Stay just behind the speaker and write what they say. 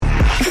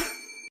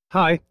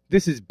Hi,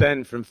 this is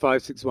Ben from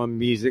 561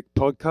 Music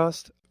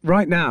Podcast.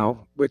 Right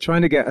now, we're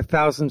trying to get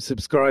 1,000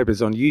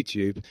 subscribers on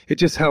YouTube. It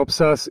just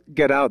helps us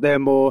get out there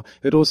more.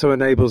 It also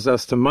enables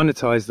us to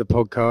monetize the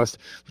podcast,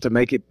 to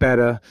make it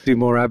better, do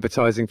more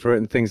advertising for it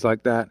and things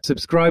like that.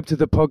 Subscribe to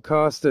the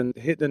podcast and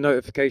hit the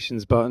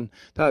notifications button.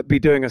 That would be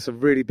doing us a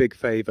really big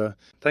favor.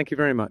 Thank you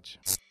very much.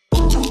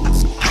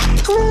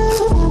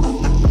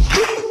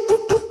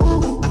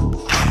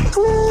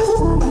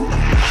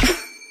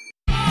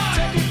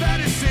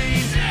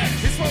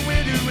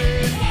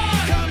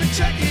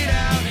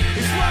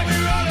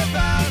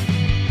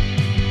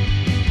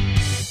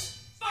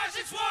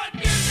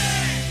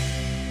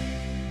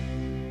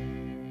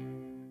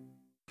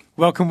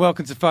 Welcome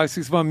to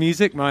 561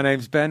 Music. My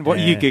name's Ben. What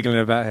are you giggling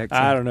about, Hector?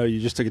 I don't know.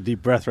 You just took a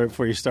deep breath right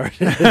before you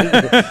started.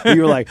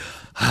 You were like,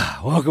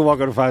 welcome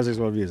to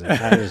 561 Music.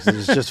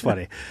 It's just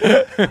funny.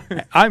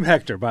 I'm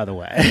Hector, by the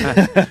way.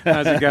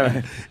 How's it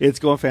going? It's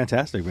going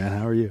fantastic, man.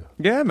 How are you?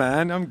 Yeah,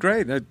 man. I'm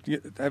great.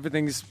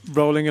 Everything's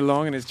rolling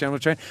along in its general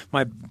train.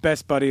 My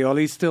best buddy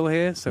Ollie's still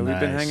here, so we've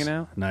been hanging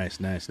out. Nice.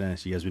 You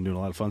guys been doing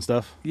a lot of fun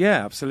stuff?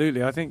 Yeah,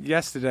 absolutely. I think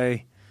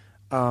yesterday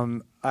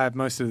I had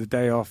most of the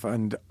day off,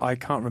 and I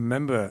can't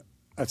remember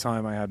a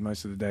time I had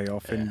most of the day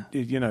off, and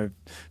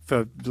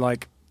for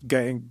like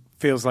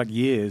feels like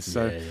years.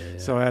 So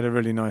so I had a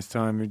really nice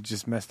time. We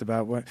just messed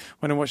about. When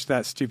I watched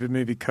that stupid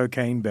movie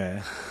Cocaine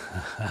Bear,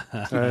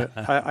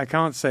 I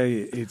can't say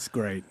it's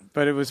great,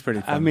 but it was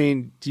pretty fun. I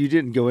mean, you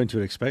didn't go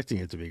into it expecting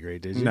it to be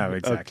great, did you? No,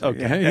 exactly.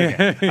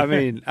 Okay. I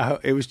mean,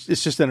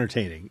 it's just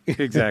entertaining.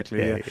 Exactly.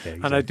 Yeah. Exactly.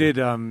 And I did.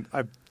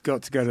 I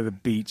got to go to the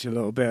beach a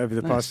little bit over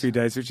the past few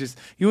days, which is,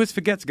 you always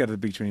forget to go to the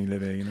beach when you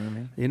live here, you know what I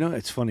mean? You know,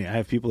 it's funny. I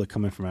have people that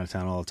come in from out of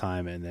town all the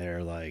time, and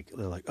they're like,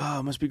 oh,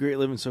 it must be great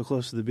living so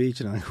close to the beach.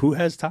 And I'm like, who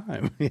has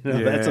time?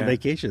 That's a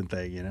vacation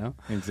thing, you know?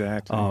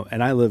 Exactly.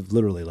 And I live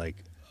literally like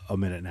a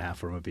minute and a half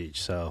from a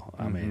beach, so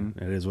I mean,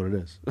 it is what it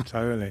is.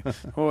 Totally.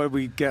 What did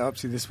we get up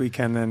to this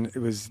weekend then? It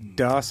was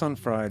Das on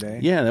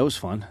Friday. Yeah, that was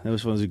fun. It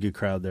was a good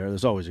crowd there.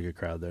 There's always a good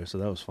crowd there, so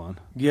that was fun.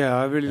 Yeah,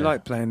 I really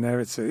like playing there.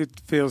 It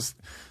feels,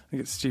 I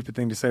think it's a stupid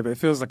thing to say, but it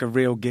feels like a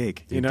real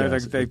gig. They've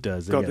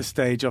got the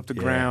stage off the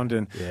ground,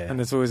 and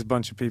there's always a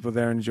bunch of people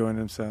there enjoying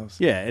themselves.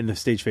 Yeah, and the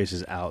stage face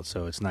is out,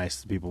 so it's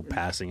nice. People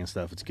passing and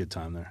stuff. It's a good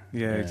time there.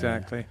 Yeah,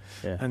 exactly.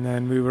 Yeah. And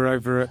then we were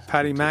over at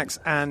Paddy Mac's,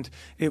 and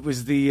it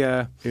was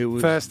the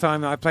first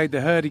time that I played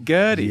the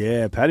hurdy-gurdy.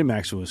 Yeah, Paddy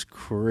Mac's was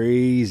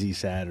crazy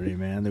Saturday,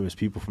 man. There was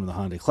people from the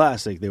Honda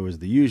Classic. There was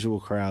the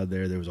usual crowd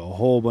there. There was a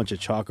whole bunch of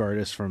chalk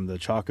artists from the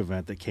chalk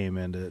event that came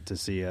in to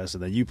see us,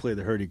 and then you played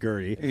the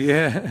hurdy-gurdy.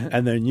 Yeah.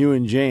 And then you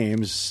and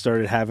James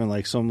started having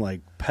like some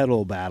like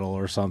pedal battle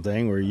or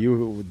something where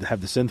you would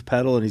have the synth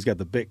pedal and he's got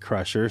the bit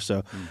crusher,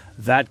 so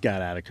that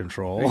got out of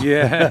control.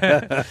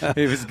 Yeah.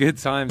 It was good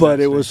times, but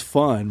actually. It was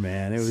fun,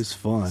 man. It was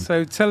fun.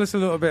 So tell us a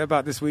little bit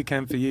about this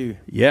weekend for you.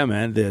 Yeah,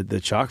 man, the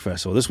Chalk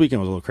Festival. This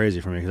weekend was a little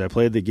crazy for me because I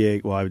played the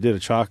gig. Well, I did a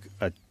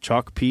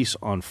chalk piece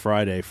on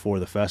Friday for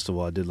the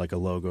festival. I did like a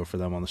logo for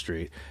them on the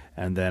street,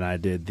 and then I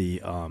did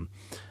the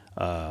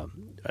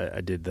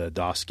I did the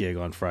DOS gig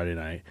on Friday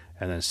night,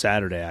 and then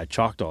Saturday I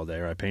chalked all day,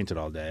 or I painted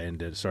all day,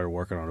 and started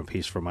working on a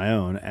piece for my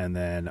own, and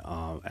then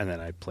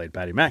I played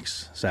Paddy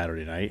Mac's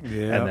Saturday night,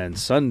 and then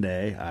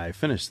Sunday I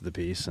finished the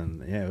piece,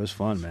 and yeah, it was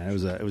fun, man. It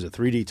was a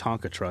 3D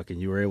Tonka truck,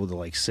 and you were able to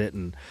like sit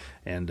and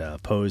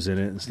pose in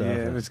it and stuff.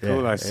 Yeah, it was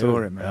cool. I saw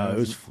it, man.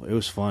 It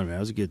was fun, man. It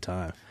was a good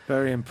time.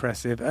 Very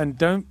impressive.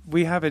 And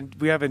we have a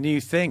new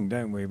thing,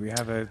 don't we?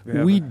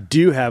 We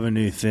do have a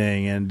new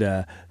thing,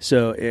 and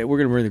so we're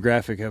going to bring the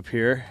graphic up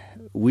here.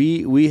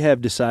 We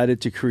have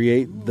decided to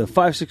create the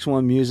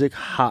 561 Music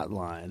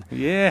Hotline.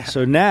 Yeah.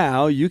 So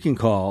now you can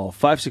call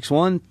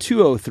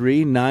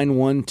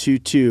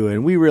 561-203-9122,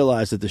 and we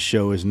realize that the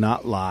show is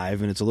not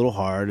live, and it's a little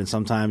hard, and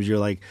sometimes you're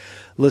like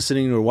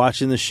listening or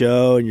watching the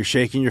show and you're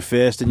shaking your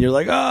fist and you're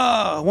like,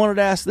 I wanted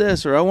to ask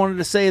this, or I wanted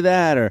to say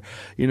that, or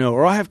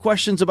or I have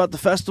questions about the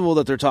festival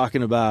that they're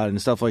talking about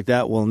and stuff like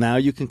that. Well, now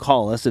you can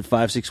call us at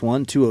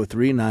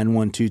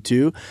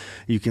 561-203-9122.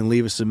 You can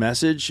leave us a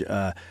message.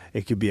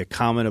 It could be a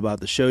comment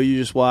about the show you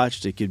just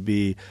watched. It could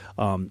be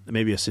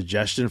maybe a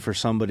suggestion for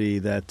somebody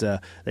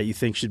that you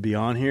think should be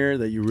on here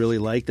that you really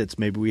like, that's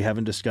maybe we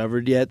haven't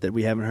discovered yet, that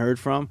we haven't heard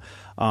from.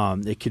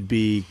 It could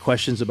be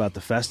questions about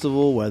the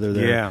festival, whether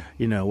they're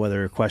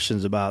whether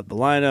questions about the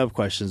lineup,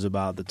 questions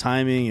about the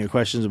timing,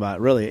 questions about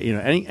really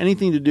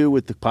anything to do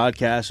with the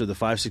podcast or the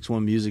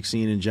 561 music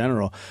scene in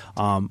general.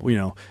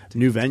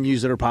 New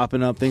venues that are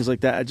popping up, things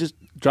like that. Just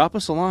drop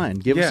us a line,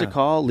 give us a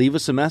call, leave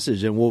us a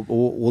message, and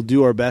we'll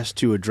do our best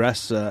to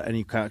address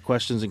any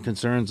questions and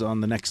concerns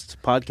on the next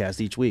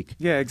podcast each week.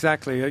 Yeah,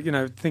 exactly.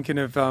 Thinking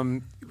of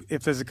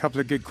if there's a couple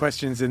of good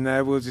questions in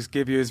there, we'll just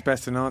give you as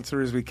best an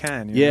answer as we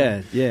can.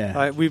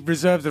 Yeah. We've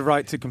reserved the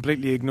right to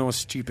completely ignore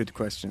stupid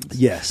questions.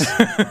 Yes.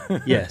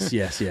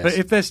 yes. But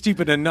if they're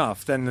stupid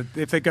enough, then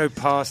if they go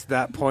past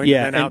that point,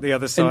 then out the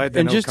other side,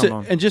 then they'll come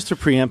on. And just to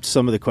preempt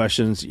some of the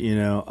questions,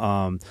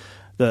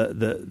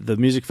 the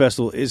music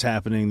festival is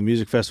happening. The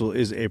music festival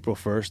is April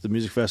 1st. The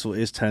music festival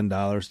is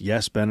 $10.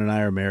 Yes, Ben and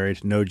I are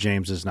married. No,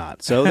 James is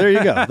not. So there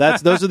you go.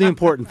 Those are the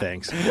important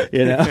things,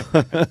 you know.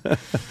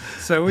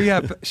 So we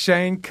have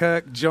Shane,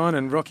 Kirk, John,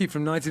 and Rocky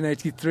from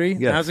 1983.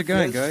 Yeah. How's it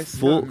going, guys?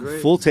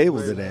 Full table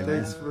today, man.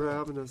 Thanks for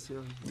having us. Yeah.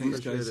 Thanks,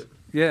 guys. It.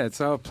 Yeah,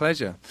 it's our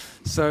pleasure.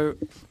 So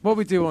what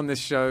we do on this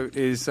show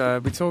is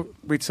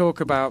we talk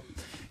about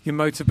your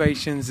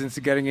motivations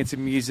into getting into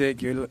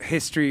music, your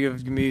history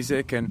of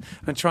music, and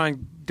try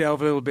and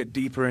delve a little bit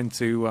deeper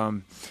into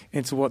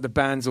what the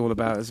band's all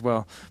about as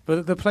well.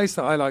 But the place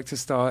that I like to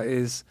start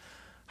is,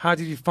 how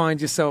did you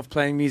find yourself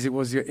playing music? What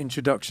was your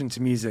introduction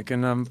to music?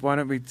 And why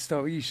don't we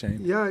start with you, Shane?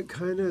 Yeah, it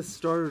kind of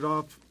started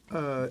off,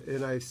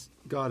 and I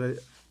got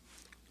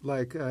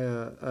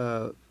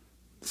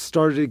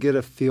started to get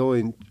a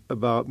feeling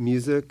about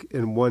music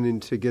and wanting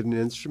to get an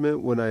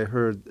instrument when I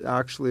heard,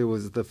 actually it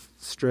was the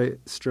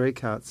Stray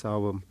Cats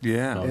album.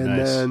 Yeah. Oh, and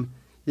nice. then,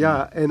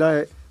 and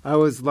I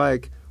was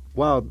like,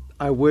 wow,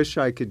 I wish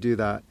I could do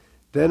that.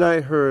 Then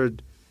I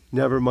heard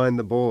Nevermind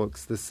the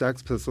Bollocks, the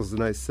Sex Pistols,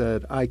 and I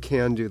said, I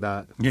can do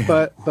that. Yeah.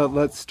 But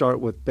let's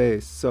start with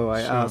bass. So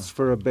I Sure. asked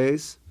for a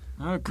bass.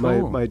 Oh,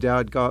 cool. My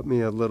dad got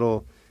me a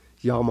little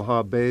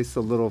Yamaha bass,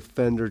 a little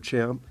Fender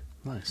Champ.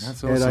 Nice.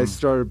 That's awesome. And I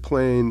started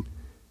playing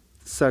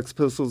Sex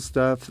Pistols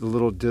stuff, the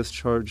little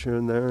Discharge here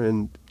and there,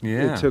 and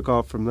Yeah. it took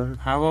off from there.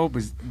 How old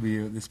were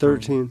you at this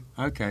point? 13.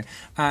 Okay.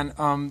 And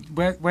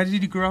where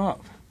did you grow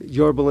up?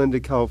 Yorba Linda,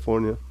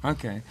 California.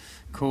 Okay,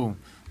 cool.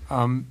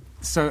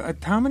 So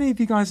how many of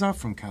you guys are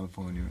from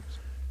California?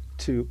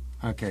 2.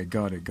 Okay,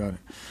 got it.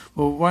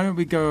 Well, why don't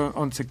we go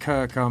on to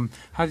Kirk?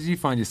 How did you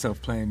find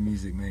yourself playing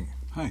music, mate?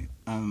 Hi.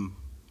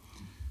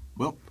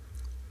 Well,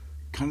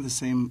 kind of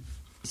the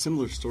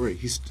similar story.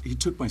 He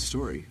took my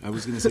story. I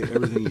was going to say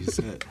everything he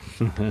said,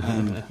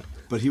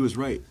 but he was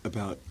right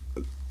about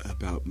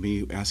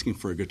me asking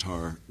for a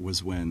guitar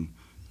was when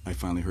I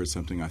finally heard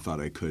something I thought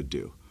I could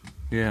do.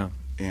 Yeah.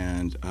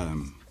 And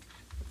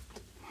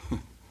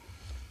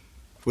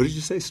what did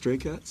you say, Stray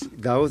Cats?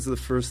 That was the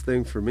first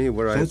thing for me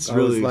where That's I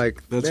really was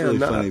like, that's man, really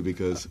that- funny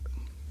because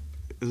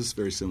it was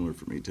very similar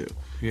for me too.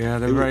 Yeah,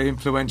 they're a very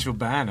influential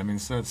band. I mean,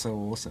 so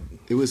awesome.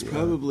 It was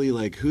probably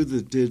like who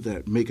did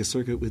that "Make a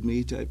Circuit with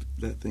Me" type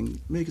that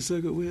thing. Make a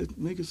circuit with.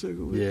 Yeah.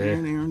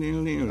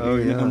 Oh,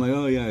 yeah. I'm like,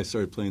 oh yeah. I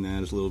started playing that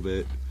a little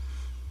bit.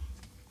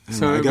 I,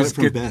 So know, I it got was it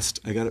from good- Best.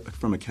 I got it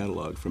from a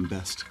catalog from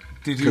Best.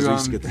 Did you? Because I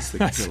used to get this thing.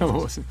 That's so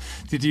awesome.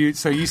 Did you?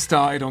 So you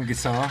started on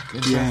guitar?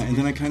 Yeah, and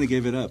then I kind of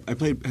gave it up. I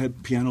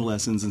had piano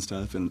lessons and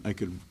stuff, and I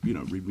could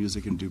read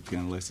music and do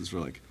piano lessons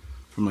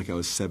from I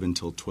was 7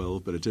 till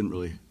 12, but it didn't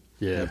really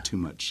have too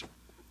much.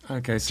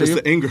 Okay, so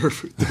Just the anger.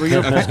 well,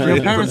 your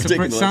parents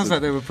taking sounds lessons.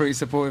 like they were pretty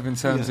supportive in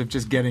terms Yeah. of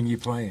just getting you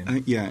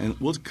playing. Yeah, and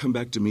we'll come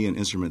back to me and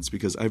instruments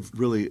because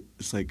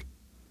it's like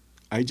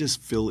I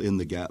just fill in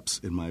the gaps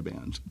in my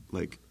band.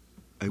 Like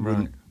I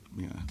wouldn't.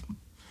 Yeah,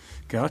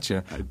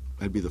 Gotcha.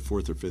 I'd be the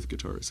 4th or 5th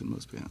guitarist in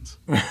most bands.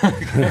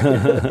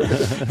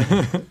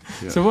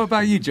 So what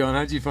about you, John?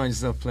 How did you find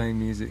yourself playing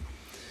music?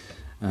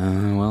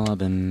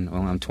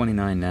 I'm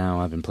 29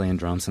 now. I've been playing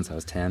drums since I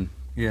was 10.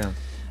 Yeah.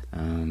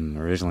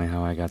 Originally,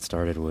 how I got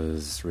started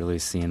was really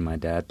seeing my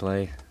dad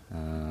play.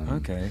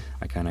 Okay.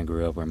 I kind of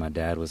grew up where my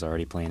dad was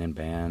already playing in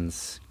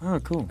bands. Oh,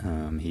 cool.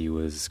 He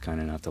was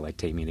kind enough to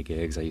take me to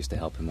gigs. I used to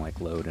help him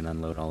load and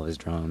unload all of his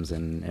drums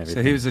and everything.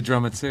 So he was a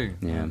drummer too.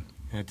 Yeah.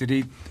 Yeah. Did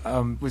he?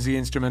 Was he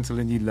instrumental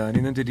in you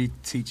learning them? Did he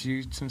teach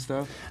you some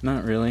stuff?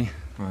 Not really.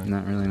 Right.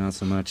 Not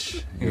so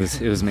much.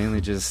 It was mainly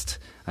just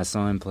I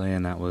saw him play,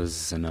 and that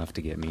was enough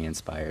to get me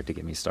inspired, to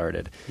get me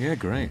started. Yeah,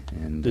 great.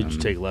 And Did you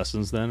take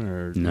lessons then,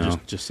 or No.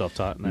 just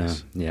self-taught?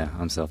 Nice. No, yeah,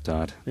 I'm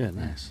self-taught. Yeah,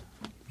 nice.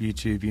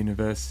 YouTube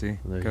University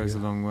There you goes go.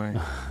 a long way.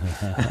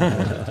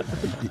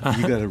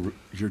 You got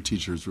your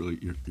teacher's really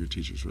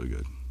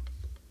good.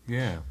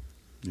 Yeah.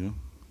 Yeah.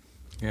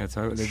 Yeah,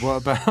 totally.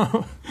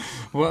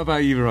 What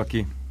about you,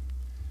 Rocky?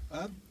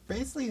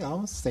 Basically,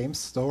 almost same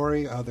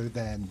story, other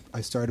than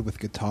I started with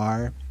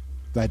guitar.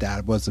 My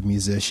dad was a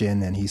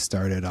musician, and he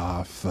started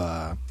off,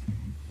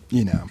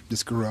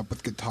 just grew up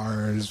with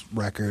guitars,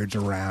 records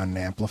around, and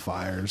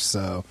amplifiers.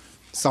 So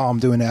saw him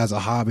doing it as a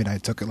hobby, and I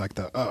took it like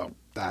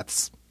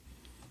that's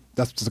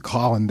the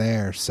calling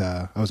there.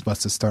 So I was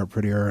supposed to start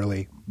pretty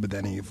early, but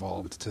then he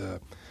evolved to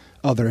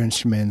other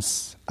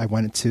instruments. I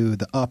went to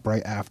the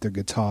upright after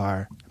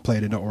guitar,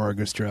 played in the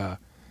orchestra.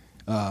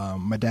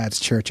 My dad's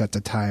church at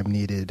the time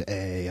needed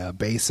a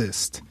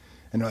bassist,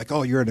 and they're like,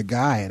 "Oh, you're the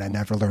guy." And I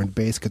never learned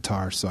bass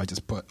guitar, so I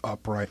just put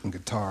upright and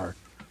guitar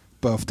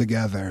both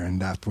together,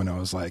 and that's when I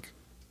was like,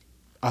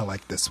 I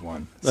like this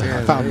one. So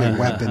I found my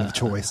weapon of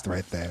choice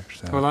right there.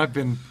 So. Well, I've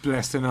been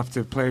blessed enough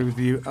to play with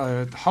you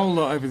a whole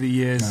lot over the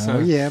years. Oh,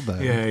 yeah,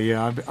 buddy.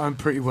 Yeah. I'm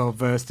pretty well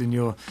versed in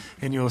your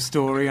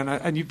story,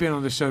 and you've been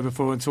on the show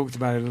before and talked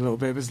about it a little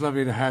bit. It was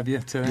lovely to have you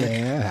today.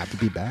 Yeah, happy to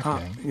be back,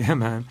 man. Yeah,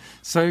 man.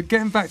 So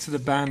getting back to the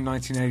band,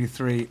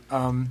 1983.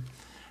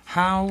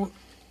 How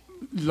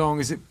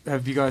long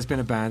have you guys been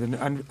a band,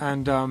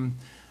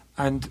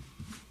 and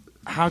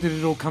how did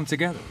it all come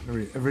together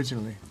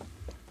originally?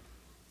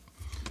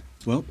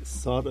 Well,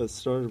 Sada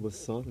started with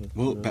Sada.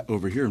 well,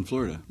 over here in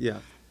Florida. Yeah.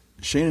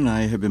 Shane and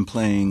I have been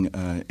playing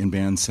in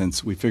bands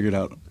since we figured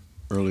out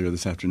earlier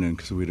this afternoon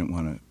because we didn't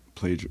want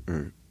to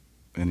or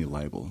any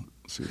libel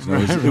suits. No,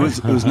 it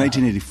was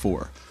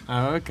 1984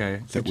 Oh,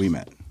 okay. that we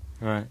met,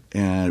 Right.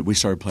 and we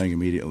started playing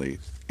immediately.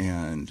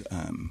 And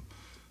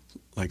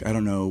like I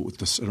don't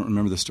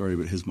remember the story,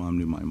 but his mom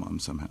knew my mom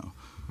somehow.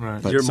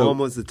 Right. But Your so- mom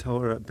was the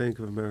teller at Bank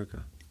of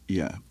America.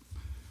 Yeah,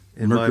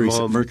 And my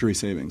mom, Mercury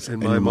Savings,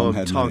 and your my mom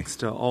had talks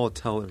to all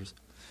tellers.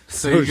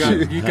 So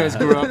you guys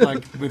grew up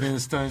like within a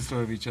stone's throw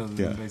of each other,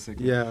 Yeah. then,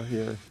 basically. Yeah,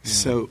 yeah. money.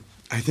 So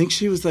I think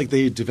she was like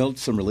they developed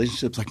some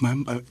relationships, like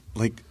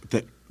like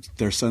that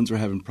their sons were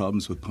having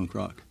problems with punk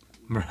rock,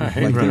 Right. like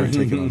they were Right.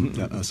 taking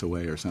us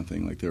away or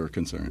something, like they were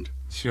concerned.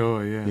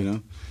 Sure. Yeah. You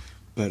know,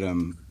 but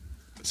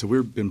so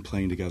we've been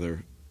playing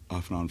together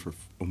off and on for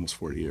almost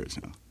 40 years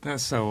now.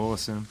 That's so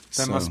awesome.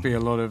 That So- must be a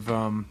lot of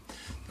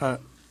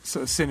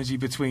sort of synergy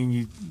between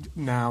you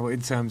now in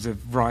terms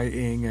of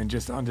writing and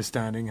just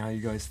understanding how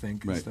you guys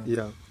think and Right. stuff.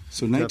 Yeah.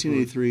 So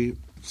 1983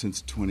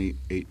 since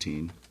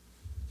 2018,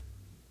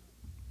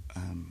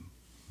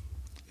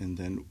 and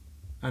then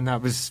And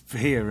that was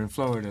here in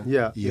Florida.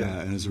 Yeah.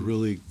 yeah, and it's a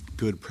really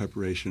good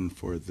preparation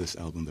for this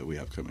album that we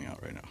have coming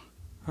out right now.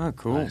 Oh,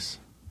 cool. Nice.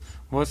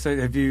 What's that?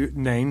 Have you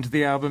named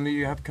the album that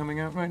you have coming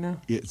out right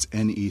now? It's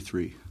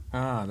NE3.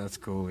 Ah, that's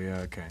cool. Yeah.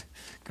 Okay.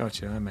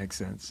 Gotcha. That makes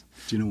sense.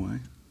 Do you know why?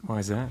 Why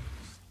is that?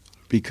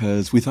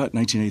 Because we thought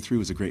 1983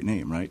 was a great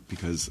name, right?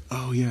 Because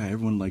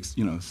everyone likes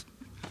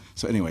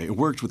So anyway, it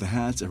worked with the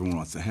hats. Everyone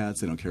wants the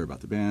hats. They don't care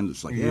about the band.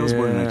 It's like, I was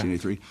born in Yeah.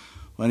 1983.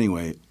 Well,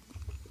 anyway,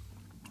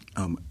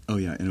 and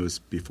it was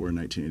before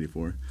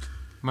 1984.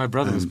 My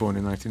brother was born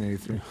in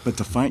 1983.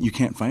 But you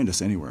can't find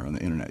us anywhere on the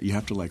internet. You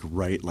have to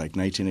write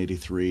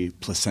 1983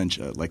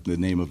 Placentia, like the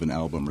name of an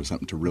album or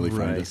something to really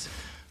find Right. us.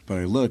 But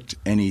I looked,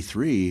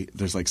 NE3,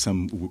 there's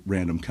some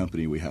random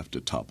company we have to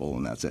topple,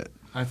 and that's it.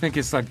 I think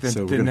it's like So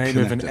the we're gonna name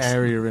of an connect us.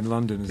 area in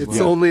London as It's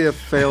well. only a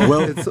failed.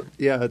 Well-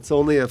 it's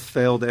only a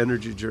failed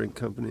energy drink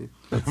company.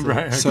 That's it.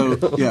 Right. So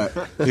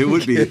yeah, it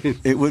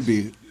would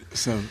be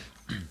so.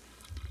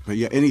 But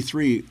yeah,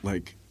 NE3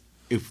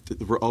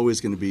 we're always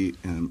going to be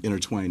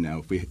intertwined now.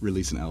 If we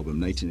release an album,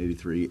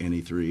 1983,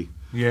 NE3.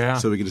 Yeah.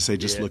 So we can just say,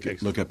 just Yeah,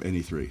 look up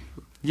NE3.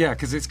 Yeah,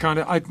 because it's kind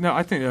of I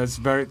think that's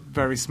very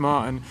very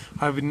smart, and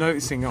I've been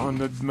noticing it on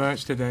the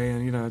merch today,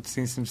 and I've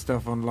seen some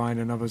stuff online,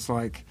 and I was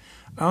like,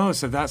 oh,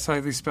 so that's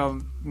how they spell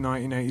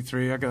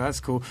 1983. Okay, that's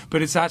cool,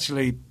 but it's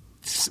actually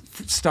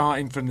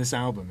starting from this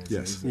album. Is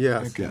Yes. Is it?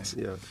 Yes. Okay. Yes.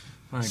 Yeah.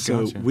 Right,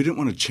 So gotcha. we didn't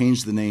want to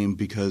change the name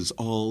because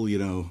all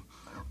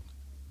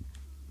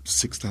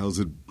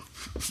 6,000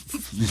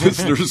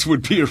 listeners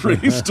would be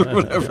erased or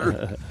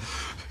whatever.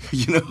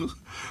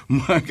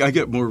 I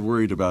get more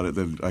worried about it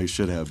than I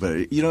should have. But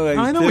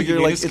I know what you figure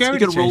mean. like It's it's scary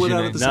going to to roll change it your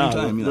out at the name.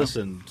 same time.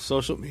 Listen,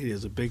 social media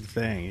is a big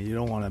thing, and you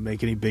don't want to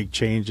make any big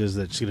changes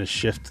that's going to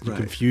shift and Right.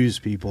 confuse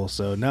people.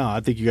 So, no, I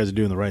think you guys are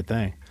doing the right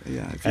thing.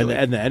 Yeah, I feel And, like-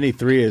 and the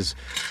NE3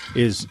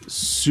 is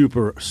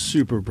super,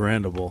 super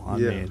brandable. I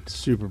Yeah. mean,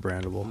 super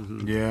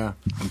brandable. Yeah,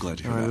 I'm glad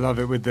to hear I that. love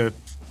it with the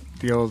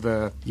old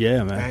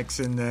Yeah, man. X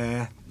in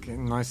there,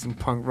 getting nice and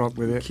punk rock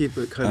with it. Keep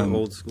it kind of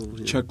old school.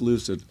 Yeah. Chuck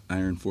Luce at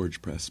Iron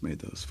Forge Press made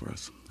those for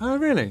us. Oh,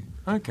 really?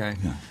 Okay.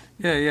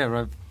 Yeah. Yeah.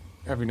 Right.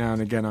 Every now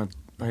and again,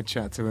 I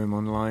chat to him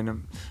online.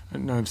 I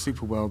don't know him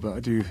super well, but I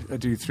do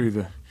through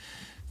the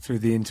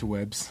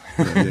interwebs.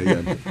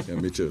 Yeah,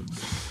 me too.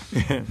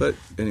 But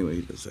anyway,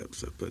 he does that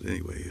stuff. But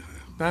anyway,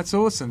 That's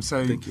awesome.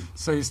 So, Thank you.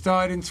 So you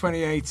started in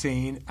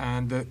 2018,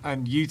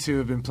 and you two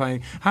have been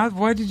playing.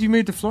 Why did you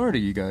move to Florida,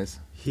 you guys?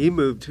 He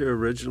moved here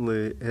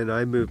originally, and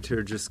I moved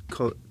here just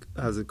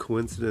as a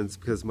coincidence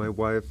because my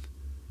wife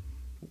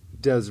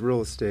does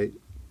real estate,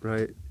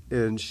 right?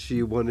 And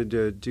she wanted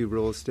to do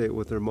real estate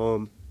with her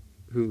mom,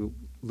 who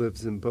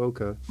lives in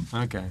Boca.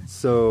 Okay.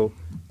 So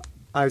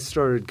I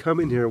started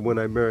coming here when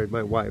I married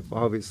my wife,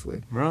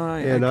 obviously. Right.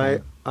 And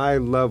okay. I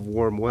love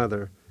warm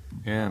weather.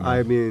 Yeah. Man.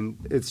 I mean,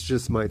 it's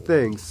just my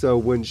thing. So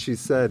when she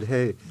said,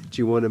 "Hey,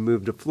 do you want to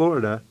move to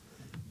Florida?"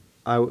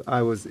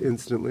 I was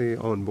instantly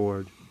on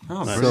board.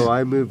 Oh, So brilliant.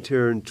 I moved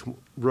here in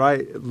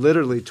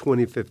literally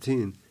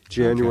 2015,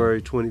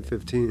 January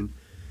 2015,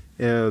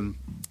 and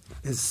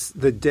it's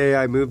the day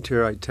I moved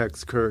here. I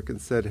text Kirk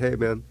and said, "Hey,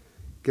 man,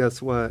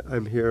 guess what?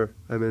 I'm here.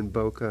 I'm in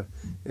Boca,"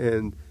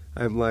 and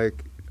I'm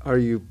like, "Are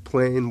you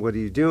playing? What are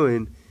you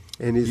doing?"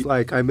 And he's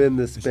like, "I'm in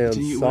this band,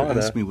 did you Sada."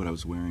 ask me what I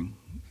was wearing?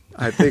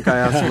 I think I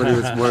asked what he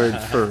was wearing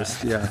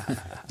first, yeah.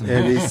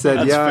 And he said,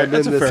 That's "Yeah, fair- I'm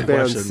that's in a this fair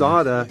band, question.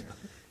 Sada,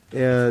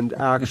 and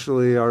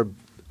actually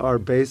our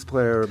bass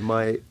player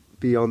might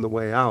be on the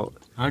way out."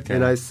 Okay.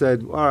 And I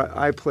said, "All right,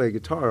 I play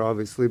guitar,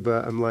 obviously,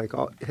 but I'm like,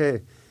 oh,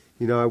 hey,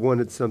 I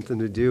wanted something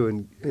to do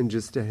and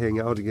just to hang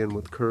out again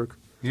with Kirk."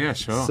 Yeah,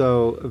 sure.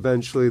 So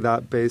eventually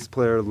that bass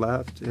player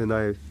left, and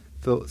I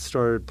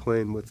started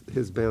playing with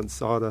his band,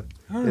 Sada.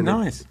 oh, And-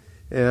 nice.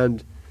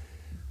 And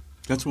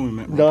That's when we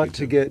met. not Rocky, to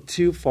too. get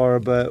too far,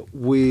 but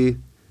we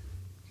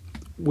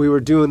were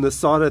doing the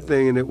Sada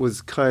thing, and it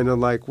was kind of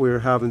like we were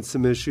having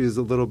some issues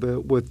a little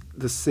bit with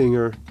the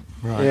singer,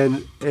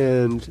 Right.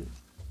 And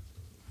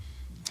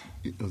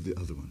Of the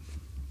other one.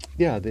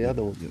 yeah, the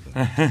other one.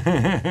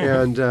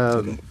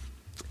 Yeah.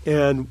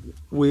 And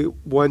we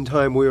one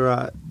time we were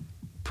at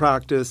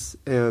practice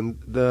and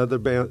the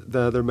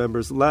other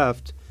members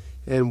left,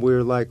 and we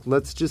were like,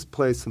 let's just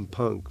play some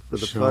punk for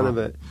the fun of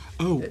it.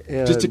 Oh,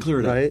 And- just to clear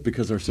it right? up,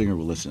 because our singer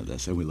will listen to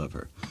this, and we love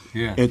her.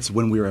 Yeah. It's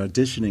when we were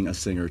auditioning a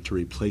singer to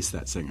replace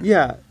that singer.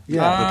 Yeah,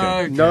 Ah,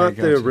 okay, not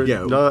gotcha. the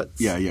Yeah, not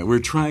yeah. We're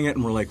trying it,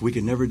 and we're like, we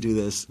can never do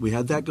this. We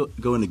had that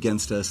going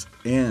against us,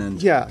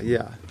 and yeah,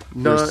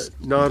 There's-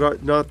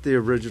 not the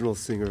original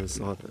singer of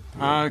Sonnet.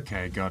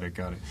 Okay, got it.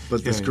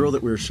 But this Yeah, girl yeah.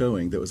 that we were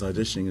showing that was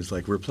auditioning is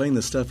like, we're playing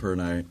this stuff, her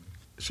and I,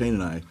 Shane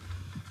and I,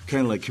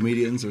 kind of like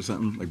comedians or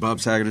something, like Bob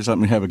Saget or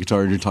something. You have a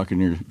guitar and you're talking,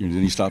 then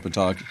you stop and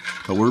talk.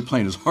 But we're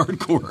playing as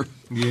hardcore.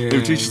 Yeah.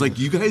 The teacher's like,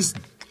 you guys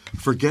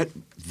forget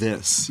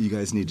this. You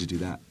guys need to do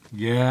that.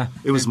 Yeah.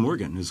 It was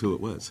Morgan is who it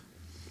was.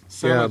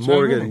 So yeah, much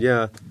Morgan. over.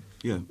 Yeah,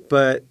 Yeah.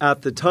 but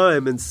at the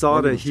time in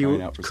Sada, Morgan was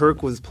trying out for Kirk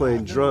something. was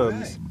playing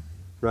drums,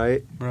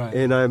 right? Right.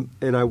 And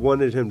I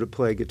wanted him to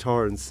play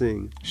guitar and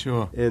sing.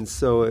 Sure. And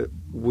so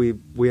we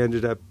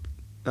ended up.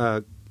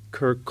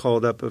 Kirk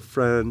called up a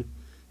friend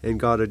and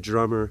got a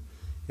drummer,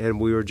 and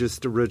we were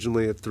just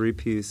originally a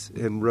 3-piece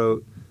and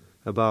wrote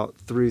about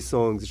 3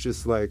 songs,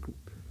 just like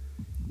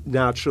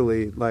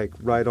naturally, like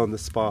right on the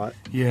spot.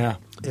 Yeah.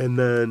 And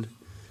then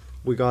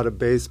we got a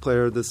bass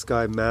player, this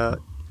guy Matt,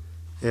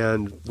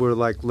 and we're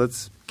like,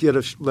 let's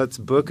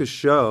book a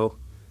show.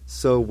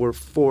 So we're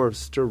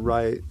forced to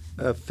write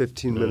a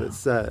 15-minute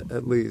set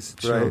at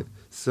least, Sure. right?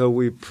 So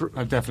we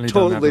I've definitely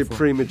done that totally before.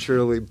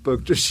 prematurely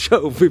booked a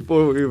show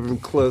before we were even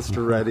close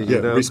to ready. Yeah,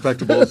 You know,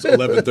 respectable. It's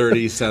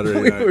 11:30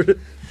 Saturday night.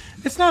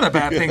 It's not a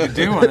bad thing to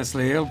do,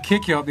 honestly. It'll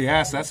kick you up the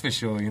ass, that's for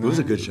sure. You know? It was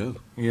a good show.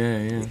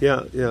 Yeah.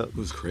 yeah. It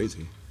was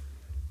crazy.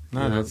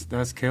 No,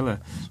 that's killer.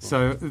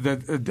 So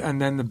and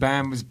then the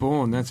band was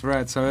born. That's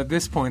right. So at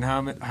this point,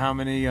 how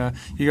many?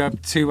 You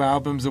have 2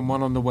 albums and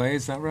 1 on the way.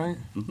 Is that right?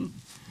 Mm-hmm.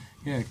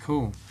 Yeah,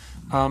 cool.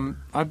 I'm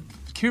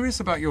curious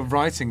about your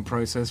writing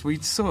process. We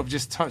sort of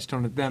just touched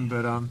on it then,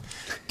 but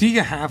do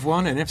you have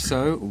one? And if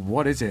so,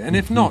 what is it? And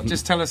if not,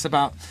 just tell us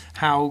about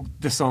how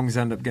the songs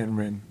end up getting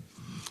written.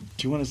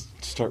 Do you want to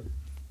start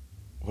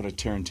what a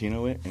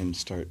Tarantino it and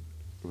start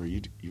where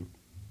you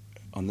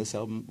on this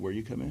album where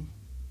you come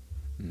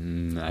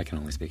in? I can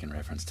only speak in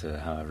reference to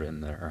how I've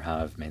written or how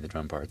I've made the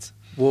drum parts.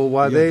 Well,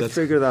 while Yeah, they that's-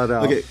 figure that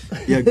out, Okay,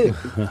 yeah,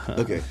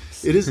 okay.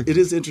 It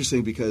is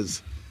interesting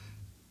because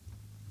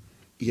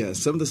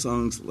some of the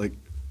songs, like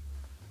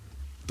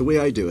the way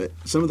I do it,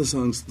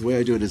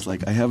 is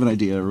like I have an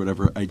idea or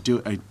whatever. I do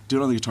it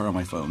on the guitar on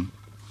my phone.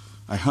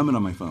 I hum it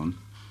on my phone,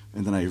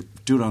 and then I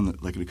do it on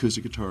like an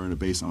acoustic guitar and a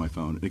bass on my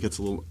phone. And it gets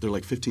a little. They're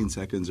like 15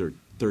 seconds or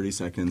 30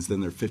 seconds. Then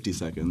they're 50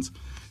 seconds,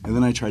 and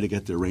then I try to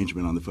get the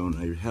arrangement on the phone.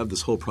 And I have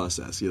this whole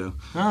process, you know.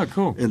 Oh,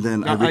 cool. And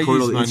then No, I record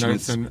use all the my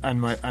instruments.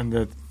 notes and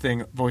the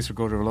thing voice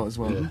recorder a lot as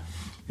well. Yeah.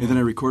 And then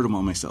I record them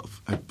all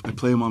myself. I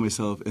play them all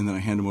myself, and then I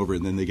hand them over,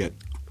 and then they get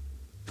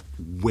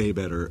way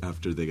better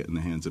after they get in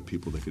the hands of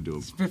people that could do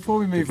them. Before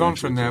we move on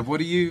from there, what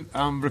do you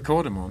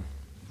record them on?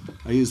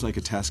 I use like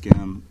a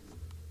Tascam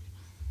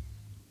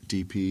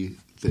DP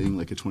thing,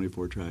 like a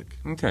 24-track.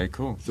 Okay,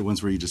 cool. The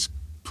ones where you just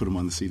put them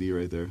on the CD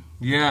right there.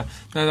 Yeah,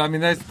 no, I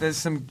mean,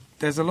 there's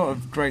a lot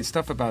of great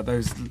stuff about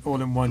those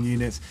all-in-one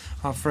units.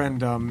 Our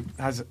friend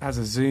has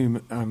a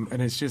Zoom,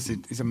 and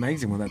it's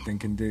amazing what that thing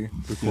can do.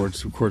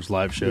 Records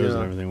live shows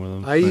and everything with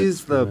them. I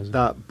use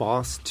that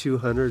Boss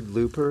 200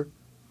 looper.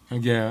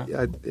 Yeah,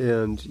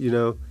 And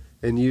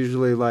and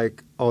usually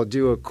like I'll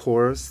do a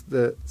chorus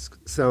that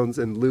sounds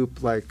and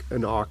loop like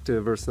an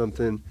octave or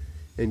something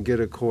and get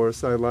a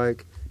chorus I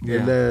like, Yeah.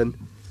 and then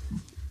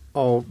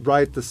I'll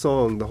write the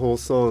whole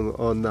song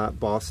on that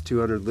Boss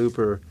 200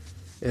 looper,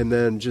 and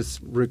then just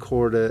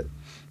record it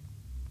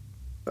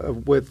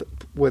with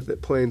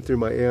it playing through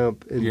my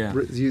amp and Yeah.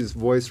 use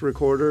voice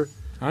recorder.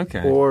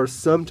 okay. Or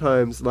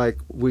sometimes, like,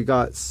 we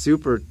got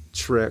Super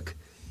Trick,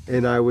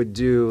 and I would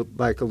do,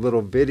 like, a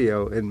little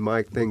video and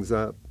mic things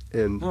up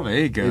and, Oh, there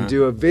you go. and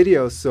do a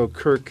video so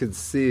Kirk could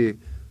see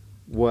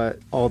what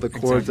all the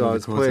chords Exactly I what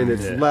was the chords playing. are.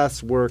 It's Yeah.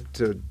 less work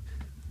to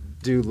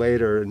do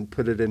later and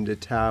put it into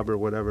tab or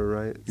whatever,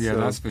 right? Yeah, So-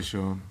 that's for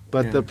sure.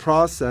 But Yeah. the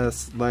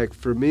process, like,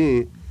 for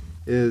me,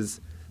 is,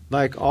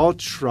 like, I'll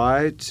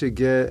try to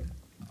get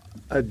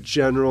a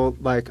general,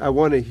 like, I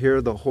want to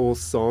hear the whole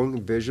song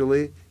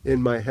visually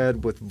in my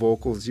head with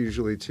vocals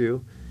usually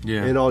too.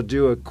 Yeah. And I'll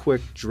do a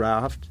quick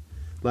draft,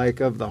 like,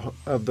 of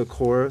the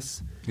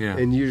chorus, Yeah.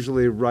 and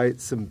usually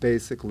write some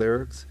basic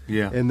lyrics.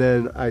 Yeah. And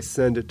then I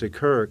send it to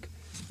Kirk,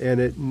 and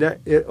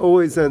it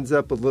always ends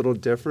up a little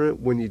different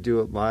when you do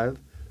it live.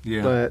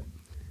 Yeah.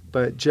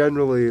 But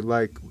generally,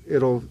 like,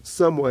 it'll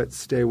somewhat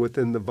stay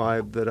within the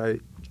vibe that I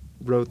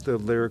wrote the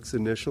lyrics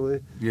initially,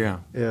 Yeah.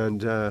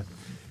 and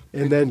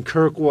then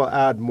Kirk will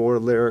add more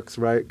lyrics,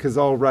 right? Because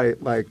I'll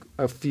write like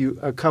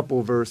a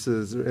couple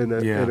verses and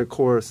Yeah. a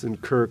chorus,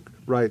 and Kirk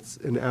writes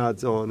and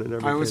adds on and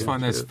everything. I always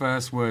find those too.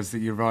 first words that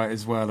you write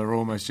as well are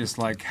almost just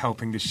like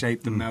helping to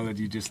shape the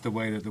melody, just the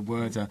way that the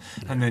words are,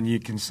 and then you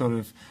can sort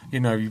of,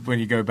 when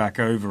you go back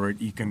over it,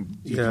 you can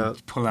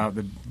pull out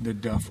the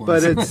duff ones.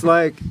 But it's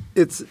like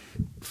it's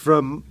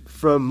from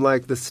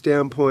like the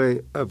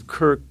standpoint of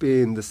Kirk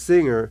being the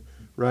singer,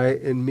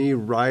 right, and me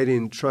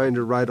trying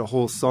to write a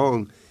whole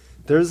song.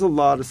 There's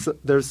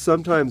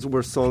sometimes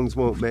where songs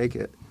won't make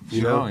it.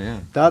 You know?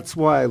 Yeah. That's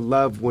why I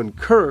love when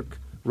Kirk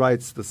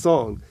writes the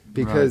song,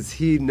 because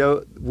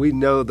we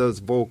know those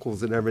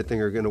vocals and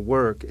everything are going to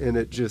work, and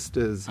it just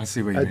is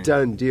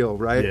done deal,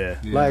 right? Yeah.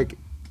 Like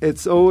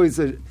it's always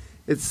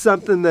it's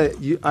something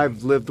that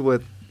I've lived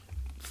with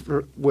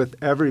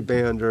every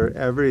band or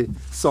every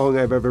song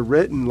I've ever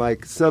written.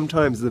 Like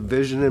sometimes the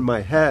vision in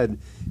my head,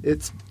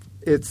 it's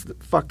the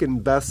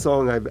fucking best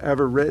song I've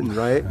ever written,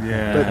 right?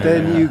 Yeah. But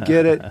then you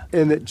get it,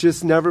 and it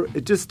just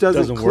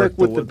doesn't click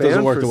with the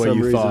band for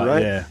some reason,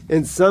 right? Yeah.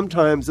 And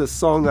sometimes a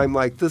song I'm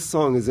like, this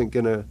song isn't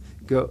gonna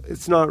go.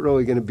 It's not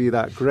really gonna be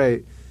that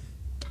great.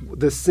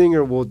 The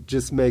singer will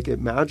just make it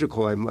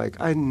magical. I'm like,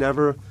 I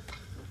never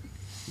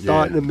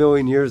thought in a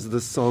million years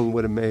this song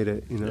would have made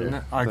it.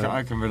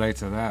 I can relate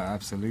to that,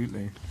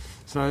 absolutely.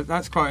 So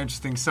that's quite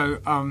interesting. So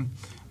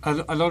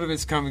a lot of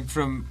it's coming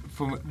from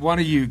one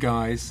of you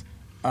guys.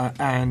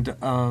 And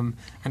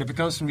if it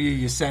comes from you,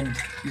 you send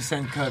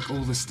Kirk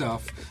all the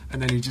stuff,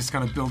 and then he just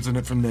kind of builds on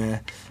it from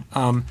there.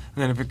 And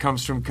then if it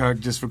comes from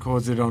Kirk, just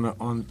records it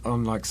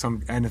on like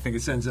anything,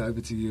 it sends it over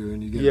to you,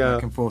 and you get it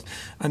back and forth.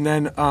 And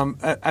then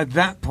at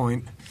that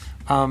point,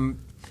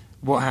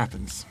 what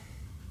happens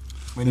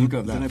when you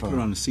got that? Then I far? put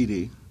it on a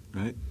CD,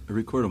 right? I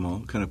record them all,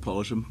 kind of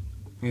polish them.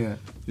 Yeah.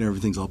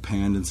 Everything's all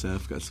panned and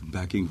stuff. Got some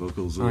backing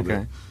vocals a little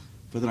bit.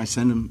 But then I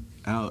send them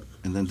out,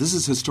 and then this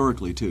is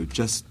historically too,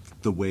 just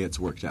the way it's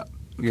worked out.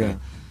 Okay?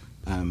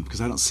 Yeah. Because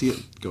I don't see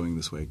it going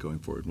this way going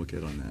forward. We'll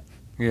get on that.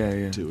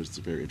 Yeah. Too. It's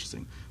very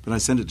interesting. But I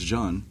send it to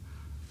John,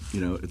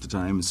 at the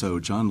time. So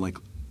John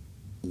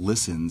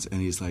listens,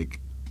 and he's like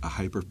a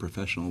hyper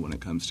professional when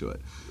it comes to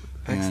it.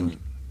 Excellent.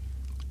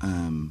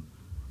 And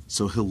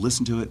so he'll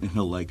listen to it, and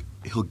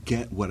he'll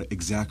get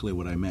exactly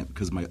what I meant,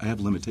 because I have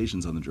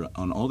limitations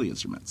on all the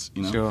instruments.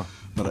 Sure.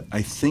 But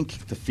I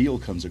think the feel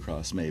comes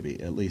across,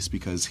 maybe at least,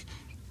 because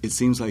it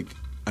seems like.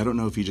 I don't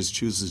know if he just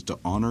chooses to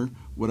honor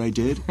what I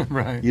did,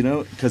 right?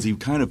 Because he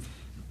kind of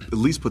at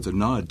least puts a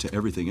nod to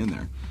everything in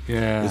there.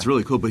 Yeah, it's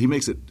really cool. But he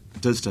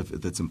does stuff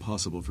that's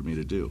impossible for me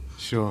to do.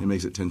 Sure, he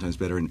makes it 10 times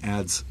better and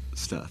adds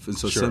stuff. And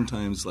so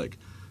sometimes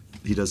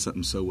he does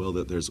something so well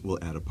that we'll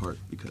add a part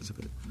because of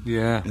it.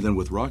 Yeah. And then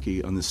with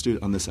Rocky on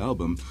this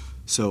album,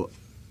 so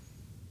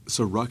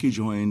Rocky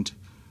joined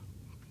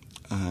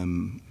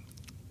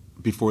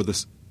before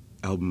this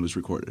album was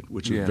recorded,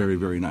 which was very,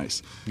 very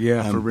nice.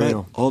 Yeah, for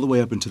real. But all the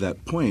way up until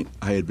that point,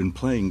 I had been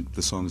playing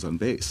the songs on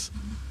bass,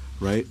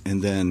 right?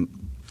 And then,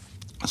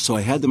 so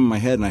I had them in my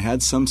head, and I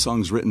had some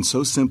songs written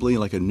so simply,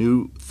 like a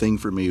new thing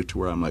for me, to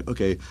where I'm like,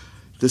 okay,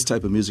 this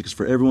type of music is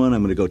for everyone.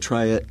 I'm going to go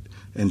try it,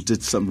 and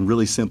did something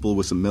really simple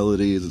with some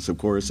melodies and some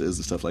choruses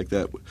and stuff like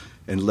that,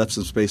 and left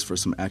some space for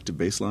some active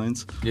bass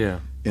lines.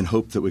 Yeah. In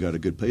hope that we got a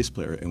good bass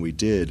player, and we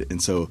did.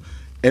 And so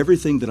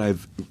everything that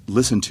I've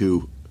listened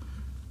to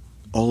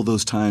all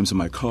those times in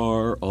my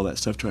car, all that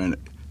stuff,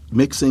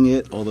 mixing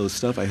it, all those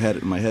stuff, I had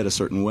it in my head a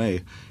certain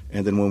way.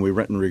 And then when we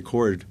went and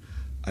record,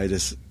 I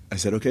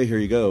said, okay, here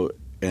you go.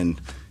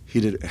 And he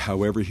did it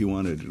however he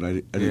wanted. And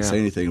I didn't say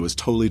anything. It was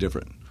totally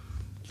different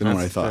than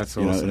what I thought. That's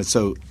awesome. And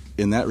so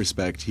in that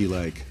respect, he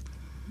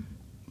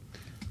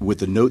with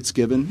the notes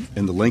given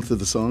and the length of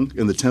the song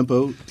and the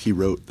tempo, he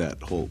wrote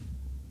that whole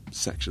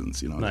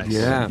sections, Nice.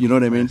 Yeah. You know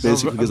what I mean?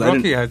 Basically, because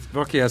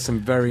Rocky has some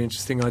very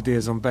interesting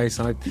ideas on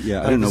bass. I didn't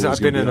know what was I've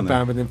been gonna in be a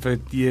on band with him for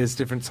years,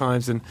 different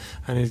times, and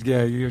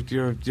you're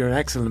an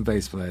excellent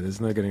bass player.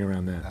 There's no getting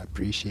around that. I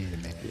appreciate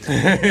it,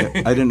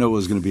 man. I didn't know what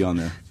was going to be on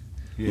there.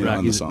 Yeah.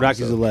 On the song,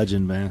 Rocky's a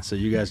legend, man. So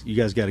you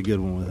guys got a good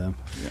one with him.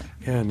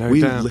 Yeah, no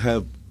we doubt.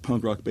 have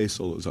punk rock bass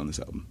solos on this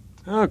album.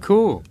 Oh,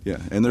 cool. Yeah,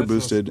 and they're That's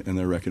boosted and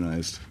they're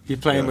recognized. You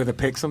playing with a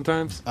pick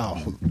sometimes?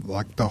 Oh,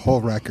 like the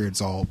whole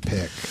record's all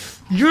pick.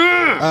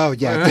 Yeah! Oh,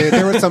 yeah.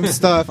 There was some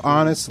stuff,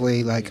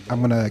 honestly, like I'm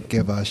going to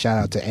give a shout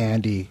out to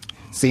Andy.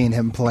 Seeing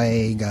him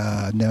playing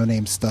No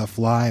Name stuff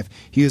live,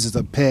 he uses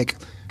a pick.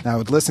 And I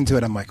would listen to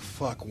it, I'm like,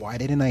 fuck, why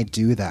didn't I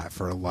do that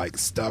for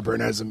Stubborn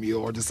as a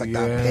Mule, or just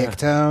that pick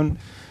tone?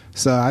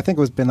 So I think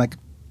it was been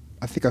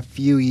a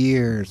few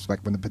years,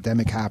 when the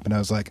pandemic happened, I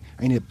was like,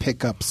 I need to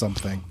pick up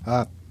something.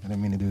 I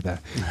didn't mean to do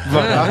that.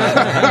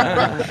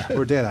 But,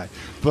 or did I?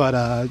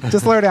 But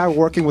just learned out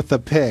working with the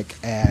pick,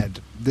 and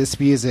this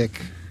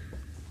music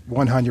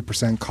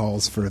 100%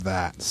 calls for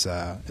that.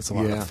 So it's a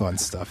lot of fun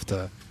stuff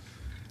to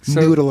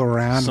noodle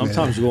around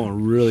Sometimes with.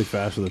 going really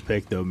fast with a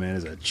pick, though, man,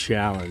 is a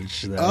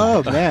challenge.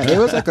 Oh, man. It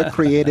was like a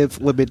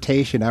creative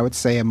limitation. I would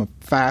say I'm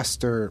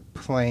faster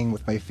playing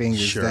with my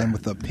fingers than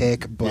with a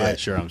pick,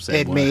 but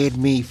it made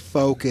me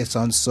focus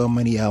on so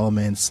many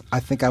elements. I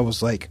think I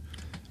was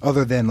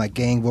other than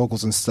gang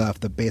vocals and stuff,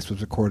 the bass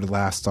was recorded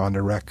last on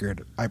the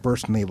record. I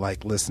personally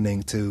like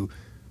listening to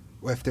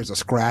if there's a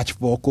scratch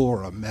vocal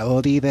or a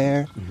melody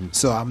there,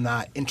 so I'm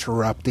not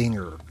interrupting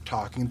or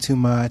talking too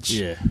much.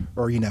 Yeah.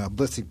 Or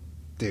listen,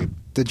 dude,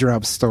 the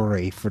drum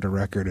story for the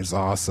record is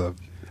awesome.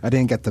 I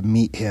didn't get to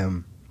meet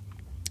him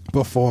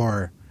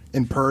before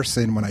in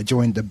person when I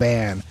joined the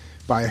band,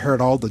 but I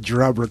heard all the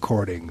drum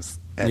recordings.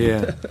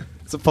 And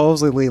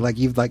supposedly, like,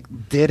 you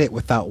did it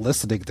without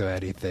listening to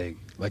anything,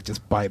 like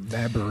just by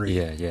memory.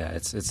 Yeah.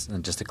 It's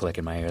just a click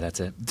in my ear. That's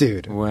it.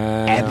 Dude. Wow.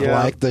 And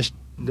like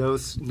No,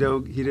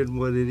 he didn't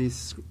want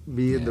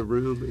me in the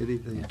room,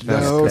 anything.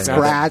 no That's-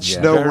 scratch,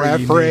 yeah. no Very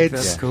unique. reference,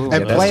 That's cool.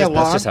 and Yeah, play that's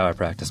along. just how I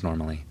practice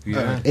normally.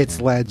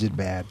 It's legend,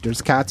 man.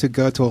 There's cats who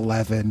go to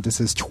 11. This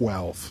is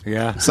 12.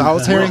 Yeah. So I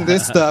was hearing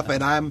this stuff,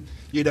 and I'm,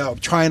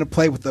 trying to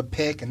play with the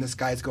pick, and this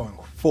guy's going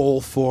full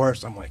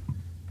force. I'm like,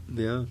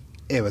 Yeah.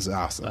 it was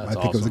awesome. That's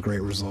I think it was a awesome.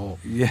 great result.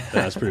 Yeah.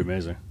 That's pretty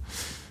amazing.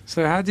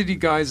 So how did you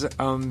guys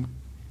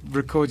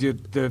record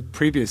the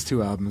previous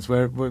 2 albums?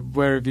 Where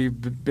have you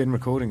been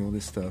recording all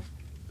this stuff?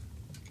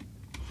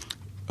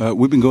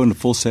 We've been going to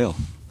Full Sail.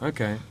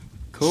 Okay.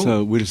 Cool.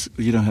 So we just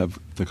have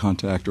the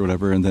contact or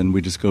whatever, and then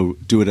we just go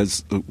do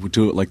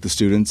it like the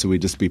students, and we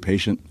just be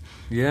patient.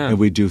 Yeah. And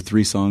we do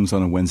 3 songs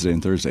on a Wednesday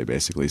and Thursday,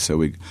 basically.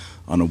 So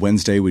on a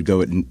Wednesday we'd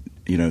go at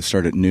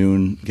start at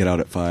noon, get out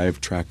at 5,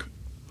 track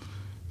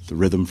the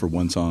rhythm for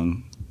 1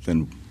 song,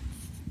 then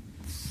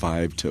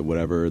 5 to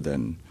whatever.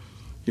 Then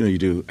I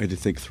did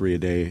think 3 a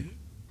day,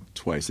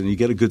 twice, and you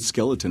get a good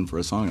skeleton for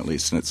a song at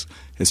least, and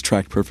it's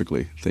tracked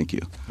perfectly. Thank you.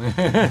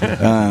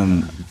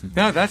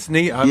 No, that's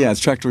neat. Yeah, it's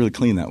tracked really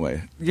clean that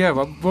way. Yeah.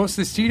 Well, what's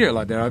the studio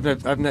like there? I've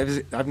never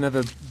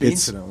been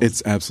to that one.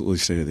 It's absolutely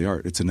state of the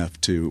art. It's enough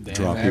to They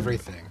draw have people.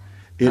 everything.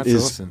 That's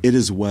awesome. It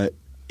is what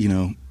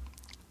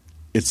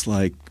It's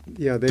like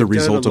Yeah, they've the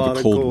result done a of lot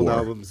a Cold gold War.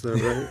 albums, though,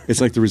 right? It's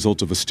like the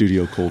result of a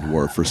studio Cold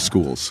War for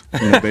schools.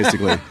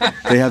 Basically,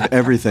 they have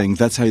everything.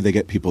 That's how they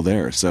get people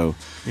there. So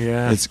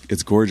Yeah.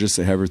 it's gorgeous.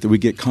 They have everything. We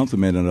get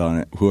complimented on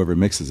it. Whoever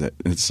mixes it.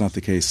 And it's not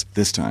the case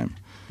this time.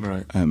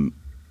 Right.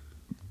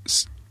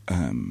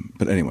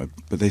 But anyway,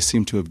 they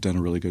seem to have done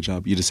a really good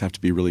job. You just have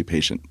to be really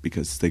patient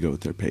because they go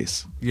at their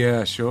pace.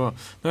 Yeah, sure.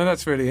 No,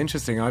 that's really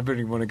interesting. I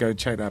really want to go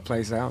check that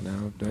place out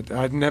now.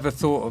 I'd never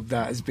thought of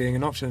that as being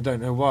an option. I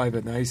don't know why,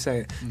 but now you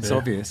say it, it's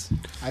obvious.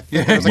 I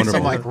think there's like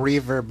some Wonderful. like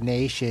Reverb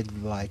Nation,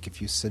 like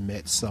if you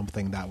submit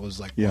something that was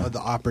like Yeah. one of the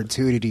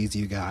opportunities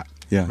you got.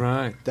 Yeah.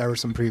 Right. There were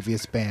some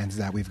previous bands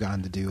that we've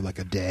gotten to do like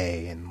a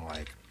day, and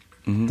like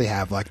Mm-hmm. they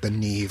have like the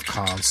Neve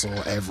console,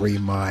 every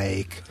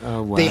mic.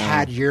 Oh, wow. They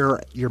had your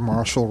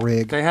Marshall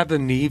rig. They had the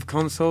Neve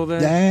console there?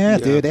 Yeah,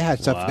 dude, they had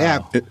stuff.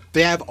 Wow.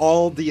 They have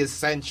all the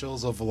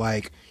essentials of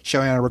like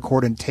showing how to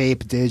record in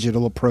tape,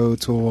 digital, Pro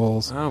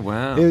Tools. Oh,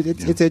 wow.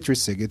 It's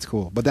interesting. It's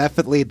cool, but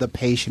definitely the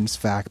patience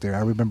factor. I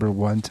remember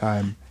one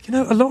time. You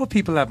know, a lot of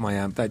people have my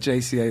amp, that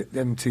JC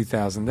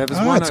M2000. There was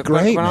Oh, one it's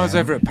great, when I was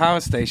man. over at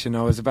Power Station,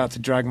 I was about to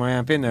drag my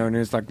amp in there, and it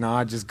was like, "Nah,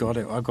 I just got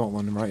it. I got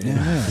one right here."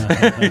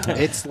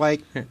 It's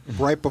like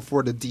right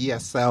before the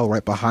DSL,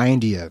 right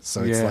behind you.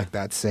 So it's Yeah. like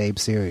that same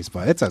series,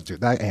 but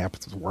that amp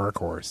is a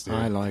workhorse, dude.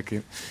 I like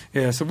it.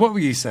 Yeah. So, what were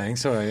you saying?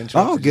 Sorry, I Oh,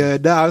 interrupted you.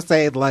 good. No, I was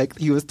saying like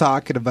he was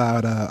talking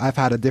about. I've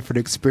had a different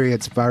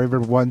experience, but I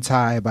remember one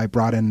time I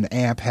brought in an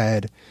amp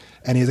head,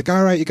 and he's like,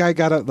 "All right, you guys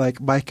gotta like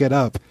mic it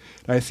up."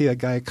 And I see a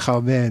guy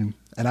come in,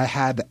 and I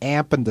had the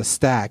amp in the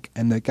stack,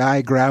 and the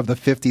guy grabbed the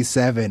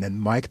 57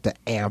 and mic'd the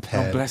amp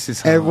head, bless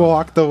his and heart.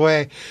 walked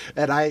away.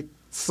 And I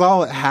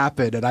saw it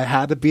happen, and I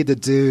had to be the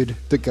dude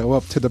to go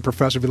up to the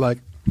professor and be like,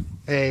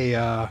 "Hey,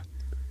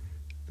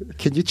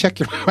 can you check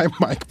my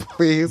mic,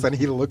 please?" And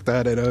he looked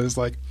at it, and I was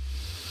like,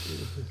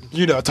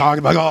 talking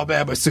about, "Oh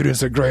man, my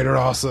students are great or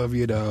awesome,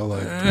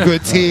 like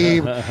good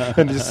team,"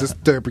 and just this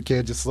derpy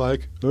kid, just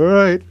like, "All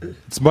right,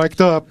 it's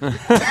mic'd up."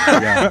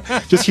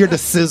 Just hear the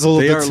sizzle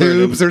They of are the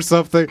tubes learning. or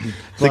something.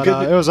 But,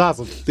 good- it was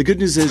awesome. The good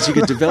news is you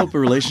could develop a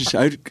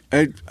relationship.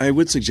 I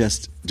would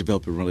suggest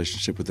develop a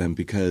relationship with them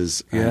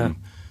because Yeah.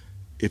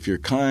 if you're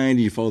kind,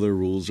 you follow their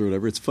rules or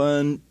whatever, it's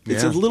fun.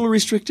 It's a Yeah. little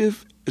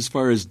restrictive as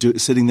far as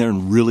sitting there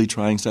and really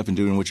trying stuff and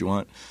doing what you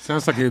want.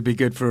 Sounds like it would be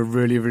good for a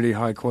really, really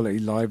high quality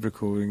live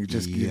recording.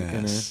 Just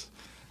Yes.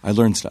 I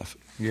learned stuff.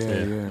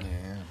 yeah.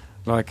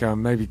 Like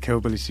maybe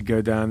Killbilly should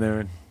go down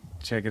there and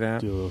check it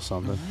out. Do a little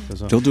something.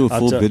 They'll do a I'll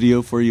full tell-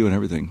 video for you and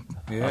everything.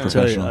 Yeah.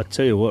 Professional. I'll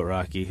tell you what,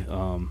 Rocky.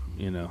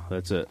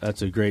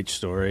 That's a great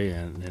story,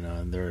 and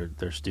and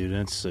they're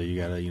students, so you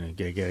gotta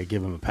gotta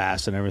give them a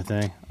pass and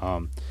everything.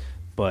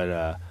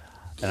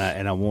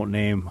 And I won't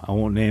name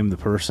the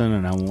person,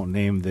 and I won't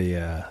name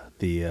the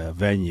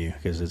venue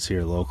because it's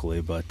here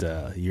locally.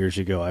 But years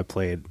ago, I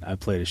played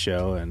a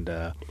show, and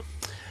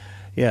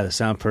the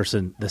sound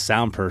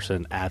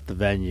person at the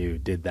venue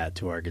did that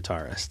to our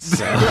guitarist.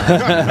 So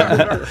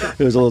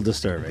it was a little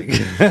disturbing.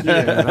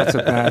 Yeah, that's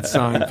a bad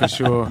sign for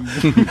sure. And,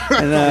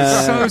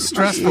 It's so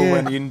stressful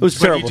when you was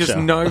a when you terrible just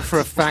show. know for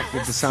a fact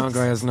that the sound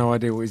guy has no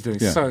idea what he's doing.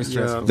 Yeah. So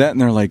stressful. That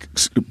and they're like,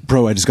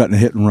 "Bro, I just got in a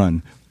hit and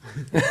run."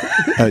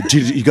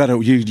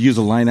 You use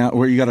a line out,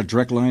 or you got a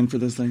direct line for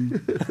this thing?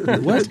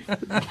 What,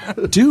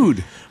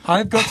 dude?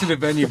 I've got to the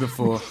venue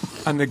before,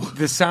 and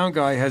the sound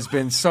guy has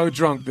been so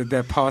drunk that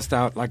they're passed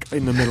out like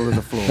in the middle of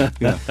the floor.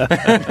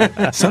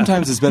 Yeah.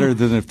 Sometimes it's better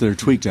than if they're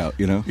tweaked out.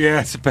 You know.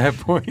 Yeah, it's a fair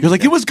point. You're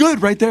like, it was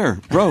good right there,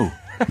 bro.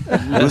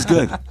 It was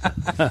good.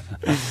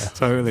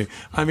 Totally.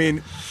 I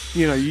mean,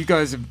 you know, you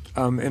guys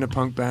are in a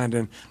punk band,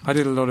 and I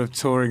did a lot of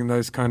touring in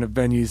those kind of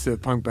venues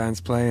that punk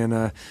bands play,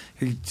 and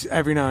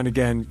every now and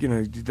again, you know,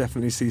 you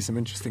definitely see some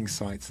interesting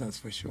sights, that's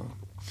for sure.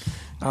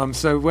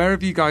 So where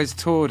have you guys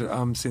toured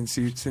since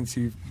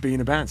you've been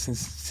a band,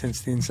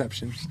 since the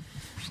inception?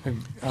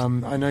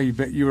 I know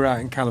you were out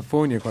in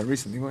California quite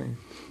recently, weren't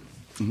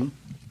you?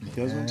 Mm-hmm. You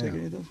guys want to take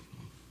any of those?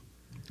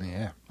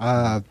 Yeah.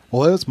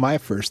 Well, it was my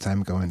first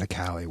time going to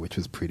Cali, which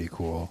was pretty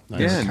cool.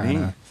 Nice. Yeah, kind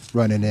of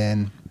running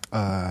in.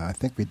 I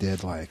think we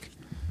did like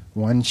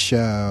one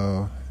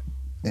show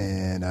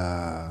in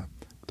the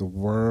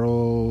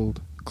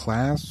World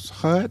Class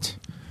Hut.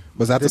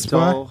 Was that the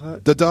spot? Doll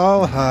Hut? The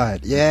Doll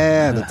Hut.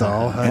 Yeah, the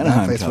Doll Hut. Anaheim,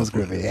 That place was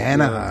California. groovy.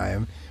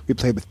 Anaheim. We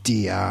played with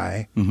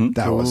D.I. Mm-hmm.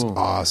 That was Cool.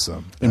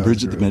 awesome. And That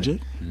was Bridget the groovy.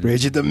 Midget?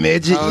 Bridget the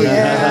Midget, Oh,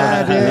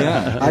 yeah, dude.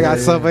 Yeah. I got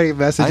so many I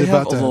messages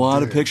have about that. a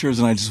lot of dude. pictures,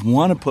 and I just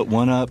want to put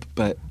one up,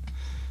 but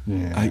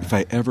Yeah. if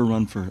I ever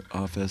run for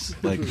office,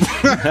 like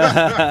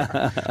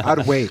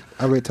I'd wait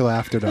till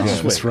after the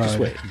office run. Just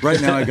wait.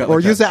 right now, I got Or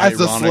like use that that as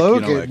the ironic,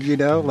 slogan, you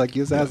know, like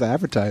use that as an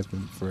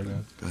advertisement for it.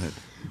 go ahead.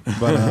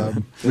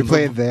 But we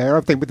played there.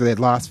 I think we did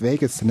Las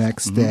Vegas the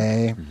next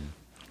day.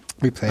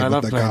 We played I with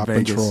love the playing Cop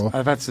Vegas. Patrol.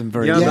 I've had some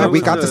very Yeah, good Yeah, that we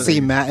was got to a- see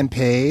Matt and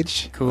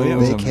Paige. Cool. Oh, yeah,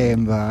 They was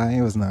came by.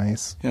 It was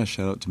nice. Yeah,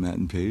 shout out to Matt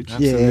and Paige.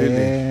 Absolutely.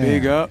 Yeah.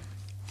 Big up.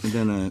 And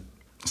then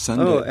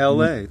Sunday, Oh,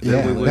 L.A.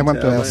 Yeah, we they went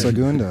to El LA.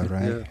 Segundo,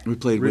 right? Yeah. we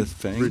played with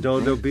Fang,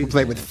 Redondo Beach. We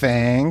played with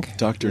Fang.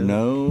 Dr.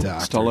 No,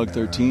 Dr. Stalag No.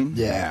 13.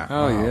 Yeah.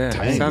 Oh, yeah.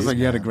 tight. Sounds like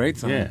you had a great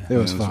time. Yeah. It was Yeah,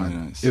 it was fun.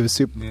 really nice. It was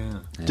super. Yeah.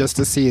 Just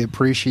to see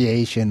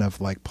appreciation of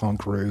like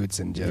punk roots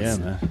and just Yeah,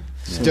 man.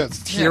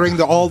 just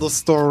hearing all the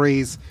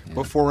stories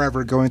before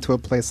ever going to a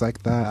place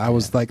like that. I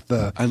was like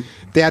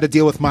they had to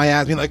deal with my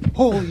ass being like,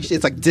 holy shit,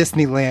 it's like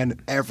Disneyland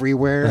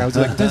everywhere. I was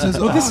like, this is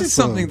Well, this is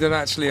awesome. something that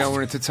actually I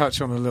wanted to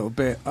touch on a little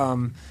bit.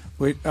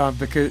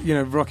 Because, you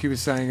know, Rocky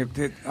was saying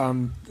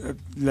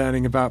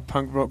learning about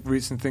punk rock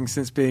roots and things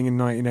since being in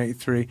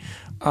 1983.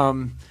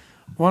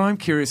 What I'm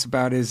curious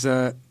about is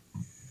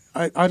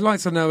I'd like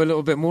to know a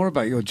little bit more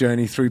about your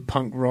journey through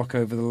punk rock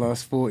over the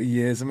last 40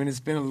 years. I mean, it's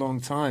been a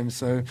long time.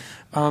 So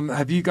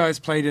have you guys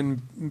played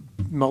in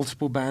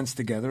multiple bands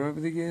together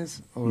over the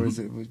years, or has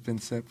it been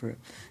separate?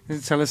 Can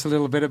you tell us a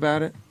little bit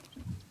about it?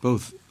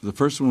 Both. The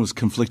first one was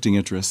Conflicting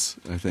Interests,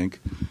 I think.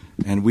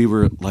 And we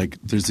were like,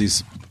 there's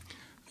these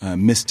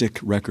Mystic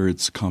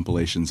Records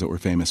compilations that were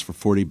famous for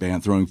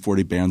throwing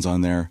 40 bands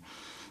on there.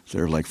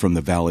 They're like from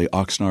the Valley,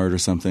 Oxnard or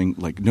something.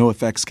 Like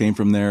NoFX came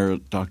from there,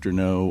 Dr.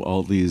 No,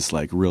 all these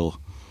like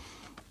real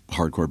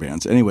hardcore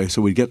bands. Anyway,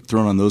 so we'd get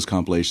thrown on those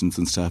compilations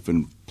and stuff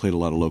and played a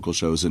lot of local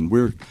shows. And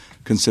we're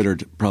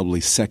considered probably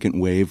second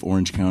wave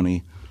Orange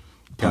County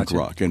punk Gotcha.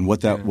 rock. And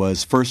what that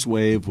was, first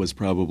wave was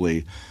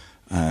probably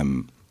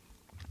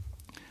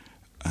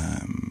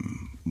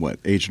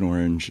Agent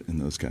Orange and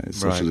those guys,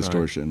 Social Right, right.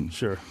 Distortion.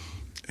 Sure.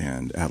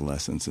 And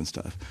Adolescence and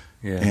stuff.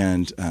 Yeah.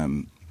 And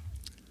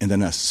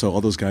then us. So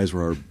all those guys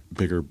were our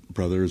bigger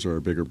brothers or our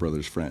bigger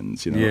brothers'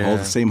 friends. You know, Yeah. all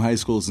the same high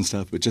schools and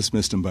stuff, but just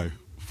missed them by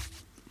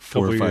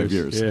 4 or Couple 5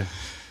 years. Yeah.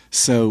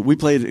 So we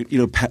played,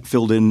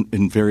 filled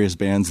in various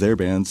bands, their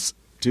bands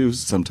too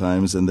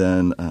sometimes. And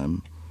then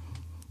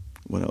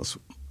what else?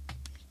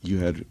 You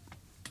had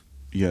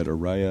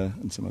Araya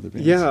and some other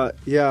bands.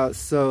 Yeah.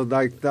 So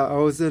like I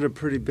was in a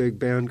pretty big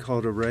band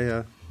called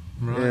Araya,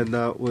 Right. and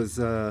that was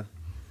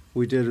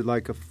we did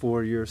like a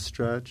 4-year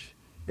stretch,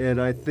 and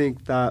I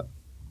think that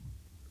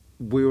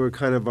we were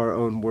kind of our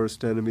own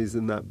worst enemies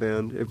in that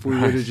band. If we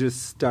would have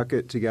just stuck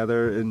it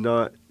together and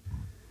not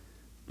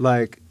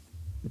like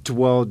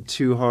dwelled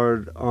too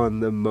hard on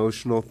the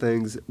emotional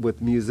things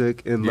with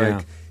music and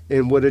Yeah.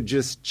 would have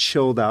just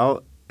chilled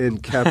out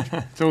and kept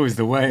It's always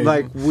the way.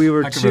 like we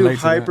were I can too relate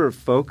to that. hyper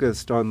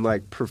focused on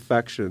like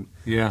perfection.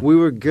 Yeah. We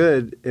were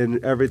good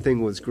and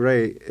everything was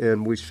great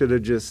and we should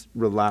have just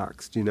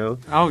relaxed, you know?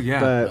 Oh,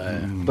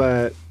 yeah.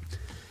 But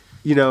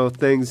you know,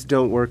 things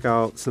don't work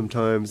out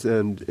sometimes,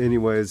 and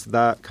anyways,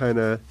 that kind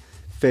of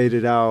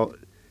faded out,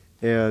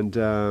 and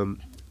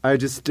I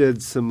just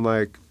did some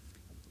like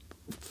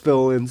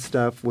fill-in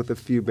stuff with a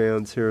few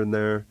bands here and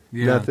there.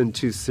 Yeah. Nothing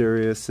too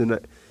serious, and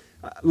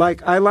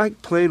I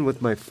like playing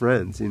with my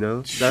friends, you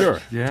know. Sure.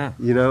 Yeah.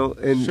 You know,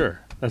 and Sure.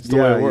 That's the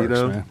yeah, way it you works,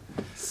 know? man.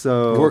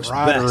 So Works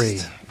Camaraderie.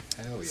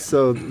 best.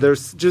 So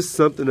there's just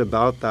something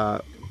about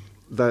that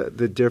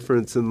the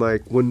difference in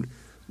like when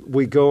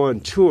we go on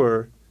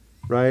tour,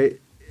 right?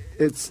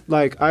 It's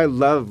like I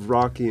love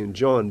Rocky and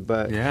John,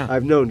 but Yeah.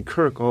 I've known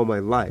Kirk all my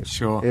life.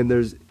 Sure. And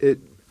it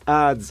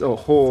adds a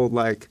whole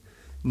like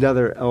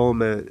another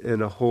element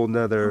and a whole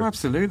nother Oh,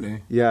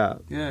 absolutely. yeah,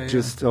 Yeah.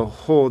 just a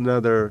whole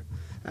nother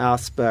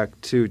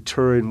aspect to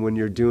touring when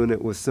you're doing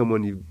it with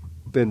someone you've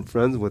been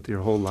friends with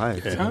your whole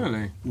life. Yeah.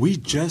 Totally. We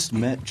just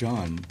met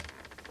John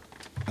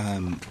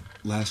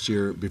last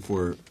year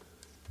before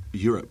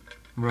Europe,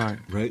 Right.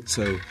 right?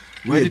 So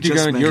Where did you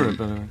just go in met Europe, him.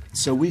 by the way?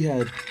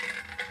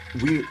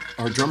 So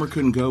our drummer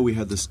couldn't go. We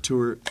had this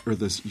tour or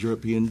this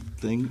European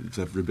thing,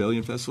 the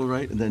Rebellion Festival,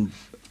 right? And then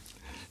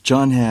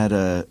John had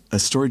a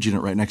storage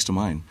unit right next to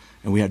mine,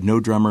 and we had no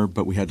drummer,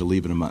 but we had to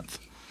leave in a month.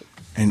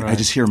 And I Right.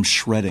 just hear him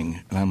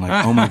shredding, and I'm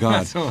like, oh my God.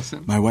 That's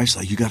awesome. My wife's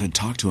like, you got to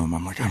talk to him.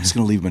 I'm like, I'm just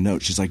going to leave him a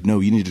note. She's like, no,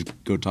 you need to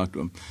go talk to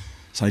him.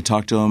 So I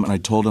talked to him, and I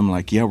told him,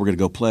 like, yeah, we're going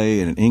to go play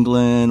in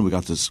England. We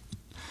got this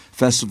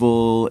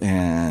festival,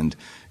 and,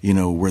 you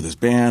know, we're this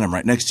band. I'm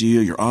right next to you.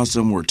 You're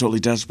awesome. We're totally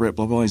desperate,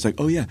 blah, blah, blah. He's like,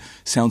 oh, yeah,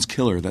 sounds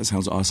killer. That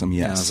sounds awesome,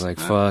 yes. And I was like,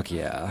 fuck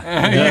yeah.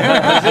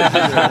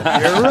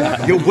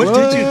 Yo,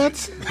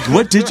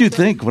 what did you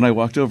think when I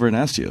walked over and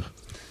asked you?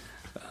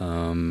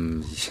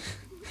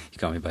 You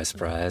caught me by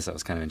surprise. I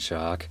was kind of in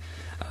shock.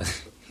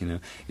 You know,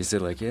 you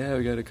said like, yeah,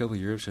 we got a couple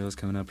Europe shows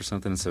coming up or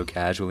something, so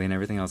casually and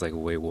everything. I was like,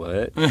 wait,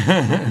 what? You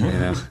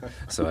know,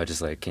 so I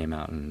just like came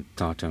out and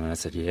talked to him, and I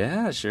said,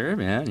 yeah, sure,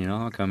 man. You know,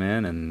 I'll come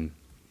in, and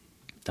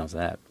that was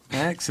that.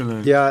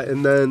 Excellent. Yeah,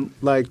 and then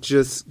like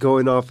just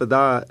going off of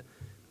that,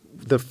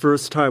 the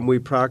first time we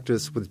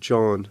practiced with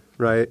John,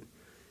 right?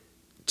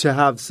 To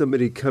have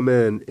somebody come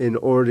in and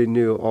already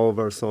knew all of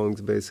our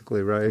songs,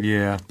 basically, right?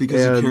 Yeah.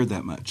 Because And- you cared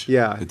that much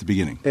at the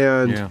beginning.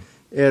 And Yeah.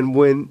 and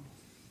when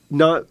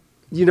not,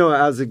 you know,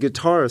 as a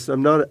guitarist,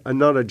 I'm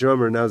not a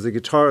drummer, and as a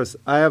guitarist,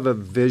 I have a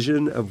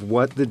vision of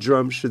what the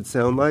drum should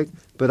sound like,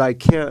 but I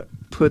can't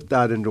put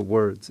that into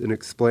words and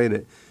explain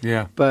it.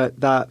 Yeah. But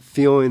that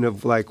feeling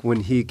of like when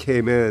he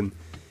came in,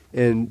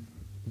 and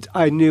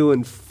I knew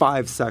in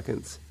 5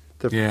 seconds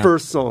the Yeah.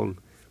 first song,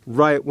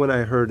 right when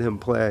I heard him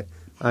play,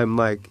 I'm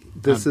like,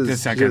 this is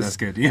okay, just, that's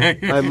good. Yeah.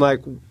 I'm like,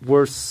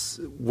 we're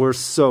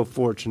so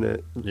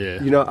fortunate.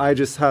 Yeah. You know, I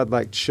just had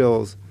like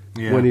chills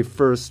Yeah. when he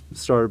first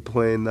started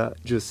playing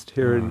that, just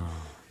hearing,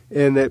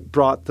 and it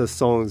brought the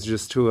songs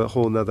just to a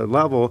whole nother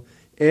level.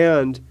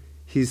 And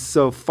he's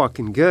so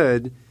fucking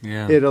good.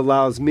 Yeah. It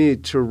allows me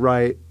to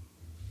write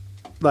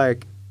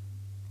like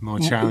More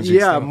challenging.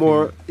 yeah, stuff,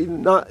 more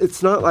not.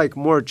 It's not like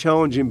more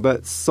challenging,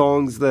 but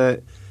songs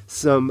that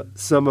some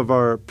of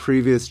our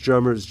previous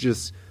drummers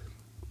just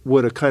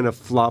would have kind of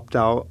flopped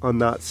out on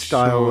that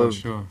style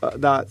Sure, of sure.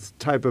 that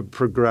type of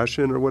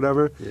progression or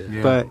whatever.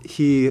 Yeah. But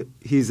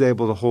he's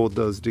able to hold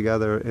those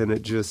together, and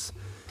it just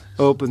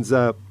opens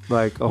up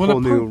like a Well,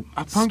 whole new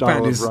a punk style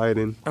band of is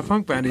writing. a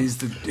punk band is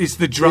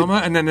the drummer,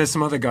 and then there's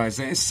some other guys.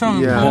 It's so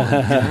Yeah.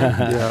 important.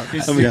 Yeah.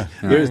 It's- I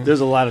mean,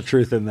 there's a lot of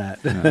truth in that.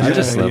 I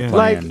just love yeah.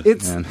 playing. Like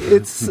it's man.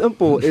 it's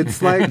simple.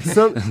 It's like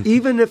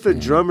even if a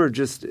drummer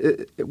just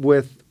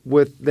with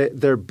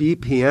their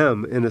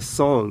BPM in a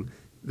song,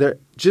 they're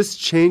just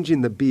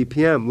changing the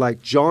BPM.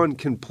 Like John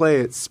can play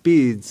at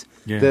speeds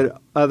Yeah. that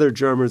other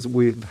drummers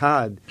we've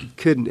had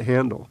couldn't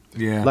handle.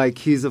 Yeah. Like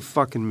he's a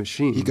fucking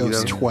machine. He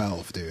goes you know?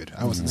 12, dude.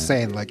 I wasn't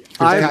saying like you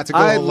got to go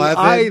I've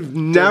 11. I've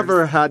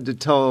never had to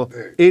tell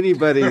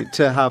anybody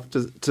to have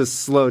to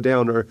slow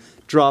down or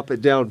drop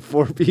it down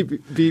 4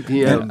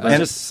 BPM.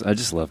 I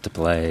just love to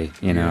play.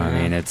 You know,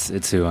 I mean,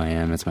 it's who I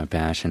am. It's my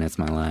passion. It's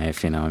my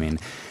life. You know, I mean,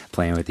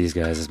 playing with these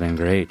guys has been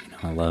great. You know,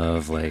 I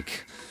love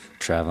like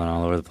traveling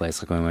all over the place.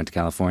 Like when we went to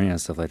California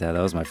and stuff like that.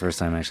 That was my first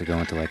time actually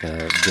going to like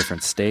a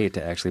different state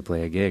to actually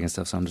play a gig and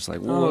stuff. So I'm just like,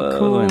 whoa,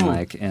 cool. and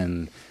like,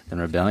 and then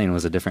Rebellion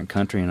was a different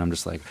country, and I'm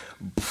just like,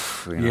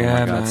 you know, Yeah, oh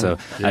my God. man. So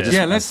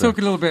let's talk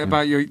a little bit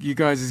about you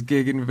guys'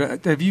 gig.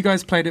 Have you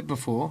guys played it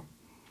before?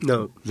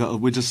 No.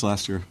 We just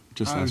last year.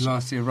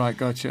 Last year, right?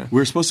 Gotcha.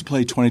 We were supposed to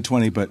play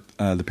 2020, but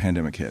the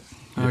pandemic hit.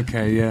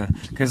 Okay, yeah,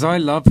 because I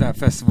love that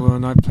festival,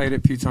 and I've played it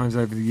a few times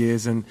over the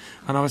years, and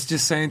I was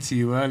just saying to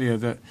you earlier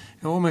that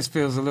it almost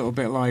feels a little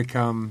bit like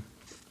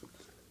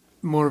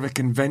more of a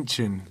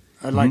convention,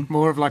 like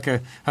more of like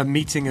a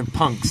meeting of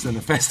punks than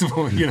a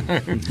festival, you know?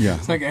 Yeah.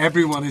 It's like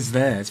everyone is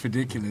there. It's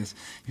ridiculous.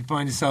 You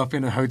find yourself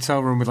in a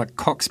hotel room with like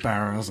Cock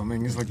Sparrow or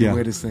something. It's like the Yeah.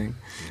 weirdest thing.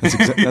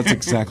 That's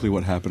exactly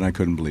what happened. I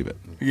couldn't believe it.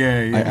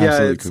 Yeah, yeah. Yeah,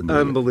 Absolutely it's couldn't believe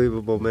it.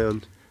 unbelievable,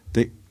 man.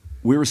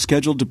 We were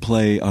scheduled to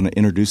play on an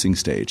introducing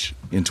stage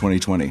in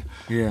 2020.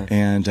 Yeah.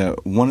 And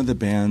one of the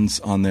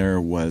bands on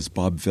there was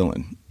Bob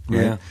Vylan,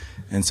 right? Yeah.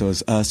 And so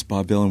it's us,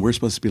 Bob Vylan. We're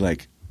supposed to be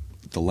like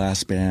the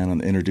last band on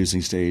the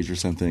introducing stage or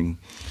something.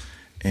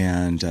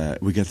 And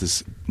we get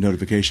this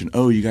notification,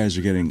 oh, you guys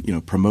are getting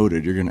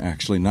promoted. You're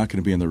actually not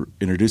going to be in the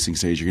introducing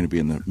stage. You're going to be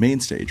in the main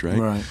stage, right?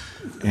 Right.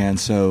 And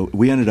so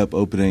we ended up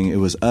opening. It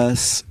was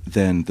us,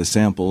 then The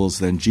Samples,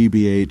 then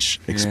GBH,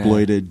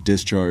 Exploited,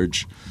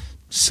 Discharge,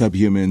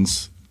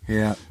 Subhumans,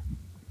 Yeah.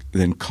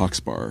 then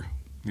Coxbar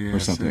Yeah, or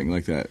something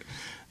like that.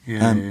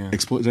 Yeah, yeah.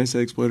 Did I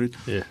say Exploited?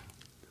 Yeah.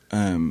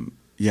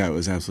 Yeah, it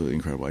was absolutely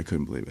incredible. I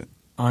couldn't believe it.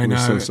 I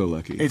know. We're so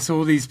lucky. It's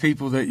all these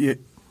people that you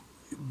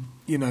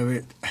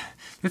know.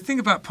 The thing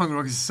about punk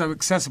rock is it's so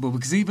accessible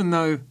because even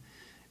though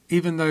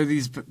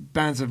these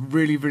bands are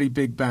really, really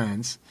big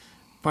bands,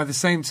 by the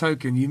same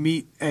token, you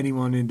meet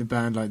anyone in the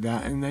band like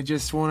that and they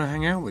just want to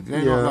hang out with you.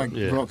 They're not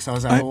like rock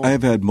stars at all. I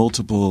have had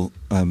multiple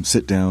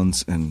sit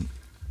downs and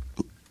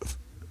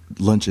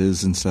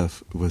lunches and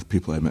stuff with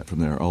people I met from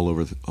there all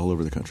over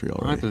the country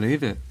already. I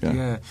believe it. Yeah.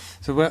 Yeah.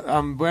 So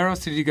where else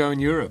did you go in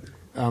Europe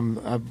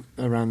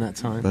around that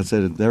time? That's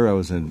it. There I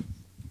was in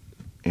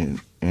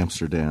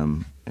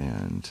Amsterdam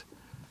and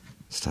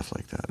stuff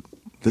like that.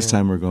 This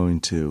time we're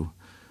going to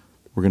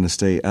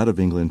stay out of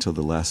England until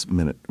the last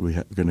minute.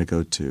 We're going to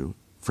go to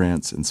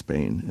France and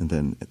Spain and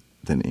then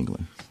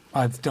England.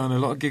 I've done a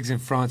lot of gigs in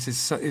France.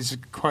 It's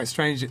quite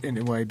strange in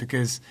a way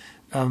because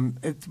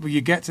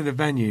you get to the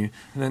venue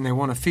and then they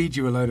want to feed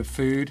you a load of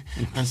food,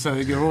 and so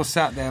you're all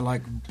sat there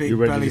like big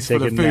bellies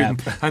full of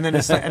food, and then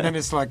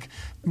it's like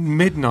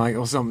midnight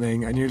or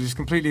something, and you're just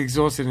completely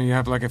exhausted, and you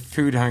have like a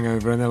food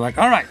hangover, and they're like,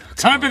 "All right,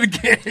 time for the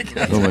gig."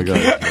 Oh my god,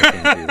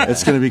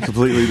 it's going to be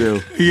completely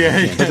new.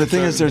 Yeah. But the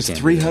thing is, there's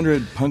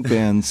 300 punk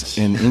bands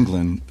in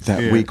England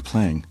that week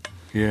playing.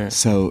 Yeah.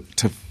 So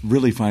to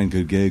really find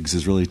good gigs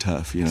is really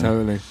tough. You know,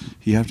 Totally.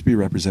 You have to be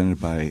represented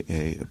by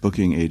a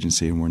booking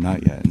agency, and we're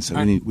not yet. And so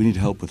we need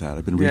help with that.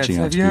 I've been reaching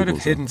out to people. Have you heard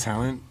of Hidden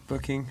Talent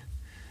booking?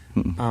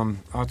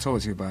 I'll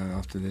talk to you about it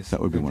after this.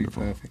 That would be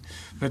wonderful. Perfect.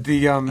 But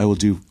the I will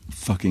do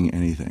fucking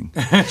anything.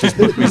 Just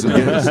book me some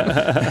gigs.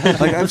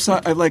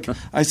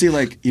 I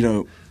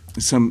see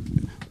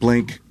some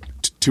blank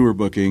tour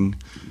booking,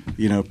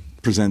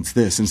 presents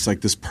this, and it's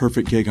like this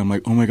perfect gig. I'm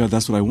like, oh my god,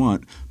 that's what I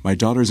want. My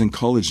daughter's in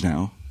college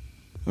now.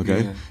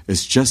 Okay, yeah.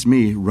 It's just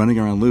me running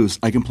around loose.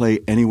 I can play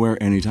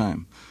anywhere,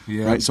 anytime.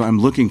 Yeah. Right. So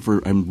I'm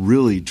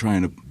really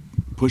trying to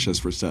push us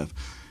for stuff,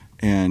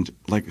 and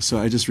so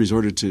I just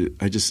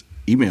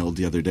emailed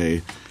the other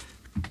day.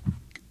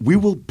 We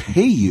will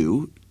pay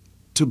you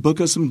to book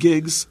us some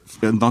gigs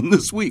on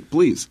this week,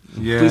 please.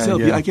 Yeah, please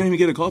help. Yeah. I can't even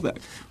get a call back.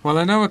 Well,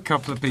 I know a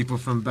couple of people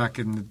from back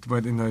in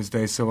those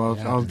days, so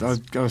I'll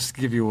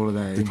give you all of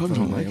that. They probably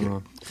don't like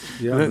it.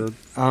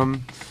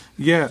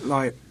 Yeah,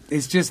 but,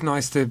 it's just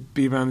nice to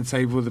be around the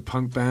table with a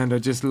punk band. I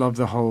just love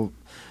the whole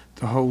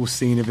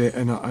scene of it,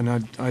 and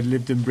I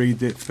lived and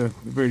breathed it for a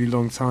really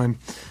long time,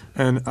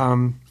 and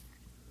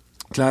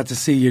glad to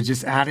see you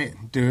just at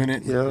it, doing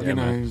it.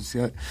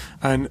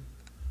 And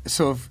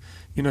sort of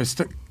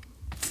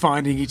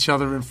finding each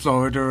other in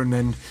Florida,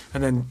 and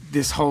then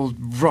this whole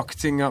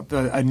rocketing up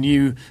a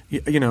new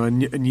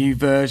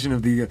version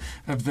of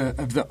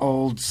the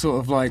old sort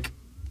of like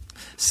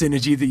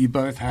synergy that you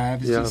both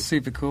have. It's just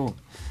super cool.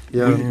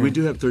 Yeah, we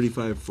do have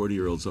 35,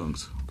 40-year-old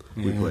songs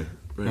we play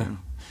right now.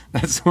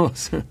 That's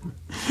awesome.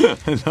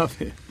 I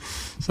love it.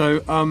 So,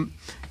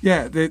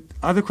 the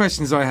other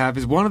questions I have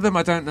is, one of them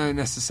I don't know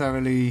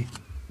necessarily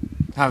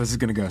how this is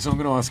going to go, so I'm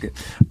going to ask it.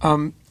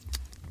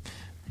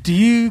 Do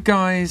you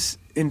guys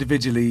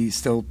individually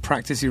still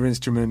practice your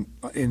instrument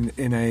in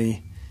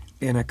a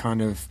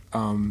kind of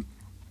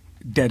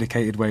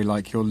dedicated way,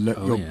 like you're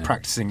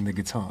practicing the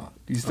guitar?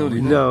 Do you still do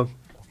that? No.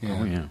 Yeah.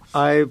 Oh,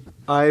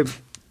 yeah.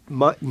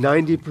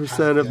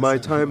 90% of my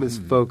time is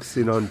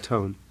focusing on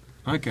tone.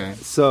 Okay.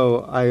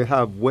 So I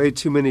have way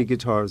too many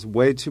guitars,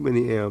 way too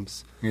many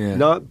amps. Yeah.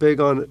 Not big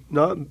on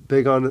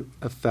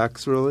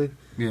effects really.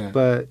 Yeah.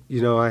 But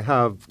I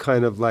have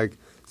kind of like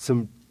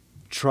some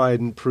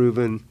tried and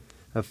proven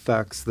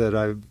effects that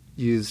I've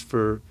used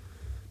for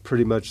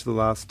pretty much the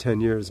last 10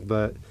 years,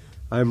 but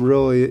I'm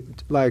really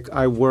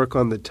I work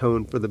on the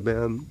tone for the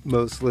band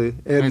mostly,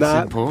 and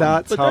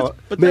that's how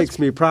it makes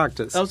me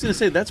practice. I was going to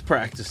say that's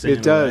practicing.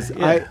 It does.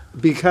 Yeah.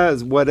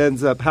 Because what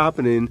ends up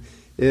happening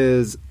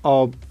is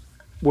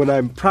when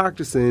I'm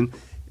practicing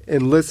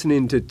and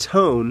listening to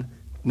tone,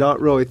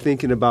 not really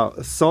thinking about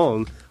a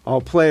song,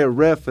 I'll play a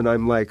riff and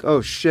I'm like,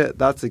 oh shit,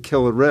 that's a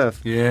killer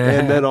riff. Yeah.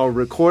 And then I'll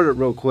record it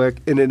real quick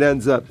and it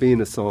ends up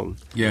being a song.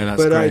 Yeah,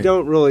 that's But great. I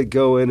don't really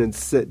go in and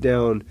sit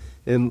down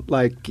and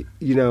watch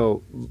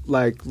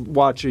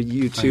a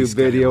YouTube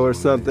video or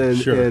something.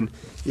 Sure.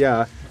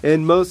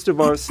 And most of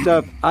our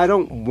stuff, I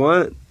don't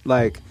want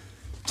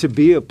to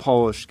be a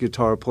polished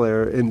guitar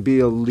player and be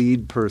a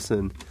lead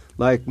person.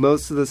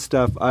 Most of the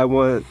stuff I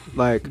want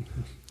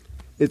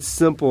it's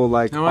simple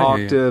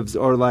octaves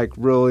or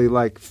really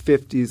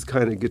 50s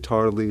kind of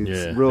guitar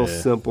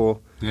leads,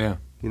 simple. Yeah.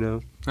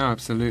 No,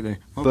 absolutely.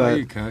 What about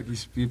you, Kirk?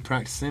 You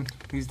practicing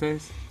these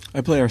days?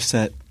 I play our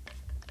set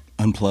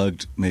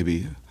unplugged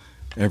maybe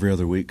every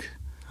other week.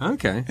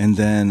 Okay. And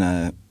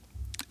then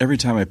every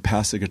time I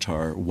pass the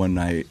guitar one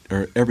night,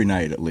 or every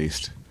night at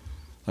least,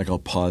 I'll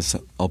pause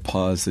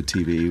the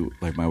TV,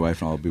 my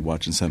wife and I'll be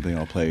watching something,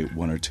 I'll play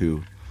one or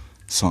two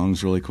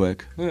songs really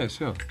quick. Yeah,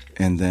 sure.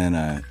 And then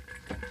I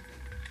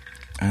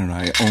don't know,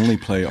 I only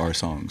play our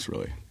songs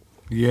really.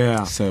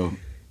 Yeah. So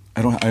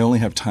I only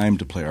have time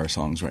to play our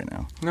songs right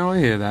now. No, I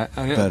hear that.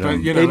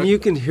 And you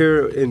can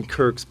hear in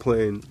Kirk's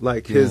playing,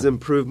 his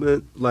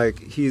improvement,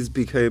 he's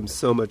became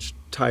so much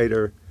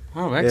tighter.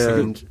 Oh,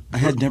 excellent. And I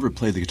had never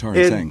played the guitar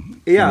and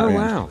sang. Yeah. Oh,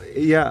 wow.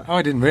 Yeah. Oh,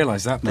 I didn't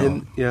realize that.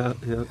 No. Yeah.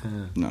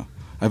 No.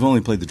 I've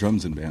only played the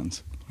drums in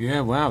bands.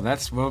 Yeah, wow,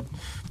 that's more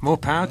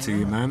power to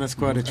you, man. That's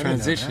quite a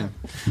transition.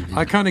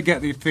 I kind of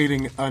get the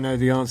feeling I know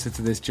the answer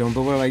to this, John,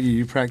 but what about you?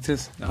 You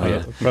practice? Oh,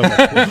 yeah.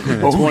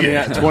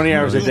 Probably 20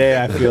 hours a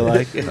day, I feel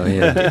like. Oh,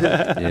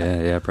 yeah.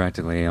 Yeah,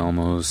 practically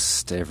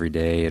almost every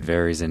day. It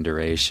varies in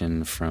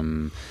duration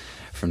from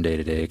day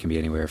to day. It can be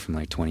anywhere from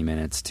like 20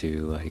 minutes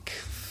to like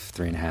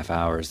 3.5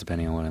 hours,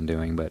 depending on what I'm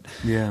doing. But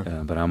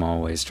but I'm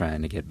always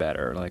trying to get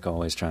better, like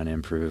always trying to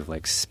improve,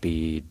 like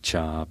speed,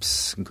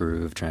 chops,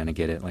 groove, trying to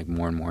get it like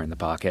more and more in the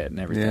pocket and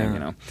everything. You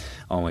know,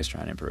 always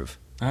trying to improve.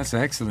 That's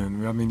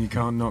excellent. I mean, you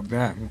can't knock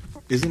that.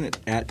 Isn't it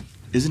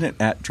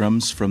at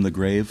Drums from the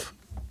Grave?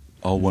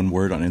 All one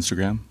word on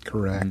Instagram?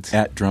 Correct.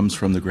 At Drums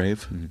from the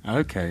Grave?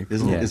 Okay.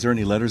 Is there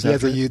any letters He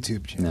has after a it?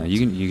 YouTube channel. No, you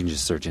can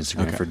just search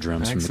Instagram for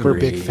Drums from the Excellent. We're a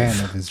Grave. big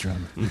fan of his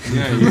drumming.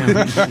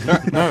 Yeah.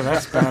 No,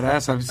 that's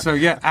badass. So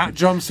yeah, at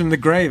Drums from the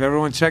Grave.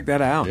 Everyone check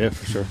that out. Yeah,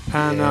 for sure.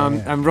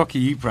 And Rocky,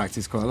 you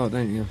practice quite a lot,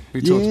 don't you?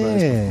 We talked about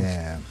this before.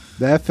 Yeah,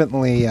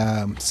 definitely.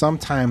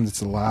 Sometimes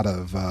it's a lot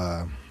of.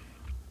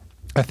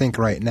 I think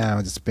right now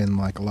it's been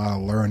like a lot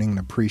of learning and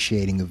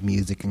appreciating of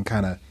music and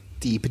kind of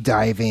deep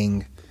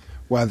diving.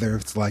 Whether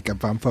it's like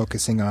if I'm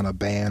focusing on a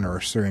band or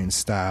a certain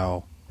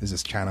style, is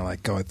just kind of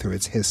like going through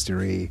its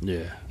history.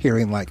 Yeah.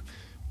 Hearing like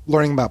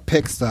learning about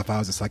pick stuff, I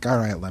was just like, all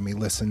right, let me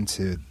listen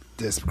to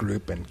this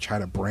group and try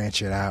to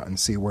branch it out and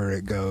see where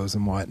it goes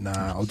and whatnot.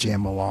 I'll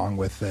jam along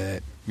with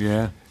it.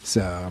 Yeah.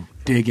 So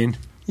Digging.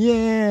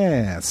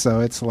 yeah, so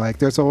it's like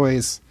there's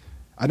always.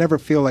 I never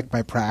feel like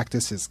my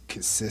practice is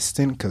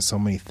consistent because so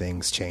many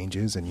things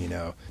changes and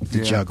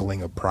the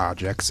juggling of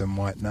projects and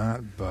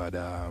whatnot. But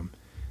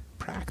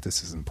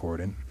practice is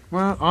important.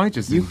 Well, I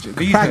just enjoy,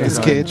 these practice,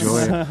 days kids. I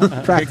enjoy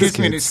it. Practice, It gives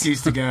me an kids.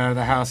 excuse to get out of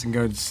the house and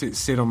go and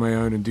sit on my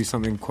own and do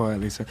something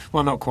quietly. So,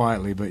 well, not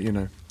quietly, but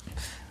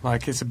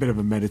like it's a bit of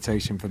a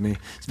meditation for me,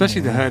 especially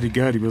the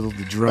hurdy-gurdy with all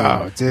the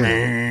drum. Oh, dude.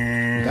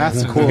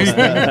 That's cool.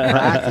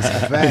 Practice,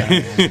 I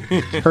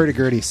bet.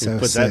 Hurdy-gurdy's so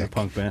Put sick. that in a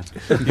punk band.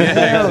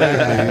 Hell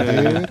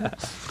yeah,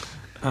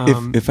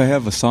 dude. If I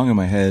have a song in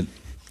my head,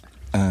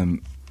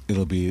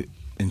 it'll be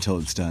until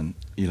it's done.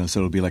 So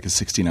it'll be like a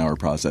 16-hour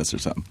process or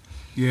something.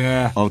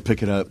 Yeah. I'll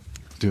pick it up,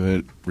 do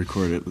it,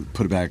 record it,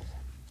 put it back,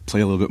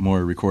 play a little bit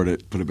more, record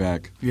it, put it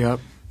back.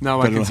 Yep. No,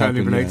 But I can it'll totally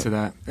happen, relate yeah. to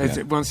that.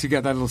 Yeah. Once you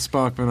get that little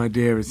spark of an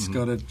idea, it's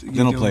got to.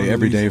 Then I'll play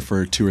every day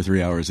for 2 or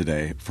 3 hours a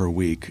day for a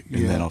week,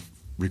 and Yeah. then I'll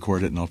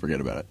record it and I'll forget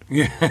about it.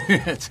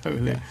 Yeah,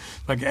 totally.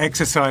 Like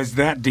exercise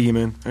that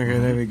demon. Okay,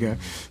 there we go.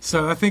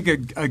 So I think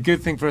a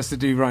good thing for us to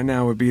do right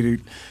now would be to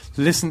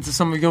listen to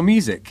some of your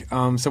music.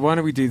 So why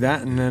don't we do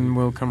that, and then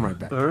we'll come right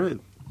back. All right.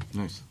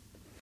 Nice.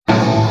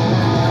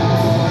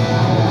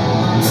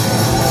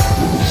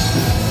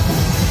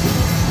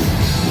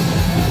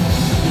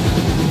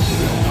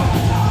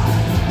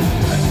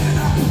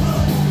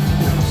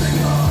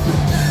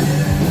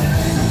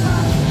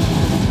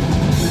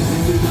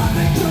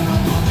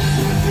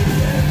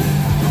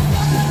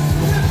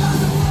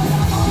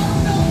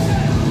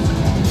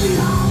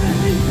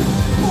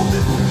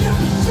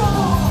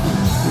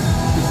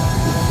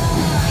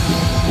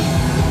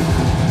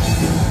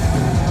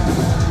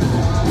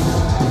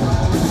 Thank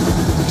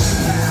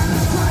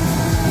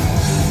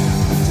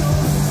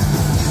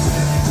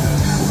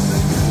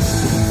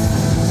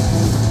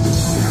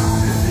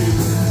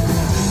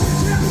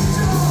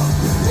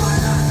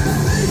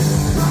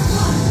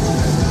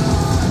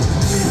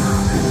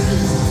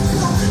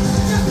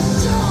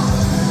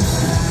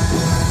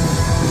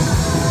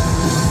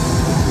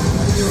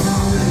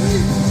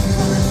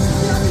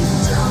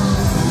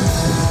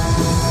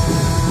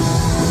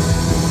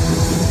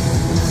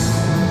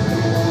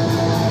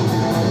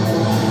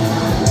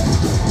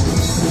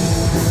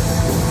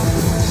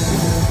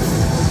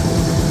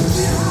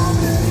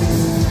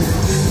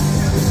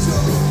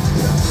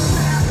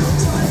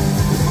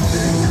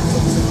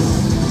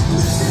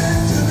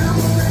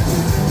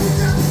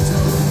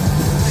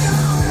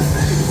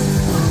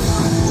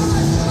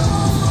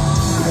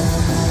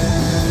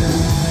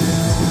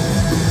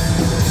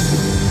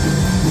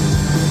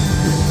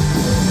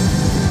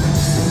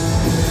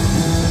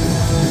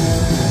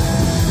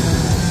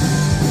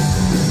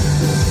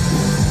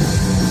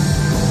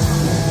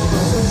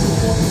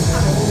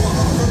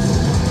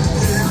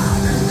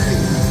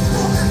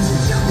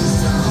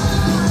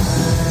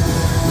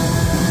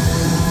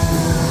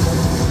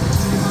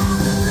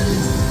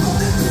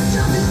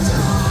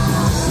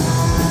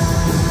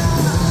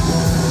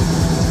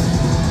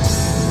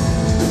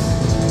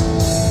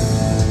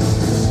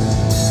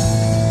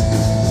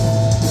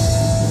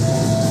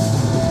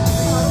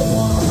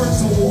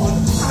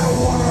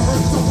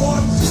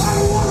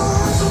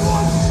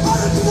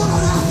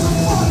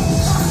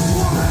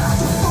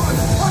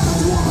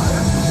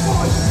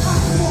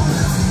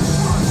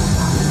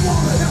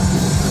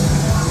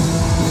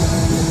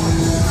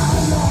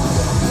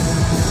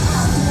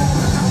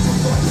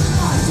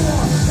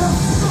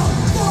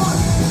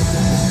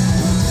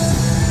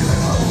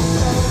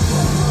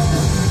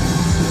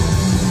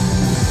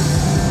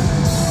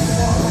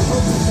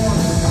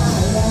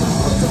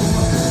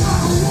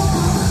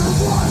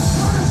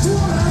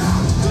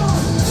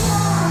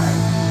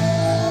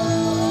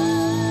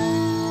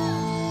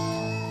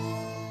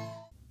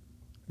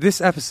This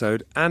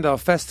episode and our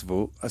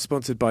festival are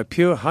sponsored by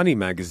Pure Honey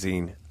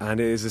magazine, and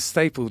it is a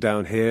staple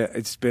down here.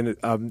 It's been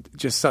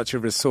just such a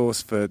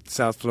resource for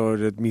South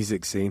Florida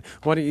music scene.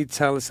 Why don't you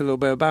tell us a little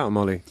bit about them,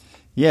 Ollie?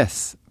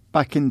 Yes.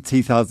 Back in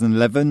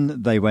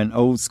 2011, they went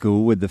old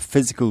school with the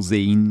physical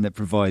zine that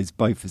provides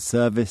both a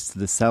service to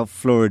the South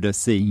Florida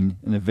scene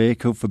and a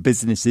vehicle for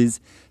businesses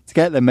to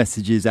get their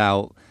messages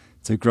out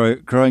to a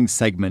growing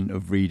segment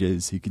of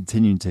readers who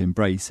continue to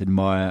embrace and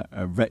admire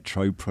a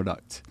retro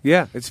product.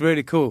 Yeah, it's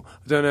really cool.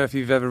 I don't know if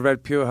you've ever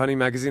read Pure Honey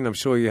magazine. I'm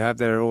sure you have.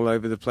 They're all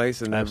over the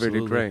place, and Absolutely.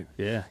 they're really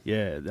great.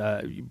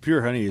 Yeah.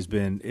 Pure Honey has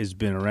been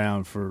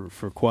around for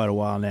quite a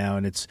while now,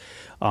 and it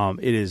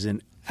is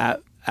an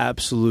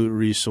absolute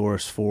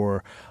resource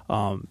for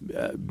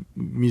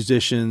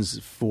musicians,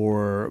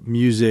 for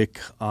music,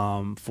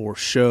 for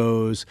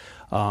shows.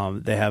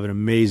 They have an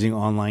amazing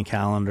online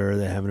calendar.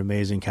 They have an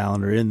amazing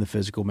calendar in the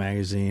physical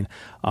magazine.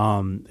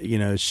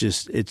 It's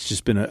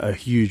just been a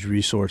huge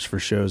resource for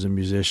shows and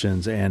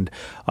musicians. And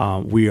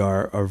we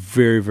are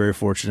very, very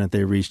fortunate.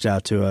 They reached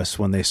out to us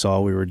when they saw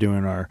we were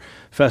doing our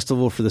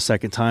festival for the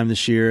second time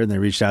this year, and they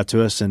reached out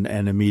to us and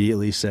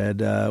immediately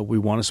said, we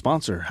want to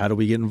sponsor. How do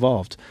we get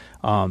involved?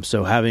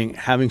 So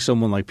having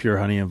someone like Pure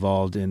Honey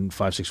involved in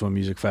 561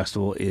 Music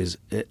Festival is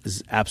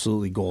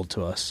absolutely gold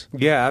to us.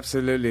 Yeah,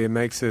 absolutely. It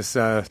makes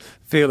us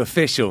feel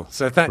official.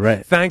 So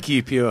thank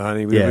you, Pure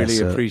Honey. We really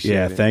appreciate it.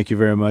 Yeah, thank you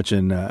very much,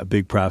 and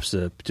big props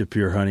to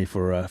Pure Honey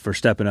for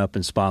stepping up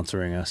and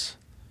sponsoring us.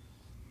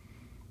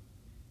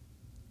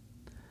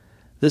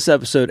 This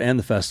episode and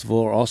the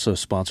festival are also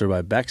sponsored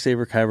by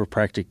Backsaver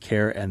Chiropractic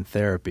Care and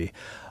Therapy.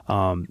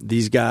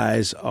 These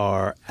guys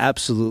are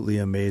absolutely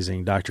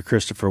amazing. Dr.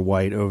 Christopher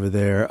White over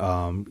there,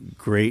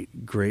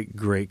 great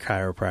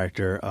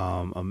chiropractor,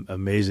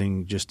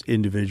 amazing just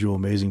individual,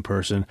 amazing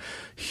person,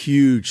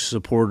 huge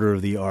supporter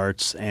of the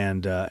arts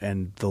and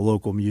the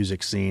local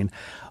music scene.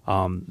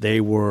 They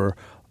were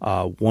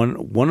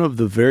one of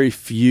the very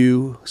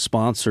few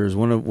sponsors,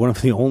 one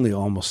of the only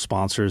almost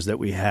sponsors that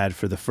we had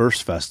for the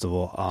first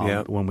festival.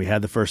 When we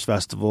had the first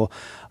festival,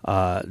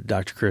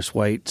 Dr. Chris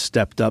White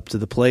stepped up to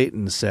the plate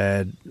and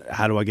said,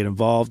 "How do I get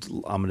involved?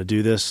 I'm going to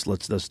do this.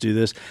 Let's do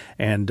this."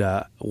 And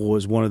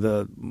was one of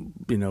the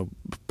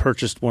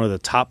purchased one of the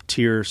top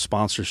tier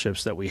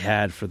sponsorships that we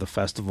had for the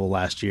festival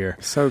last year.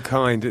 So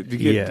kind.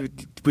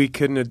 We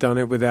couldn't have done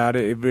it without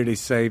it. It really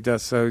saved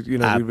us. So we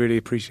really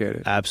appreciate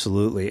it.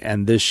 Absolutely.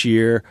 And this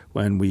year,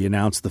 when we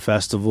announced the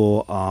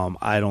festival,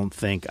 I don't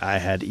think I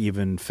had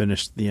even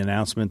finished the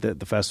announcement that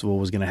the festival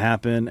was going to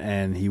happen,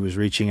 and he was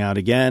reaching out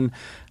again.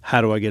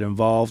 How do I get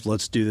involved?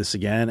 Let's do this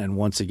again. And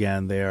once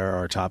again, they are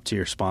our top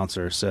tier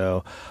sponsor.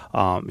 So,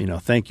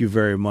 thank you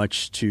very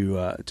much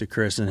to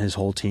Chris and his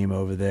whole team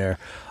over there.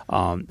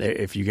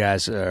 If you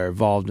guys are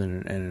involved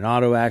in an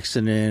auto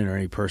accident or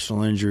any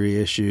personal injury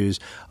issues,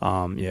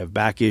 you have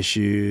back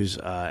issues,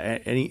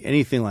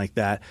 anything like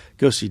that,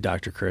 go see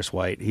Dr. Chris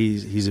White.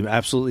 He's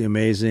absolutely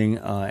amazing,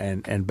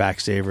 and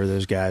Backsaver,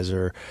 those guys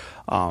are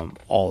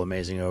all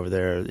amazing over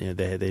there.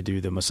 They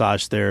do the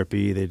massage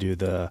therapy, they do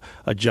the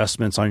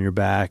adjustments on your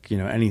back,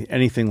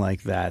 anything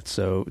like that.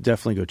 So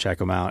definitely go check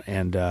them out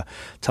and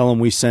tell them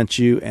we sent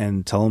you,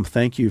 and tell them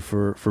thank you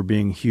for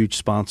being huge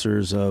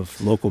sponsors of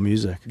local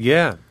music.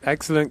 Yeah,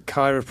 excellent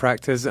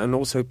chiropractors and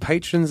also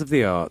patrons of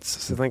the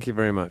arts. So thank you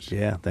very much.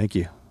 Yeah, thank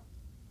you.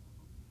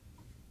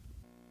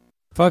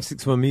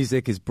 561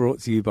 Music is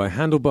brought to you by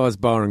Handlebars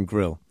Bar and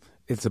Grill.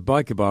 It's a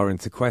biker bar in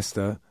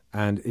Tequesta,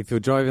 and if you're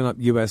driving up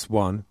US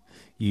 1,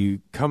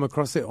 you come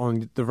across it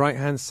on the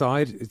right-hand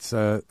side. It's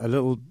a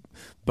little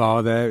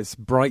bar there. It's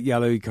bright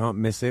yellow. You can't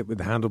miss it with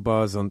the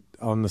handlebars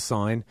on the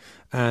sign.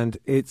 And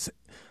it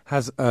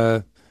has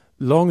a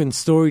long and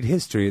storied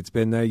history. It's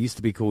been there. It used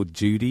to be called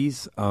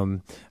Judy's,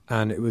 and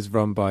it was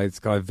run by this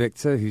guy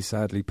Victor, who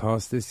sadly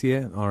passed this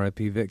year,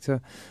 R.I.P.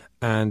 Victor.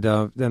 And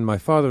then my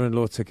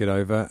father-in-law took it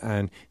over,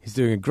 and he's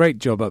doing a great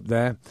job up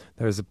there.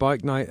 There is a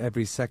bike night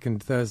every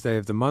second Thursday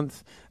of the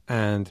month,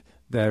 and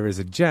there is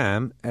a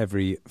jam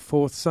every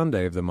fourth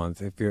Sunday of the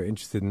month. If you're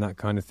interested in that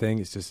kind of thing,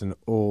 it's just an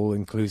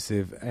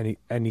all-inclusive,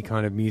 any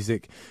kind of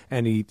music,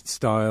 any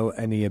style,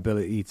 any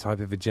ability type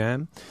of a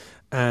jam.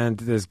 And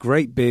there's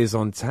great beers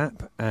on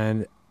tap,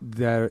 and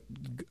they're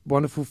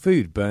wonderful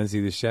food.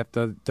 Bernsey, the chef,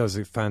 does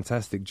a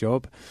fantastic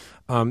job.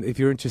 If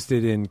you're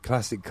interested in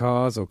classic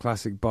cars or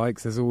classic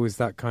bikes, there's always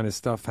that kind of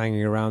stuff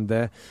hanging around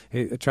there.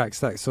 It attracts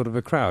that sort of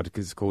a crowd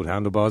because it's called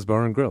Handlebars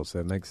Bar and Grill, so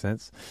it makes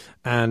sense.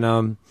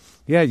 And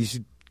you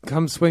should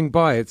come swing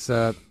by.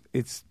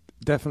 It's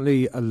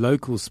definitely a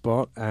local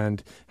spot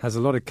and has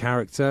a lot of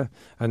character,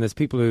 and there's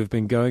people who have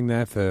been going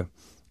there for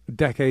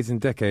decades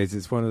and decades.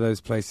 It's one of those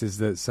places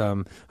that's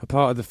a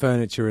part of the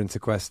furniture in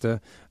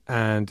Tequesta,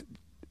 and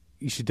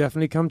you should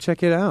definitely come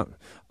check it out.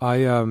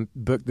 I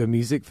booked the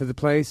music for the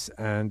place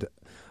and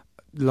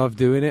love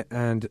doing it,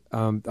 and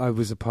I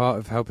was a part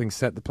of helping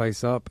set the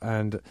place up,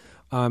 and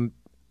I'm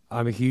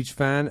a huge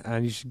fan,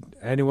 and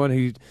anyone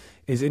who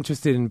is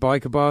interested in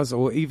biker bars,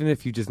 or even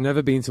if you've just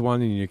never been to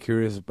one and you're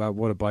curious about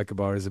what a biker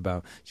bar is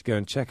about, you should go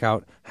and check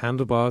out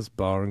Handlebars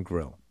Bar and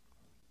Grill.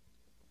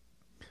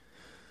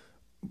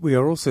 We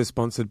are also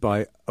sponsored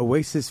by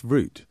Oasis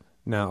Root.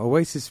 Now,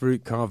 Oasis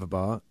Root Kava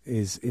Bar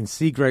is in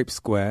Seagrape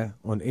Square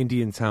on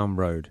Indian Town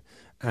Road,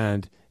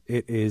 and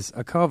it is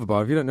a kava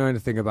bar. If you don't know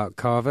anything about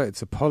kava,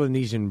 it's a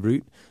Polynesian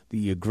root that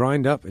you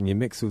grind up and you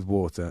mix with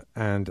water,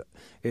 and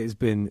it has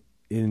been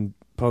in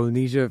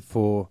Polynesia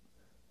for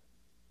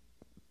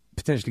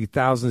potentially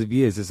thousands of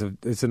years.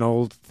 It's an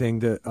old thing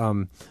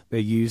that they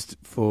used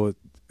for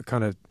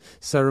kind of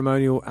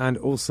ceremonial and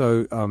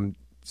also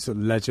sort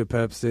of leisure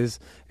purposes.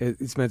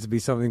 It's meant to be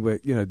something where,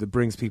 you know, that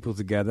brings people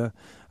together.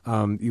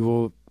 You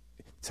all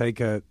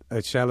take a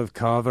shell of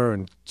kava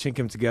and chink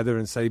them together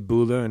and say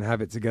bula and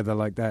have it together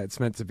like that. It's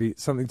meant to be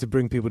something to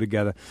bring people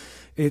together.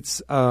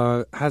 It's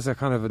has a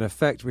kind of an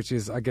effect, which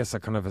is, I guess, a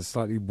kind of a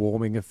slightly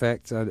warming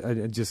effect.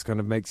 It just kind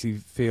of makes you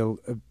feel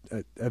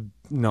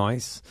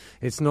nice.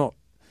 It's not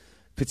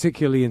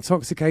particularly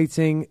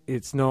intoxicating.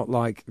 It's not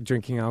like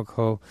drinking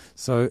alcohol.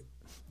 So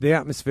the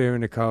atmosphere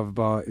in a kava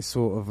bar is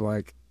sort of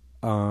like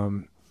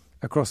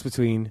a cross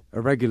between a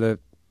regular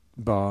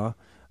bar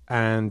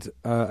and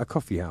a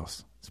coffee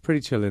house. It's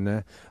pretty chill in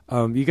there.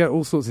 You get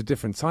all sorts of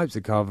different types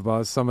of kava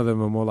bars. Some of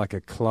them are more like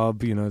a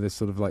club, you know, there's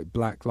sort of like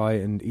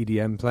blacklight and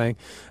EDM playing.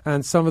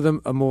 And some of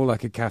them are more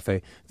like a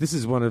cafe. This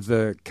is one of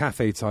the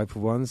cafe type of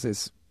ones.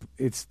 It's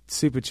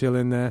super chill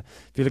in there.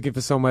 If you're looking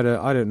for somewhere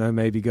to, I don't know,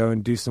 maybe go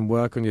and do some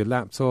work on your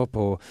laptop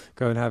or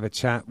go and have a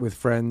chat with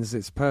friends,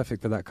 it's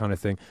perfect for that kind of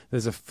thing.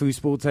 There's a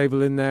foosball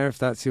table in there if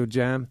that's your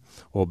jam,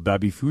 or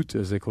baby-foot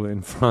as they call it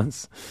in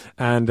France.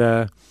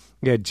 And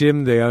yeah,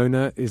 Jim, the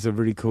owner, is a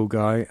really cool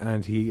guy,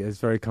 and he has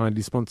very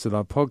kindly sponsored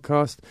our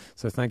podcast.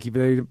 So thank you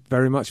very,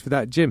 very much for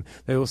that, Jim.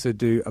 They also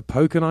do a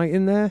poker night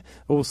in there,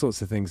 all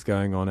sorts of things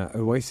going on at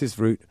Oasis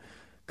Root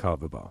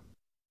Kava Bar.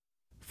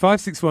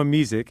 561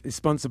 Music is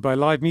sponsored by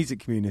Live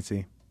Music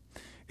Community.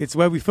 It's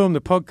where we film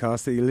the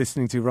podcast that you're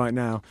listening to right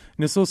now,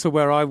 and it's also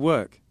where I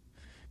work.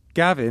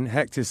 Gavin,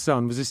 Hector's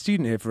son, was a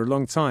student here for a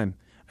long time,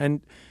 and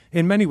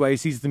in many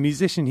ways he's the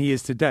musician he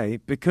is today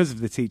because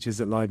of the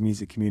teachers at Live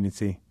Music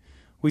Community.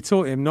 We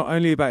taught him not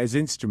only about his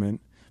instrument,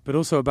 but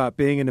also about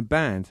being in a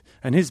band,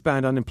 and his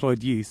band,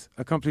 Unemployed Youth,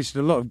 accomplished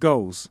a lot of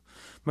goals,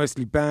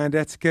 mostly band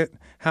etiquette,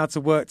 how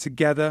to work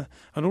together,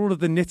 and all of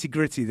the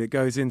nitty-gritty that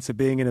goes into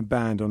being in a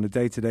band on a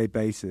day-to-day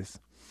basis.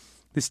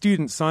 The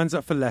student signs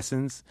up for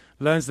lessons,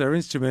 learns their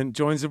instrument,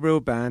 joins a real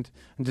band,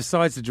 and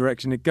decides the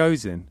direction it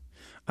goes in.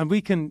 And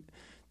we can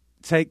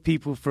take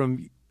people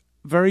from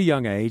very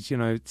young age,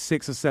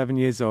 6 or 7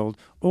 years old,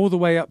 all the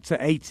way up to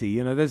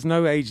 80. There's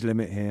no age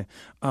limit here.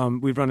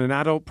 We run an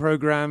adult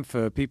program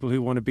for people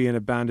who want to be in a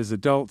band as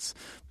adults,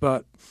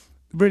 but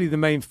really the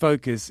main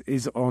focus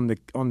is on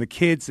the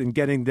kids and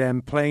getting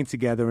them playing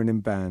together and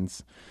in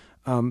bands.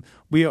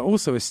 We are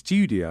also a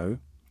studio,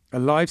 a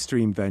live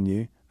stream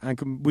venue,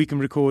 and we can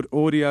record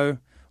audio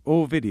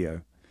or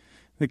video.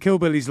 The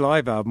Killbillies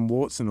live album,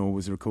 Warts and All,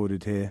 was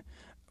recorded here.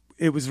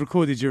 It was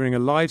recorded during a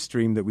live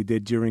stream that we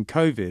did during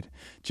COVID.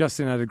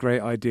 Justin had a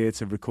great idea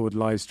to record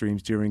live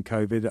streams during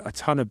COVID. A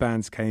ton of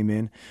bands came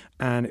in,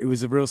 and it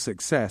was a real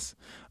success.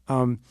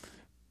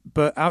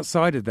 But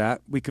outside of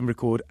that, we can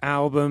record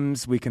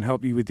albums, we can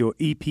help you with your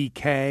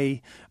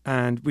EPK,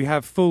 and we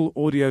have full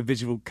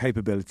audio-visual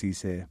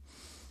capabilities here.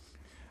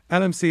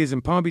 LMC is in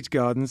Palm Beach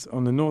Gardens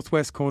on the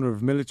northwest corner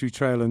of Military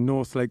Trail and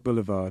North Lake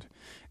Boulevard.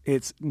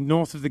 It's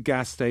north of the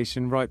gas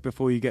station, right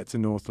before you get to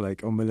North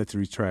Lake on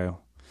Military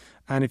Trail.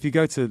 And if you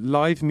go to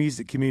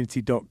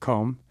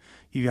livemusiccommunity.com,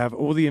 you have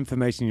all the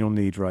information you'll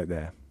need right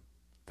there.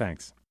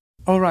 Thanks.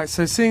 All right,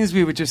 so seeing as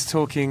we were just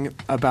talking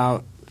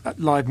about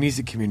Live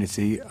Music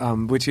Community,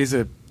 which is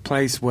a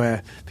place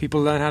where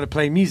people learn how to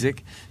play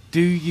music, do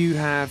you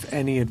have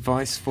any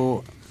advice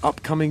for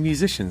upcoming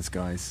musicians,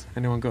 guys?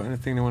 Anyone got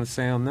anything they want to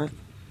say on that?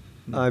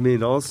 I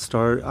mean, I'll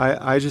start.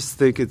 I just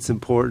think it's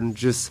important,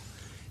 just,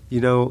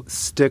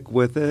 stick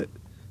with it.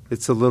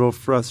 It's a little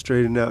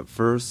frustrating at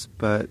first,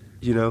 but,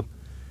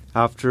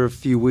 after a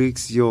few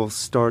weeks, you'll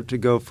start to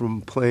go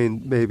from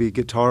playing maybe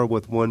guitar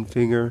with one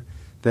finger,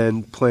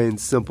 then playing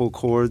simple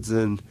chords,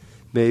 and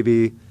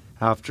maybe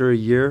after a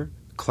year,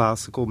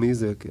 classical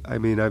music. I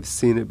mean, I've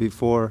seen it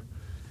before.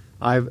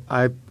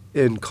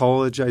 In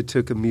college, I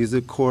took a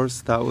music course.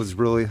 That was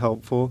really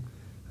helpful.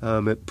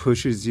 It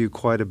pushes you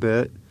quite a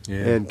bit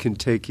and can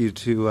take you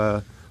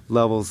to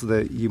levels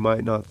that you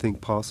might not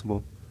think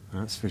possible.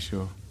 That's for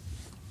sure.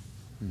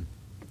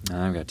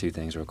 I've got two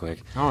things real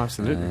quick. Oh,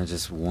 absolutely.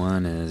 Just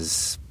one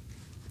is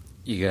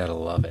you got to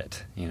love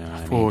it. You know what I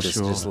mean? For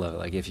sure. Just love it.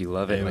 Like, if you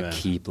love it, like,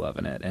 keep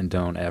loving it, and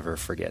don't ever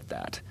forget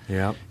that.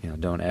 Yeah.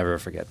 Don't ever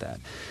forget that.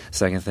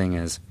 Second thing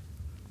is,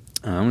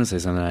 I'm going to say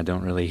something I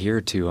don't really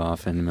hear too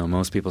often.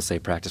 Most people say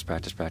practice,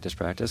 practice, practice,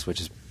 practice,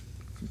 which is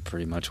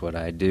pretty much what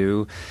I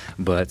do,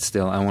 but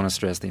still I want to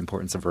stress the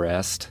importance of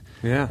rest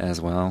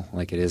as well.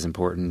 Like, it is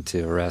important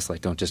to rest.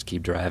 Like, don't just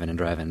keep driving and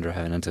driving and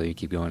driving until you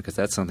keep going, because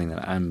that's something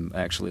that I'm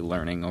actually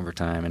learning over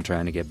time and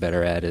trying to get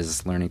better at,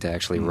 is learning to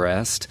actually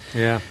rest.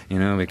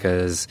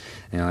 Because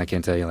I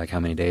can't tell you like how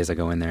many days I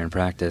go in there and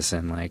practice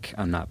and like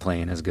I'm not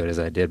playing as good as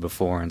I did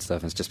before and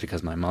stuff, and it's just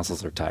because my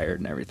muscles are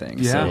tired and everything.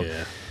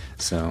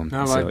 So,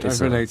 No, so I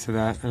relate to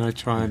that, and I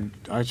try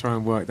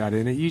and work that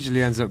in. It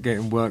usually ends up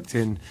getting worked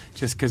in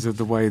just because of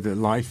the way that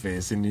life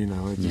is, and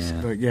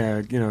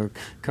a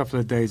couple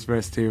of days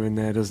rest here and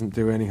there doesn't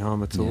do any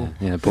harm at all.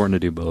 Yeah, important to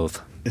do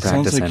both. It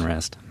Practice sounds like, and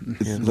rest.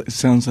 It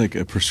sounds like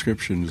a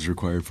prescription is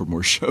required for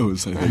more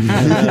shows. I think.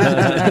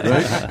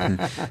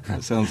 Right?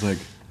 It sounds like,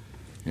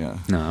 yeah.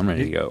 No, I'm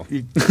ready to go.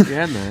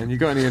 Yeah, man. You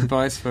got any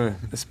advice for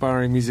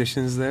aspiring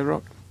musicians there,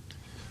 Rock?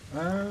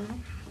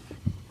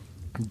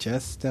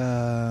 Just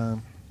I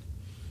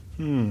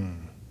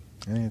didn't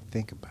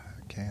think about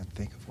it. I can't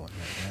think of one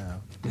right now.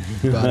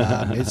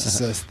 But it's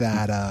just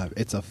that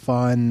it's a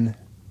fun,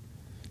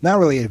 not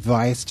really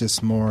advice,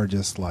 just more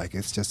just like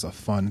it's just a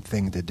fun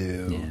thing to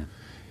do. Yeah.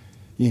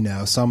 You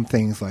know, some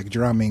things like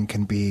drumming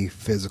can be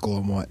physical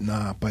and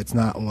whatnot, but it's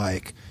not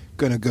like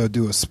gonna go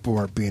do a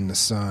sport, be in the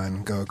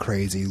sun, go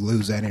crazy,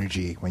 lose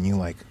energy when you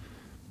like,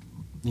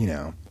 you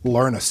know,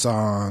 learn a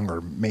song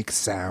or make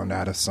sound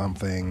out of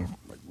something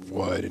like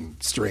wood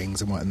and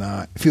strings and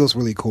whatnot. It feels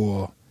really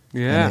cool.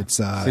 Yeah, and it's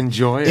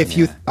enjoy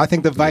it. I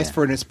think the advice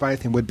for an inspiring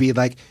thing would be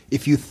like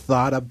if you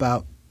thought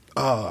about,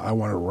 oh, I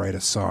want to write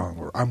a song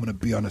or I'm going to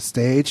be on a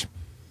stage,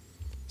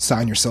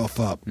 sign yourself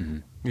up.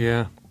 Mm-hmm.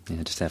 Yeah.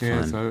 Yeah, just have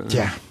fun.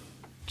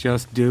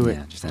 Just do it.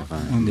 Yeah, just have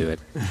fun and do it.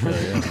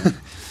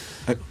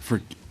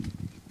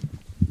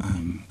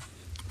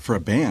 For a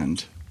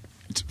band,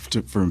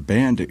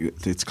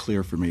 it's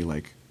clear for me,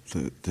 like,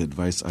 the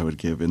advice I would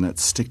give, and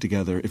that's stick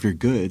together. If you're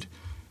good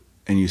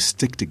and you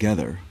stick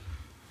together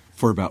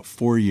for about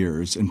 4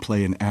 years and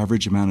play an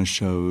average amount of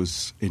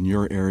shows in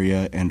your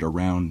area and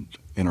around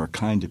and are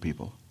kind to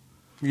people.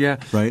 Yeah.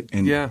 Right?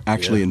 And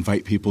actually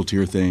invite people to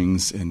your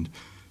things, and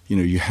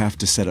you have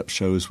to set up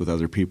shows with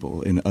other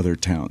people in other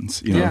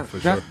towns. For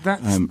sure.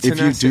 If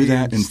you do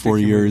that in 4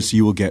 years,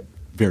 you will get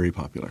very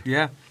popular.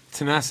 Yeah.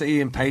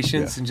 Tenacity and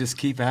patience and just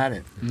keep at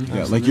it. Mm-hmm.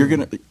 Yeah, like you're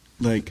going to,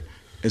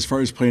 as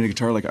far as playing a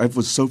guitar, like I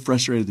was so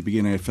frustrated at the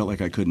beginning, I felt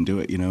like I couldn't do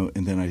it,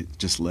 and then I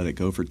just let it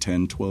go for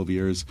 10, 12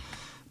 years.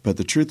 But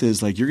the truth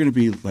is, like, you're going to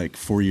be like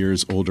 4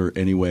 years older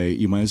anyway.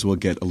 You might as well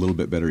get a little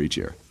bit better each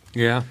year.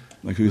 Yeah.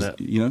 Like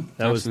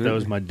that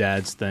was my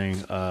dad's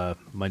thing.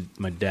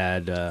 My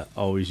dad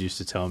always used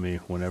to tell me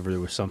whenever there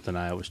was something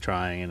I was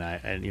trying,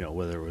 and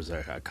whether it was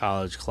a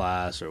college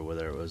class or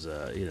whether it was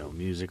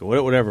music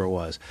or whatever it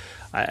was,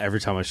 every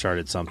time I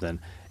started something,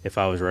 if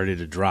I was ready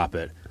to drop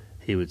it,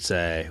 he would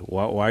say,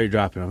 why are you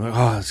dropping? I'm like,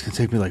 oh, it's going to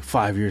take me like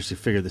 5 years to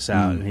figure this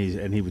out.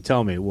 And he would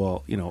tell me,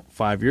 well,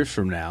 5 years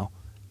from now,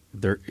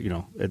 the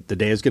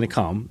day is going to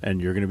come and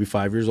you're going to be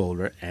 5 years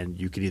older, and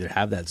you can either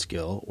have that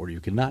skill or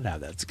you can not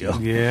have that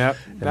skill. Yeah,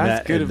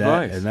 that's good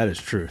advice. And that is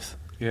truth.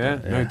 Yeah,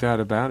 no doubt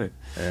about it.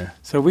 Yeah.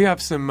 So we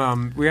have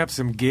some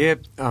gear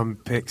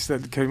picks.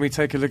 Can we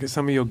take a look at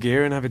some of your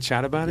gear and have a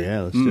chat about it?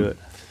 Yeah, let's do it.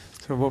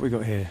 So what we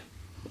got here?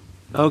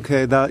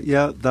 Okay,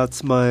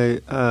 that's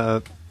my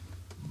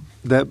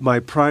my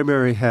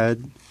primary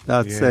head.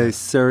 That's a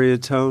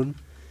Seriatone.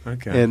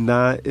 Okay. And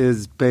that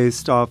is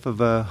based off of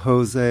a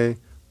Jose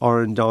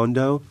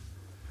Arredondo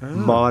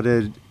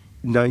modded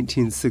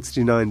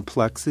 1969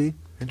 Plexi.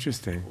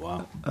 Interesting.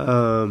 Wow.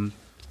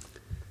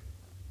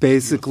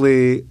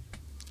 Basically,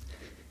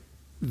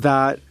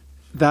 that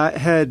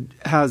head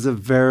has a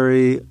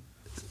very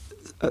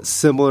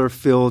similar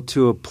feel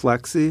to a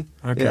Plexi.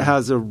 Okay. It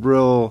has a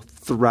real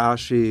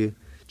thrashy,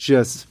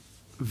 just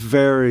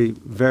very,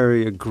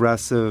 very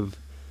aggressive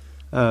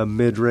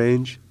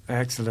mid-range.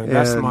 Excellent.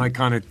 That's my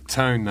kind of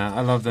tone. That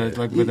I love that,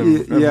 like with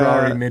a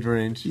Rari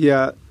mid-range.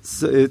 Yeah,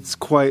 so it's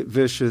quite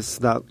vicious.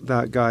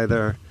 That guy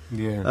there.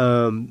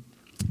 Yeah.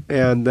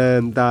 And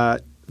then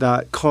that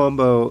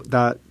combo,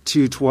 that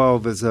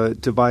 212 is a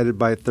divided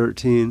by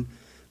 13.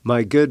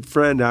 My good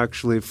friend,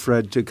 actually,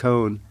 Fred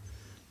Tacone,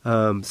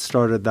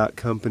 started that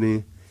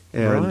company,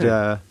 and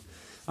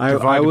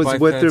I was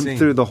with 13. him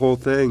through the whole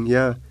thing.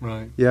 Yeah.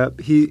 Right.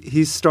 Yep.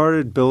 He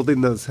started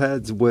building those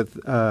heads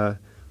with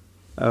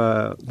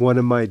one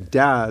of my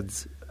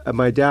dad's.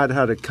 My dad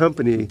had a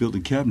company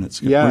building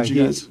cabinets. Yeah,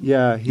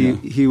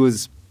 he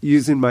was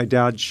using my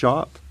dad's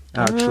shop,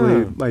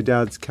 actually, my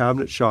dad's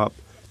cabinet shop,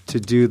 to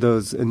do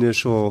those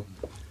initial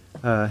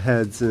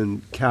heads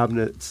and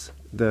cabinets,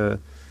 the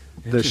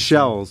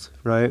shells,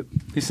 right?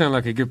 You sound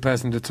like a good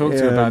person to talk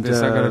to about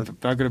this. I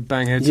got to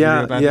bang heads with you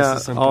about this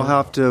at some I'll point.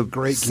 have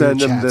to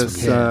send him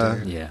this.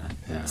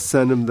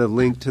 Send him the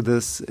link to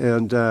this,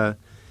 and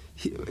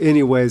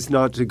anyways,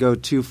 not to go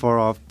too far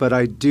off, but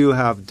I do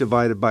have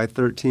divided by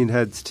 13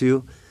 heads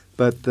too.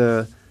 But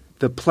the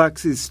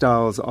Plexi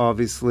styles,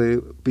 obviously,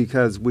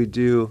 because we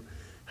do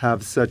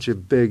have such a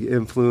big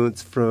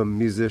influence from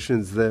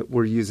musicians that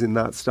were using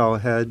that style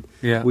head.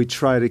 Yeah. We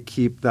try to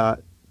keep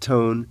that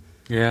tone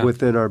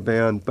within our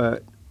band,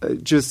 but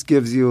it just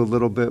gives you a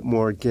little bit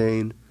more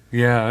gain.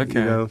 Yeah,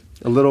 okay.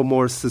 A little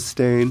more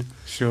sustain.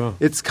 Sure.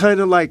 It's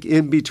kind of like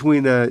in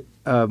between a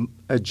a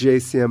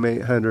JCM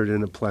 800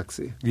 and a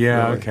Plexi.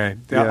 Yeah, really. okay.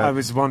 Yeah. I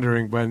was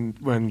wondering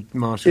when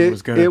Marshall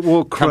was going It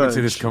will to come crunch.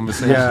 into this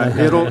conversation.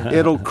 Yeah,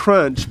 it'll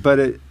crunch, but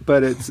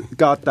it's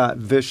got that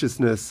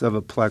viciousness of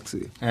a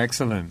Plexi.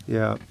 Excellent.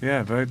 Yeah.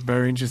 Yeah, very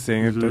very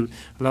interesting. Mm-hmm.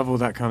 I love all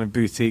that kind of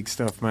boutique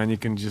stuff, man. You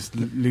can just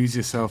lose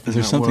yourself in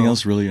There's that something world.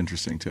 else really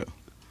interesting too.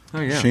 Oh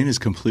yeah. Shane is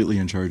completely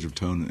in charge of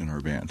tone in our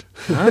band.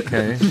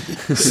 Okay.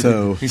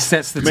 So He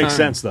sets the It makes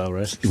tone. sense, though,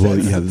 right? well,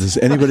 yeah,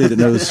 anybody that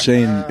knows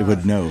Shane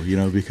would know,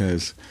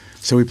 because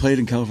so we played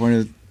in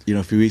California,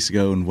 a few weeks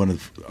ago, and one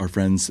of our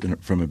friends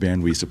from a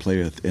band we used to play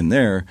with in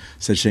there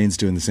said Shane's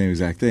doing the same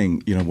exact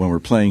thing. When we're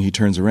playing, he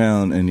turns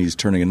around and he's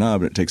turning a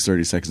knob, and it takes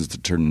 30 seconds to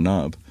turn a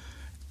knob.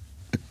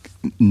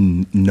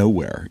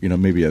 Nowhere,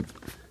 maybe a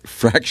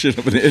fraction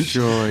of an inch.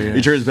 Sure, yeah.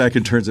 He turns back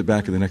and turns it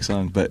back in the next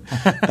song, but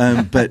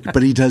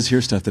he does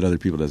hear stuff that other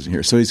people doesn't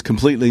hear. So he's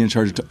completely in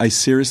charge.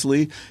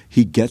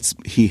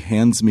 He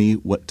hands me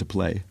what to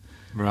play.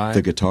 Right.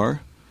 The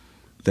guitar,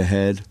 the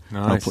head.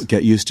 Nice. I'll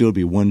get used to it. It'll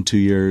be 1-2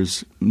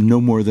 years, no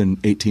more than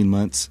 18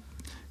 months.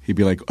 He'd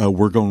be like, "Oh,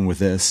 we're going with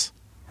this."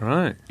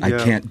 Right. I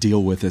Yeah. can't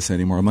deal with this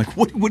anymore. I'm like,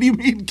 what do you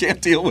mean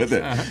can't deal with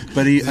it?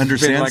 But he Been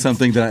understands like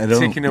something that I don't.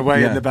 ticking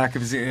away yeah. in the back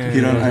of his ear. He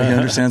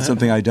understands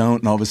something I don't,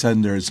 and all of a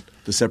sudden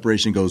the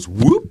separation goes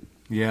whoop,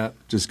 Yeah.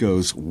 just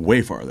goes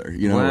way farther.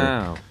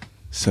 Wow.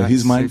 So That's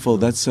he's mindful.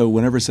 super. That's so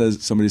whenever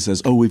somebody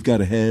says, "Oh, we've got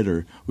a head"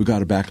 or "We've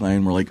got a back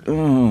line," we're like,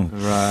 "Oh,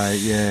 Right.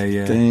 Yeah.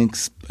 Yeah.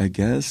 thanks, I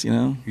guess."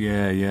 Yeah.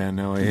 Yeah.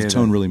 No, I hear The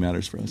tone that. really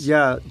matters for us.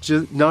 Yeah,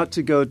 just not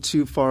to go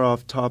too far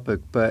off topic,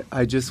 but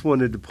I just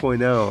wanted to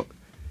point out,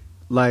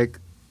 like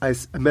I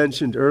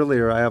mentioned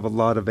earlier, I have a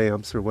lot of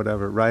amps or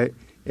whatever, right?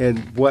 And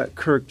what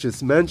Kirk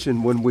just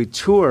mentioned, when we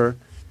tour,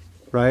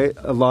 right,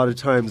 a lot of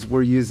times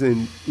we're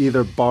using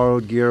either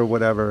borrowed gear or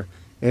whatever.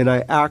 And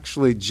I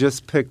actually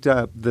just picked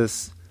up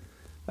this,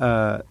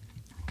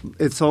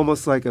 it's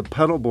almost like a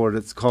pedal board.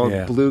 It's called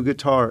Yeah. Blue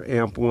Guitar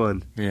Amp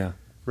 1. Yeah.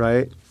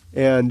 Right?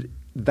 And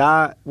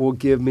that will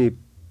give me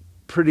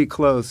pretty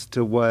close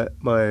to what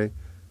my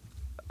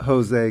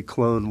Jose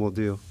clone will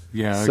do.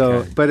 Yeah. So,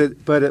 Okay.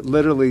 but it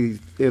literally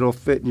it'll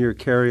fit in your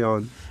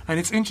carry-on. And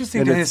it's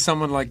interesting And to hear it's-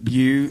 someone like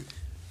you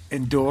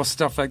endorse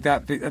stuff like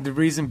that. And the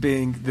reason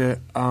being that,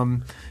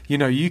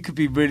 you could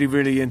be really,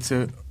 really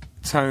into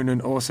tone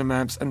and awesome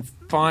amps, and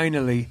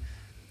finally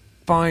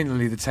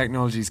the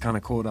technology's kind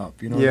of caught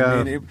up. You know what I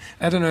Yeah. mean?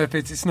 I don't know if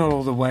it's not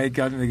all the way. I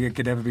don't think it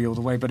could ever be all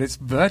the way, but it's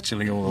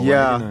virtually all the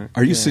Yeah. way.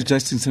 Are you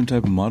suggesting some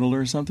type of model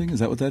or something? Is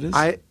that what that is?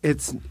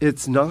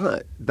 It's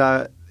not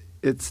that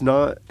it's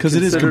not Because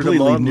it is considered a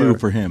completely new modeler.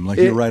 for him. Like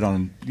It- you're right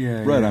on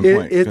Yeah, right yeah. on It,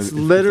 point. it's 'cause if that's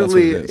what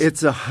literally it is.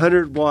 it's a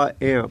 100-watt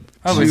amp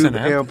Oh, it's tube an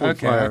amp.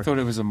 Okay, amplifier. I thought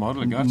it was a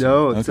model. Gotcha.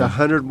 No, it's Okay. a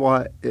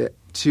 100-watt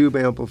tube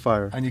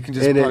amplifier, And you can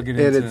just plug it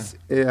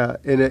into-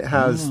 and it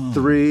has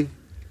three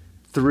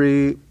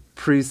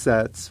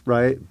presets,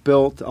 right,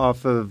 built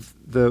off of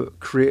the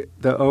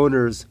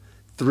owner's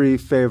 3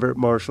 favorite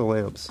Marshall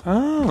amps.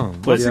 Oh,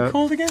 what's Yeah. it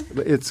called again?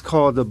 It's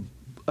called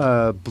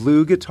the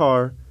Blue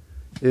Guitar,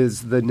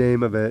 is the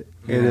name of it,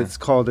 and Yeah. it's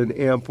called an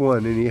Amp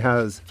 1, and he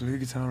has. Blue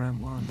Guitar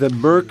Amp 1. The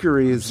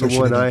Mercury is the Searching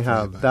one it up I for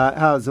have. you, That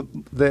has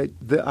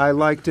I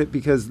liked it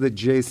because the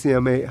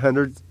JCM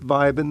 800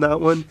 vibe in that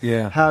one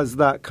Yeah. has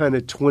that kind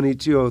of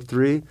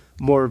 2203,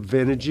 more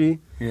vintagey.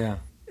 Yeah.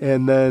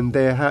 And then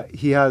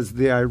he has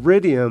the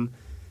Iridium.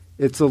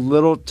 It's a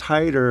little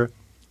tighter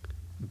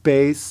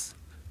bass,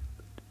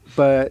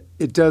 but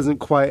it doesn't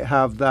quite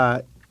have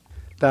that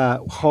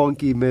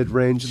honky mid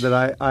range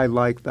that I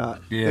like that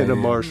Yeah, in a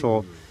yeah.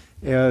 Marshall.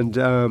 And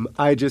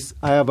I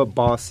have a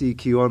Boss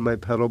EQ on my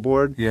pedal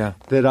board. Yeah.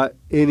 That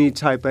any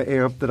type of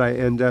amp that I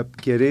end up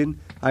getting,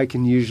 I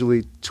can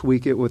usually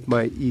tweak it with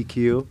my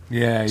EQ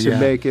Yeah. to yeah.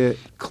 make it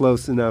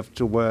close enough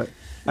to what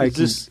I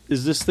can. Is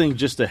this thing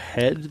just a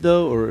head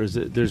though, or is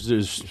it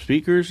there's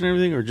speakers and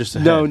everything, or just a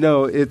No, head?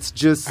 no, it's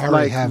just I already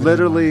like have it in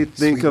literally my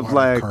think of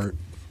Sweetwater like. cart.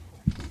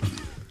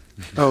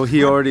 Oh,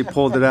 he already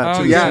pulled it out.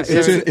 Oh, too. yeah, Yeah,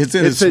 so it's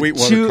in his a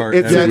Sweetwater two- cart.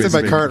 it's Yeah, a- it's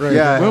in my cart right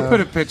Yeah. now. We'll put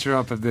a picture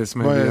up of this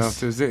maybe Well, it's-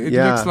 afterwards. It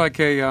Yeah. looks like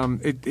a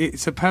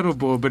it's a pedal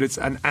board, but it's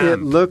an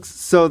amp. It looks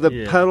so the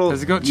Yeah. pedal.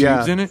 Has it got tubes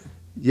yeah, in it?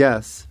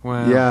 Yes.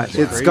 Wow, Yeah, that's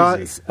it's crazy.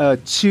 got a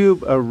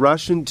tube, a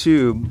Russian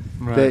tube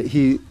Right. that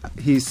he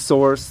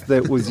sourced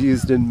that was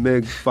used in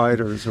MiG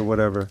fighters or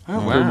whatever Oh,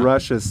 from wow.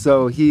 Russia.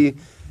 So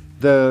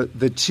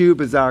the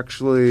tube is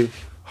actually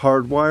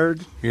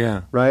hardwired,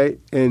 Yeah. right?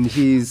 And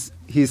he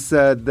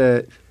said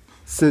that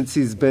since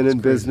he's been in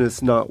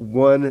business, not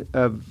one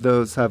of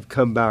those have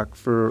come back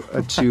for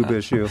a tube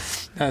issue.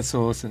 That's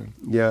awesome.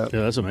 Yeah. Yeah,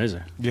 that's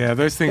amazing. Yeah,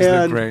 those things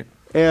look great.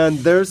 And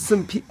there's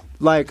some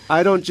like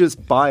I don't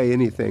just buy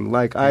anything.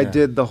 Like I Yeah.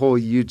 did the whole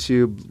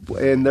YouTube,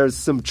 and there's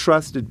some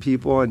trusted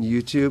people on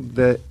YouTube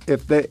that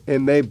if they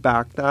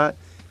back that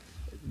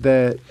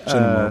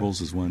Jenna Marbles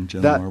is one.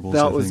 Jenna Marbles. I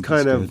that was think,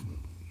 kind is of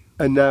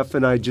good. enough,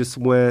 and I just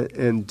went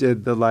and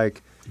did the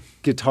like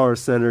Guitar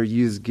Center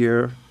used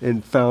gear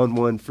and found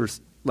one for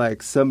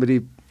like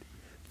somebody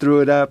threw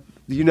it up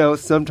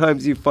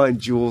sometimes you find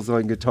jewels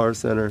on Guitar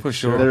Center For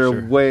sure, that are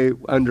sure. way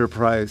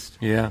underpriced.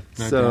 Yeah.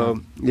 no So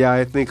doubt. yeah,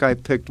 I think I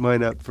picked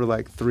mine up for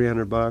like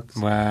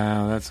 $300.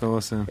 Wow, that's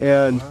awesome.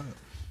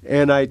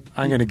 And I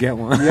I'm going to get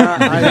one.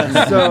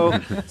 yeah,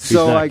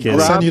 so not I kidding. I'll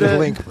send grabbed you the it,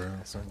 link, bro.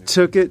 I'll send you the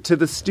took it to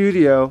the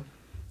studio,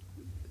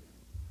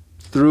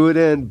 threw it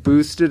in,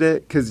 boosted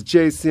it, because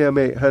JCM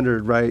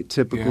 800, right?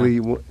 Typically,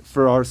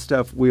 for our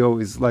stuff, we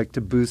always like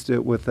to boost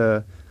it with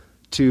a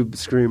tube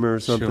screamer or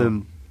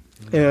something.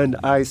 And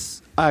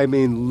I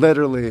mean,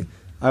 literally,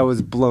 I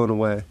was blown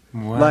away.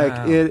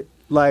 Wow.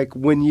 Like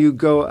when you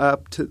go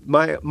up to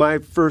my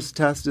first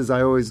test is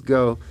I always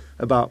go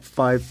about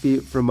 5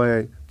 feet from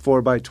my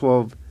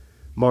 4x12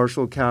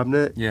 Marshall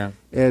cabinet,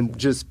 and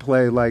just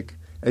play like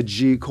a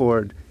G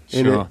chord.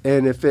 And Sure.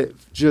 and if it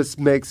just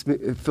makes me,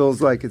 it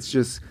feels like it's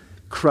just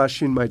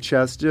crushing my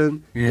chest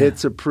in,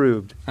 it's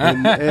approved.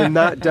 And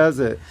that does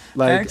it.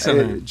 Like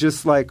Excellent.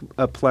 just like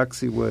a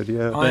plexi would,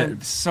 yeah. I'm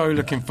so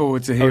looking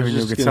forward to I was hearing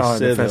your just guitar gonna at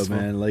the say though,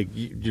 festival. man,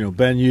 like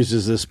Ben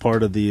uses this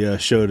part of the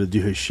show to do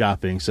his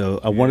shopping,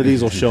 so one of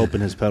these will show up in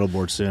his pedal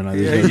board soon.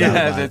 There's no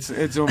doubt about it.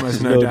 it's almost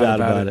There's no no doubt doubt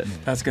about about it.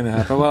 That's going to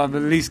happen. Well, I'm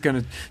at least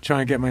going to try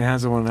and get my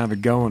hands on one and have a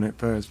go on it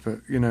first. But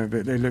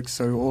but they look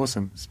so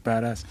awesome. It's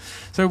badass.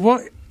 So,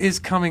 what is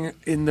coming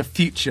in the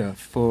future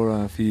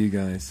for you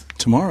guys?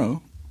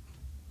 Tomorrow,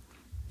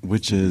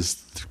 which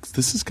is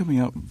this is coming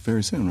out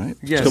very soon, right?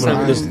 Yeah, It's coming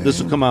out- so-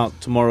 this will come out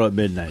tomorrow at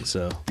midnight.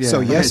 So Yeah. So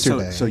Okay,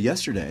 yesterday. So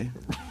yesterday.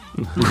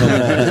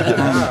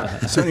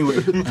 So anyway,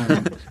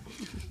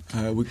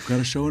 we've got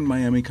a show in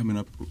Miami coming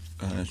up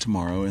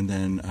tomorrow, and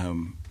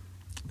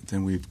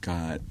then we've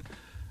got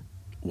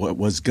what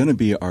was going to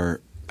be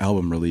our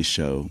album release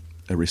show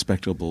at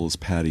Respectable's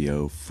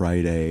Patio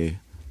Friday,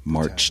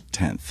 March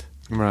 10th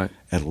Right.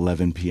 at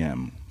 11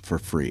 p.m. for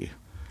free.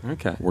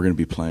 Okay. We're going to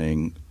be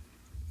playing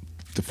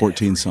the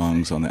 14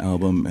 songs on the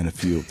album and a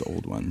few of the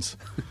old ones.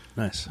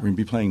 nice. We're going to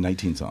be playing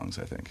 19 songs,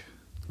 I think.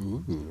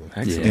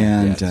 Excellent.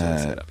 And that's what I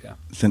set up,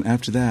 then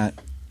after that,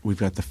 we've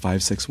got the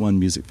 561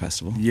 Music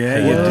Festival. Yeah,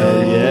 you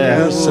Yeah.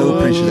 We're so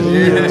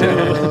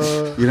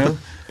appreciative. You know?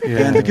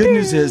 And the good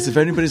news is, if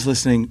anybody's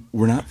listening,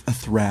 we're not a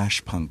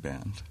thrash punk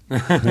band.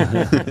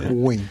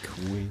 Wink,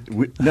 wink.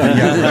 We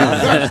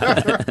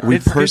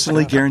It's good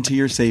personally stuff. guarantee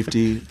your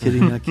safety.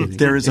 Kidding, not kidding.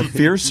 There is a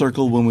fear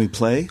circle when we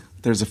play.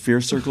 But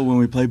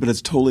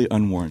it's totally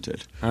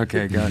unwarranted.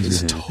 Okay,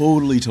 guys. It's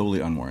totally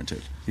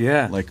unwarranted.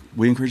 Yeah. Like,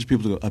 we encourage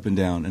people to go up and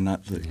down and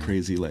not the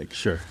crazy, like,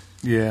 Sure.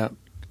 Yeah.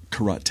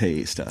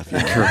 karate stuff. You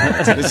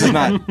know? This is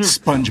not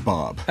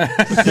SpongeBob.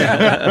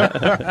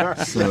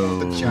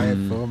 So,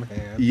 Giant foam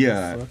hand.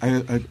 yeah,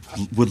 I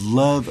would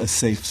love a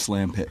safe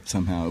slam pit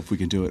somehow if we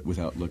can do it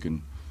without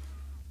looking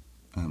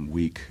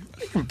weak.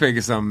 You can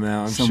figure something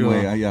out, I'm Some sure.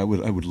 way, I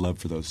would love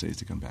for those days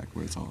to come back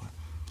where it's all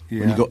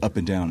when Yeah. you go up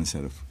and down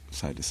instead of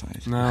side to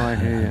side. No, I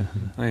hear you.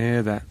 I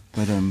hear that.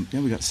 But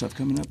we got stuff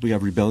coming up. We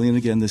have Rebellion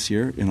again this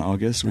year in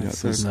August. We got That's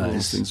so those, cool.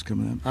 those things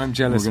coming up. I'm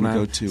jealous, We're man.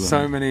 gonna go to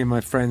so many of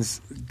my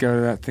friends go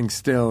to that thing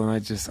still,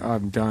 and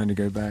I'm dying to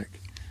go back.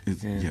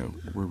 Yeah,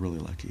 we're really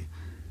lucky.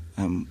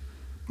 And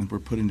we're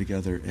putting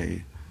together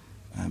a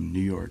New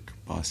York,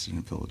 Boston,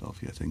 and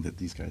Philadelphia thing that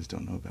these guys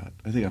don't know about.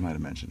 I think I might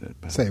have mentioned it.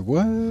 But Say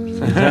what?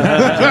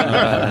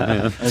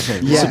 okay,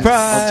 Yes.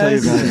 I'll tell you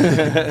about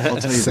it. I'll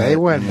tell you Say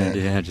about when, it. man.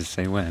 Yeah, just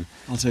say when.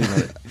 I'll tell you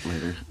about it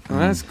later. Well,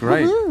 that's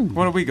great.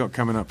 What have we got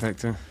coming up,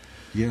 Hector?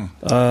 Yeah.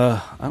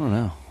 I don't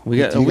know. We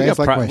got Do you guys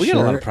like my we got a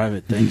lot of shirt?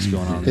 private things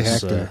going on Hey,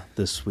 this Hector.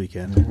 this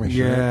weekend. My shirt.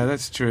 Yeah,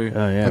 that's true.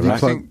 Oh yeah, Have you I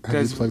think plugged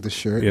there's- the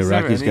shirt? Yeah, Is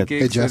there Rocky's any got-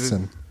 gigs Hey, that are-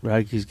 Justin,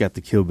 Rocky's got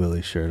the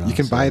Killbilly shirt on. you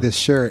can so- buy this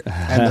shirt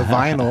and the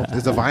vinyl.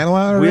 Is the vinyl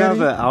out already? We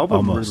have an album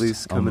Almost,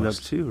 release coming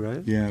almost. up too,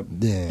 right? Yeah.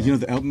 Yeah. You know,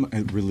 the album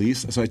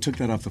release, so I took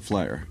that off the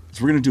flyer.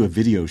 So we're going to do a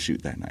video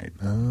shoot that night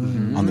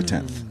on the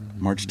 10th.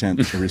 March 10th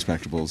at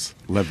Respectables,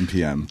 11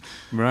 p.m.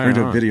 Right We're going to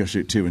do a on. video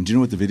shoot too. And do you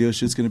know what the video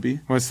shoot's going to be?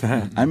 What's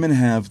that? I'm going to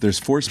have, there's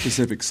 4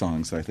 specific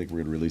songs that I think we're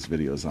going to release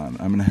videos on.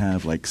 I'm going to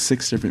have like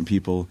 6 different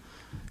people.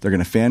 They're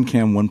going to fan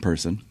cam one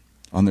person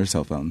on their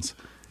cell phones.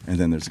 And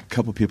then there's a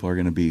couple people are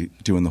going to be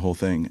doing the whole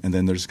thing. And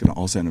then they're just going to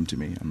all send them to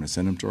me. I'm going to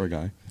send them to our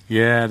guy,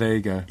 Yeah, there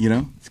you go. you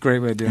know, It's a great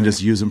way of doing and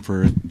just it. use them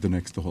for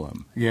the whole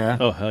album. Yeah.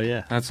 Oh hell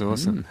yeah! That's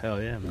awesome. Hell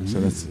yeah, man.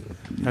 So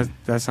that's,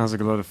 That sounds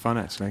like a lot of fun,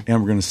 actually.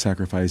 and we're going to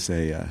sacrifice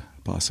a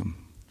possum.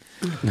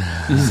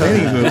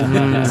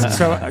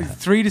 So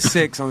 3 to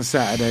 6 on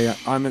Saturday,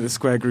 I'm at the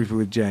Square Grouper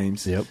with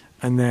James. Yep.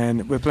 And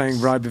then we're playing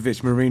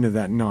Rybovich Marina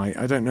that night.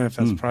 I don't know if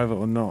that's private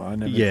or not. I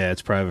never. Yeah,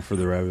 it's private for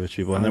the Ravage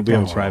people, and then we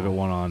have a private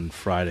one on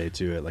Friday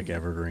too at like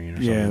Evergreen or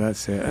something. Yeah,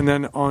 that's it. And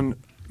then on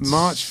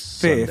March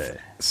 5th,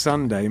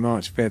 Sunday,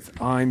 March 5th,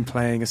 I'm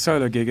playing a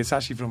solo gig. It's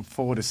actually from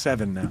 4 to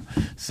 7 now.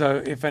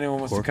 So if anyone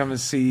wants to come and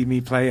see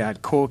me play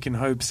at Cork in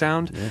Hope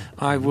Sound,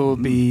 I will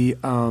be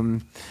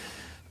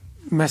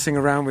messing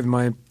around with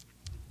my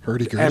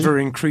Hurdy-gurdy?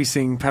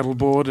 ever-increasing pedal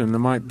board, and I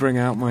might bring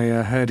out my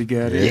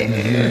hurdy-gurdy.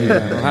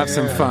 Yeah. I'll have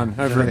some fun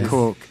over at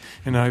Cork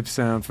in Hope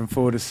Sound from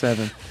 4 to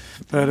 7.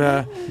 But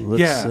have let's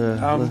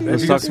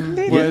you got talk- some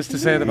words to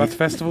say about the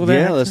festival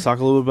there? Yeah, let's talk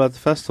a little bit about the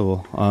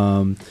festival.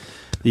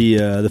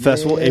 The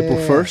festival, April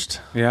 1st.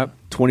 Yep.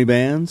 20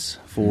 bands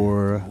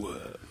for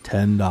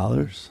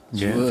 $10,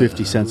 Yeah.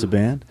 50 cents a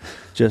band.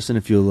 Justin,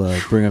 if you'll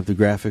bring up the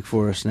graphic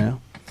for us now.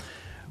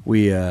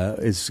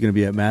 It's going to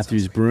be at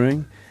Matthews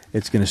Brewing.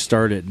 It's going to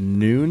start at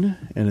noon,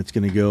 and it's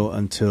going to go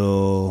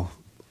until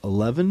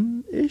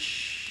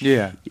 11-ish?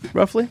 Yeah.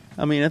 Roughly.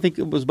 I mean, I think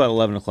it was about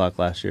 11 o'clock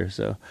last year.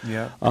 So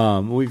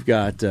we've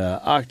got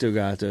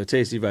Octogato,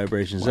 Tasty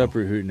Vibrations,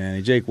 Uproot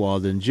Hootenanny, Jake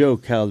Walden, Joey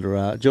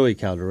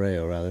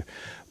Caldereo,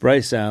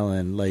 Bryce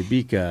Allen,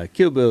 Libica,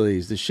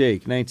 Killbillies, The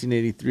Shake,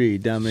 1983,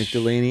 Dominic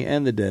Delaney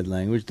and the Dead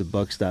Language, The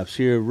Buck Stops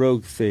Here,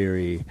 Rogue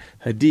Theory,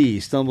 Hadi,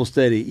 Stumble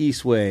Steady,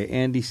 Eastway,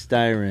 Andy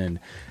Styron,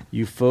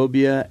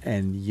 Euphobia,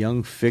 and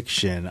Young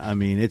Fiction. I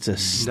mean, it's a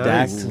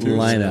stacked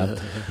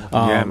lineup.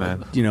 Yeah,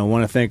 man.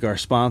 Want to thank our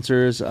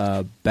sponsors,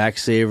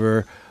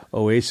 Backsaver,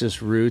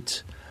 Oasis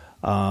Root.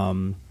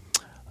 Who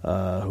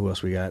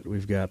else we got?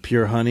 We've got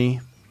Pure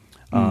Honey.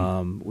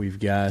 We've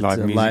got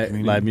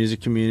Live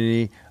Music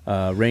Community,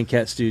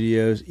 Raincat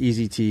Studios,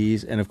 Easy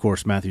Teas, and of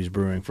course Matthews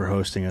Brewing for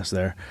hosting us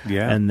there.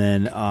 Yeah. And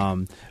then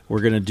we're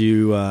gonna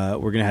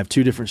have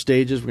two different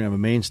stages. We're gonna have a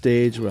main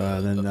stage.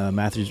 Then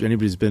Matthews.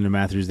 Anybody's been to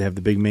Matthews, they have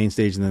the big main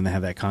stage, and then they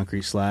have that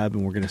concrete slab.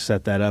 And we're gonna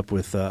set that up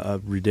with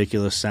a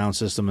ridiculous sound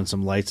system and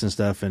some lights and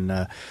stuff. And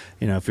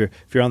if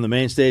you're on the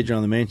main stage, you're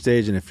on the main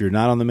stage. And if you're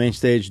not on the main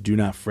stage, do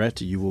not fret.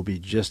 You will be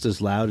just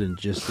as loud and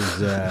just as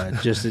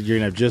you're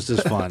gonna have just as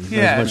fun.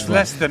 Yeah, as much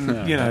fun. less than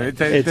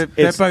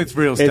they're both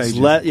real stages.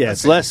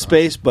 It's less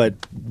space, but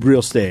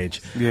real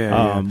stage.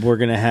 We're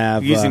gonna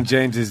have using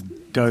James's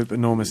dope,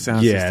 enormous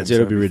sound system. Yeah,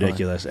 it'll be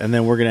ridiculous. And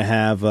then we're gonna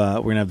have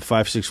the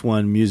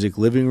 561 Music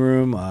Living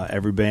Room.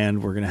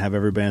 We're gonna have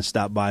every band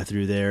stop by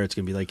through there. It's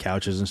gonna be like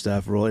couches and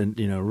stuff, real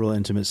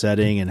intimate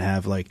setting, and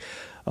have like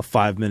a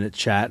 5-minute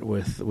chat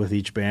with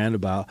each band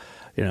about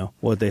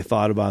what they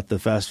thought about the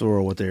festival,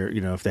 or what they're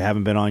if they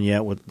haven't been on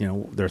yet, what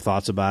their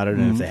thoughts about it,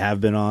 and if they have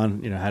been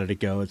on, how did it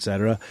go,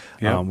 etc.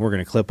 We're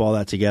going to clip all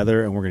that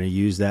together, and we're going to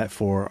use that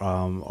for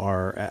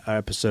our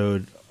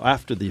episode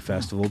after the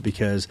festival,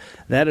 because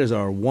that is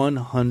our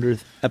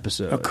 100th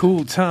episode. A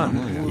cool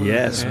time.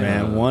 Yes,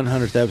 man,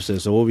 100th episode.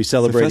 So we'll be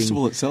celebrating. The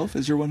festival itself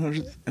is your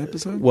 100th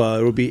episode? Well,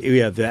 it'll be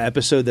the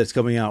episode that's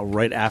coming out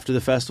right after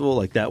the festival,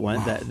 like that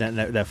one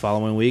that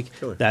following week.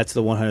 Sure. That's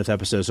the 100th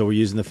episode. So we're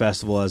using the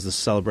festival as the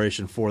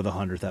celebration for the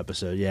 100th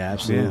episode. Yeah,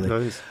 absolutely. Yeah,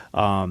 nice.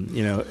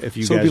 If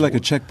you so guys it'll be like a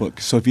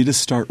checkbook. So if you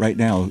just start right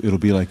now, it'll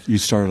be like you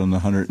started on the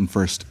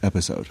 101st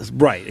episode.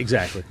 Right,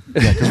 exactly.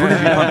 Yeah, because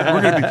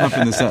we're going to be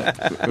pumping this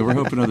up. We're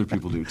hoping other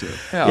people do too.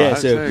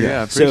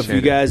 So if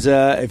you guys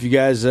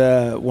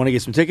want to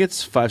get some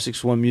tickets,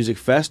 561 Music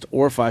Fest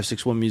or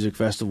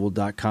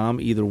 561musicfestival.com,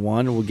 either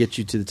one will get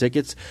you to the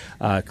tickets.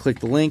 Click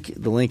the link.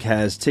 The link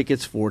has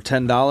tickets for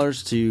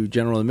 $10 to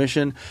general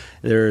admission.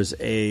 There's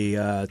a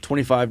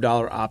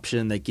 $25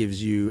 option that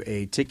gives you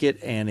a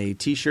ticket and a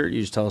T-shirt.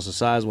 You just tell us the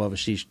size. We'll have a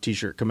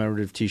T-shirt,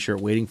 commemorative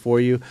T-shirt waiting for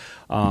you.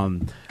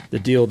 The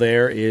deal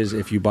there is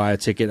if you buy a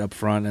ticket up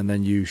front and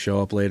then you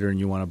show up later and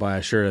you want to buy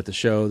a shirt at the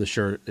show, the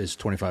shirt is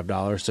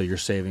 $25, so you're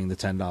saving the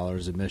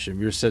 $10 admission.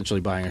 You're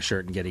essentially buying a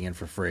shirt and getting in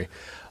for free.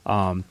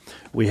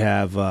 We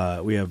have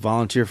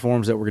volunteer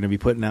forms that we're going to be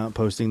putting out and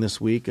posting this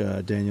week.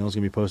 Danielle's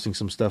going to be posting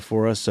some stuff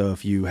for us, so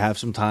if you have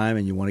some time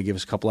and you want to give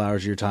us a couple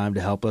hours of your time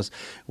to help us,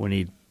 we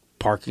need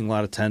parking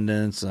lot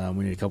attendants.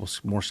 We need a couple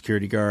more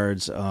security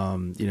guards. We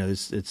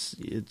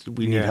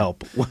need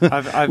help.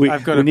 I've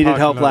got we needed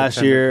help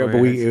last year,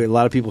 but a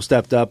lot of people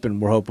stepped up,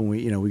 and we're hoping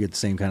we get the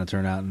same kind of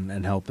turnout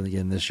and help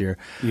again this year.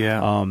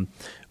 Yeah.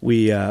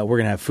 We're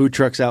going to have food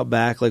trucks out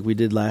back like we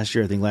did last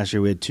year. I think last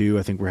year we had 2.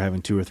 I think we're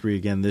having 2 or 3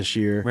 again this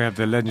year. We have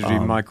the legendary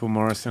Michael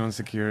Morrison on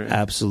security.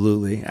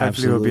 Absolutely.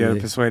 Hopefully we'll be able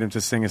to persuade him to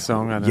sing a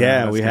song.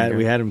 We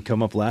had him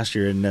come up last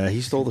year, and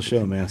he stole the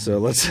show, man. So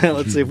let's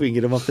see if we can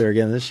get him up there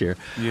again this year.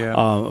 Yeah.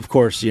 Of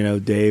course,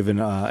 Dave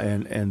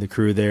and the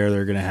crew there.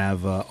 They're going to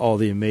have all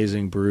the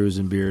amazing brews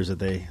and beers that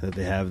they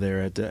have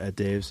there at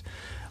Dave's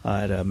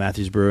at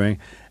Matthews Brewing,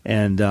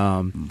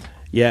 and.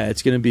 Yeah,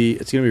 it's gonna be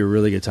a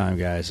really good time,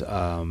 guys.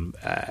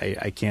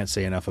 I can't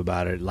say enough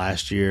about it.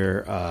 Last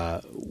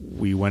year,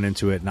 we went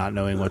into it not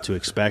knowing what to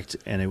expect,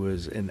 and it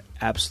was an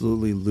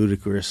absolutely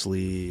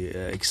ludicrously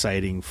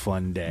exciting,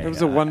 fun day. It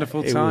was a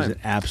wonderful time. It was an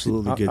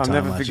absolutely good time.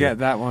 I'll never forget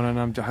that one, and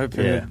I'm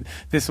hoping that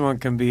this one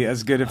can be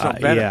as good, if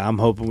not better. Yeah, I'm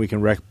hoping we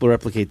can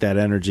replicate that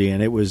energy,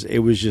 and it was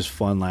just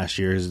fun last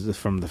year.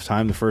 From the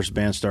time the first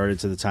band started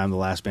to the time the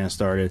last band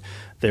started,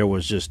 there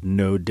was just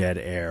no dead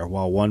air.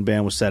 While one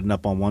band was setting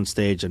up on one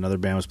stage, another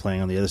band was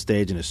playing on the other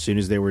stage, and as soon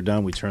as they were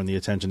done, we turned the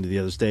attention to the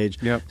other stage,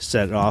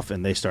 set it off,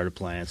 and they started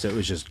playing. So it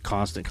was just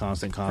constant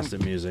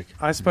music.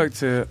 I spoke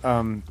to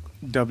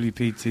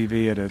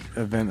WPTV at an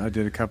event I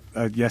did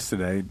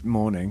yesterday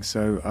morning.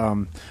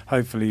 So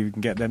hopefully we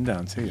can get them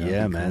down too.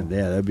 Yeah, man. Cool.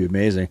 Yeah, that'd be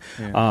amazing.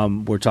 Yeah.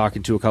 We're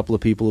talking to a couple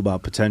of people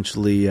about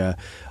potentially,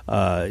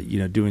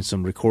 doing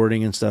some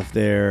recording and stuff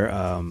there,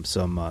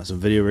 some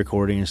video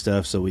recording and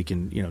stuff, so we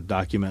can,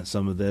 document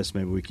some of this.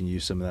 Maybe we can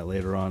use some of that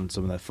later on,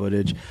 some of that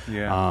footage.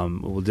 Yeah.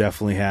 We'll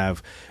definitely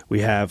have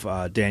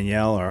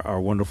Danielle,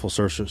 our wonderful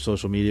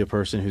social media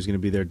person, who's going to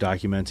be there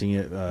documenting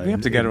it. We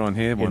have to get her on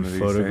here one of these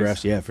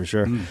photographs. days. Yeah, for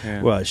sure.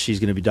 Yeah. Well, she's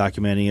going to be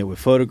documenting it with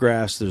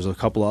photographs. There's a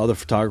couple of other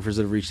photographers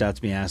that have reached out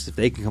to me, asked if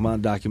they can come out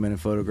and document in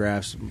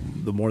photographs.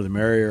 The more the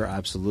merrier,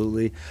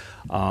 absolutely.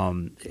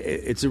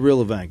 It's a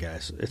real event,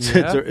 guys.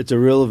 It's a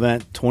real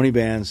event. 20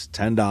 bands,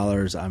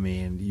 $10. I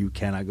mean, you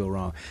cannot go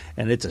wrong.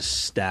 And it's a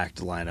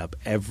stacked lineup.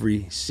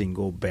 Every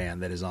single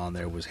band that is on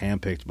there was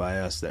handpicked by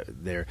us.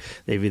 They've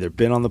either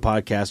been on the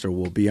podcast or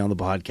will be on the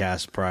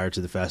podcast prior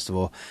to the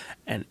festival.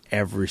 And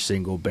every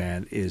single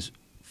band is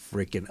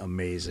freaking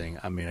amazing.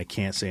 I mean, I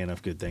can't say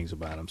enough good things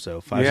about them.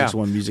 So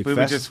 561 Music we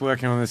Fest. were just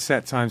working on the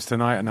set times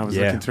tonight, and I was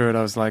looking through it.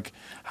 I was like,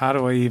 how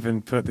do I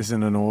even put this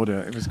in an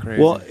order? It was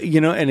crazy. Well,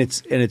 and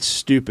it's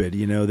stupid.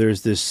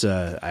 There's this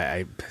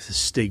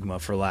stigma,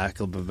 for lack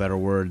of a better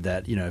word,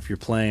 that if you're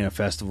playing a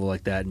festival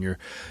like that, and you're,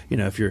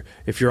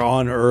 if you're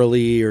on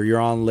early or you're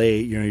on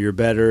late, you're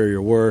better or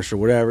you're worse or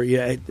whatever.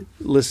 Yeah,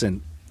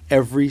 listen.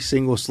 Every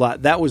single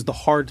slot. That was the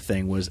hard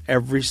thing, was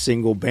every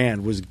single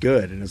band was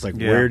good. And it's like,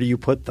 where do you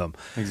put them?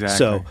 Exactly.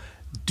 So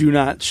do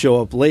not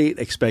show up late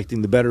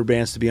expecting the better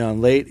bands to be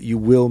on late. You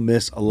will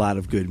miss a lot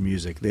of good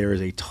music. There is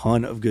a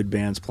ton of good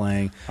bands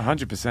playing.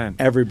 100%.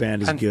 Every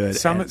band is good.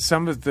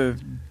 Some of the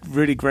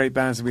really great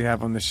bands that we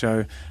have on the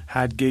show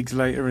had gigs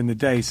later in the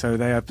day, so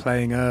they are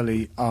playing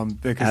early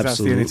because that's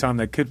the only time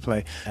they could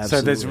play. Absolutely.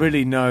 So there's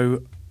really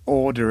no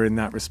order in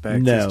that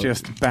respect. No. It's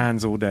just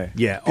bands all day.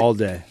 Yeah, all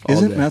day.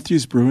 Isn't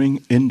Matthews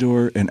Brewing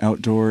indoor and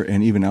outdoor,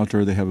 and even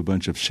outdoor they have a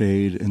bunch of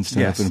shade and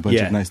stuff and a bunch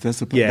of nice. That's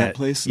that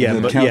place. Yeah,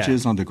 the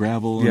couches on the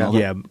gravel. And all that.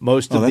 Yeah,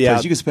 most of that the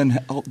place you can spend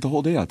the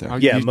whole day out there.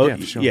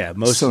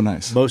 Most so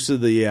nice. Most of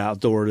the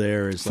outdoor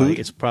there is food? like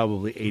it's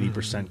probably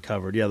 80%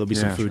 covered. Yeah, there'll be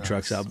some food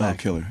trucks out back. Oh,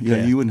 killer!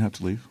 Yeah, you wouldn't have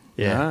to leave.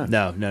 Yeah,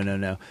 no.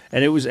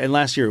 And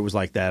last year it was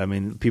like that. I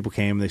mean, people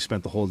came, they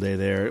spent the whole day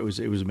there. It was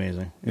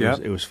amazing.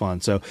 It was fun.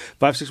 So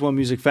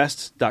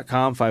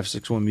 561musicfest.com,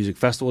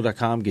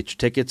 561musicfestival.com. Get your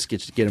tickets.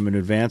 Get them in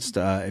advance.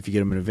 If you get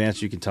them in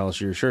advance, you can tell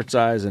us your shirt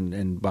size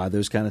and buy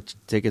those kind of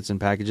tickets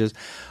and packages.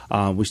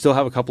 We still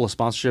have a couple of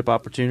sponsorship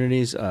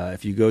opportunities.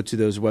 If you go to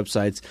those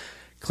websites,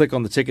 click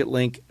on the ticket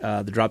link,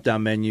 the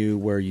drop-down menu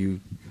where you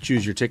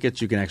choose your tickets.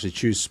 You can actually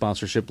choose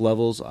sponsorship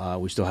levels.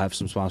 We still have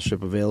some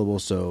sponsorship available.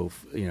 So,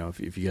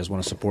 if you guys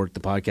want to support the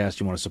podcast,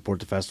 you want to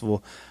support the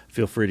festival,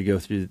 feel free to go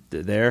through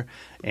there.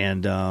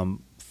 And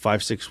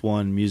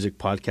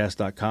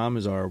 561musicpodcast.com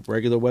is our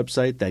regular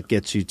website that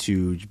gets you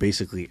to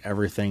basically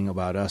everything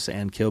about us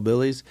and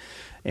Killbillies.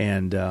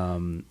 And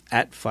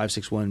at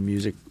 561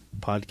 Music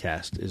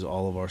Podcast is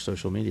all of our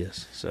social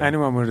medias. So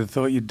anyone would have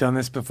thought you'd done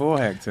this before,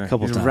 Hector.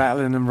 Couple You're times.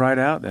 rattling them right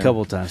out there.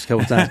 Couple times.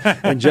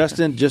 And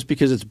Justin, just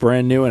because it's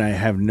brand new and I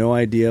have no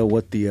idea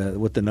what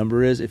the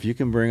number is, if you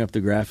can bring up the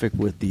graphic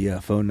with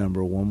the phone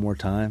number one more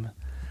time,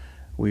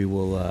 we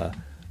will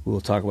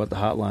talk about the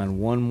hotline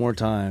one more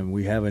time.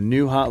 We have a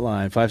new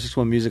hotline,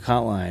 561 Music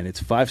Hotline.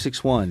 It's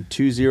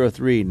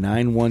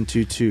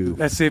 561-203-9122.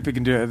 Let's see if we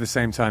can do it at the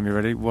same time. You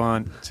ready?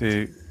 1,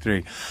 2,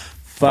 3.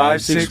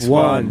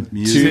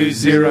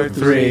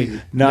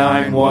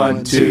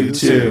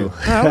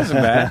 561-203-9122. That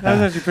wasn't bad. That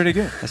was actually pretty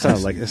good. That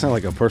sounded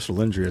like a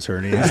personal injury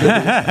attorney.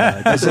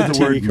 I said the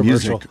word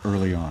music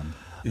early on.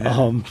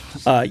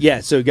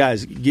 So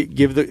guys,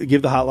 give the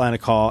hotline a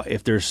call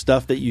if there's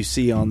stuff that you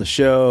see on the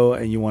show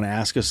and you want to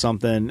ask us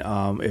something.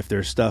 If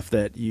there's stuff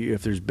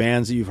if there's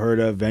bands that you've heard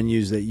of,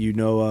 venues that you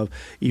know of,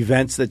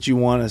 events that you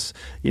want us,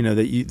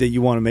 that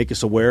you want to make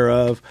us aware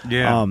of.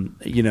 Yeah.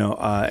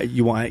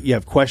 You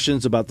have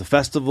questions about the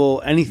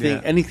festival,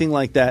 anything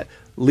like that.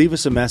 Leave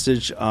us a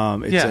message.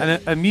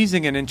 And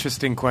amusing and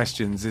interesting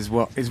questions is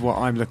what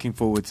I'm looking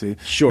forward to.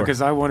 Sure.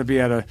 Because I want to be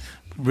able to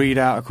read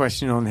out a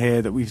question on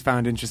here that we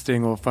found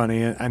interesting or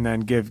funny, and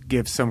then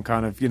give some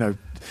kind of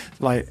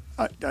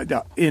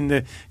in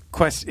the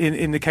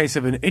case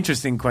of an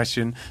interesting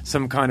question,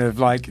 some kind of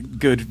like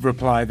good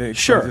reply that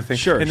Sure.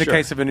 In the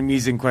case of an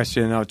amusing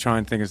question, I'll try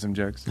and think of some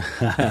jokes.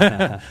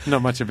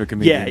 Not much of a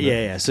comedian.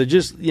 Yeah. So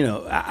just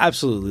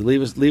absolutely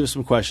leave us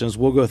some questions.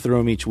 We'll go through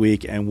them each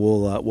week, and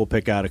we'll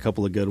pick out a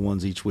couple of good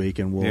ones each week,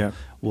 and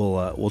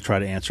we'll try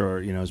to answer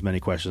as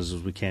many questions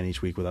as we can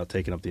each week without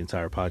taking up the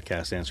entire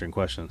podcast answering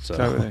questions. So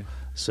totally.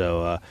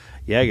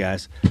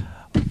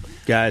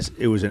 Guys,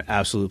 it was an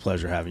absolute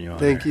pleasure having you on.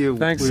 Thank you.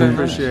 Thanks we so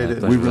appreciate much.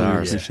 it. We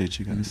really appreciate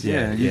you guys.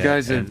 You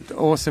guys are an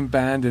awesome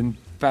band and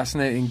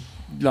fascinating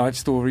live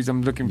stories.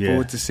 I'm looking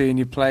forward to seeing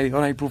you play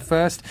on April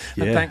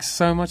 1st. And thanks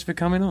so much for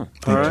coming on.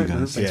 All right. Thank you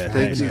guys.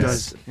 Thank you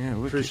guys.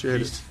 Yeah,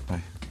 appreciate it.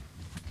 Bye.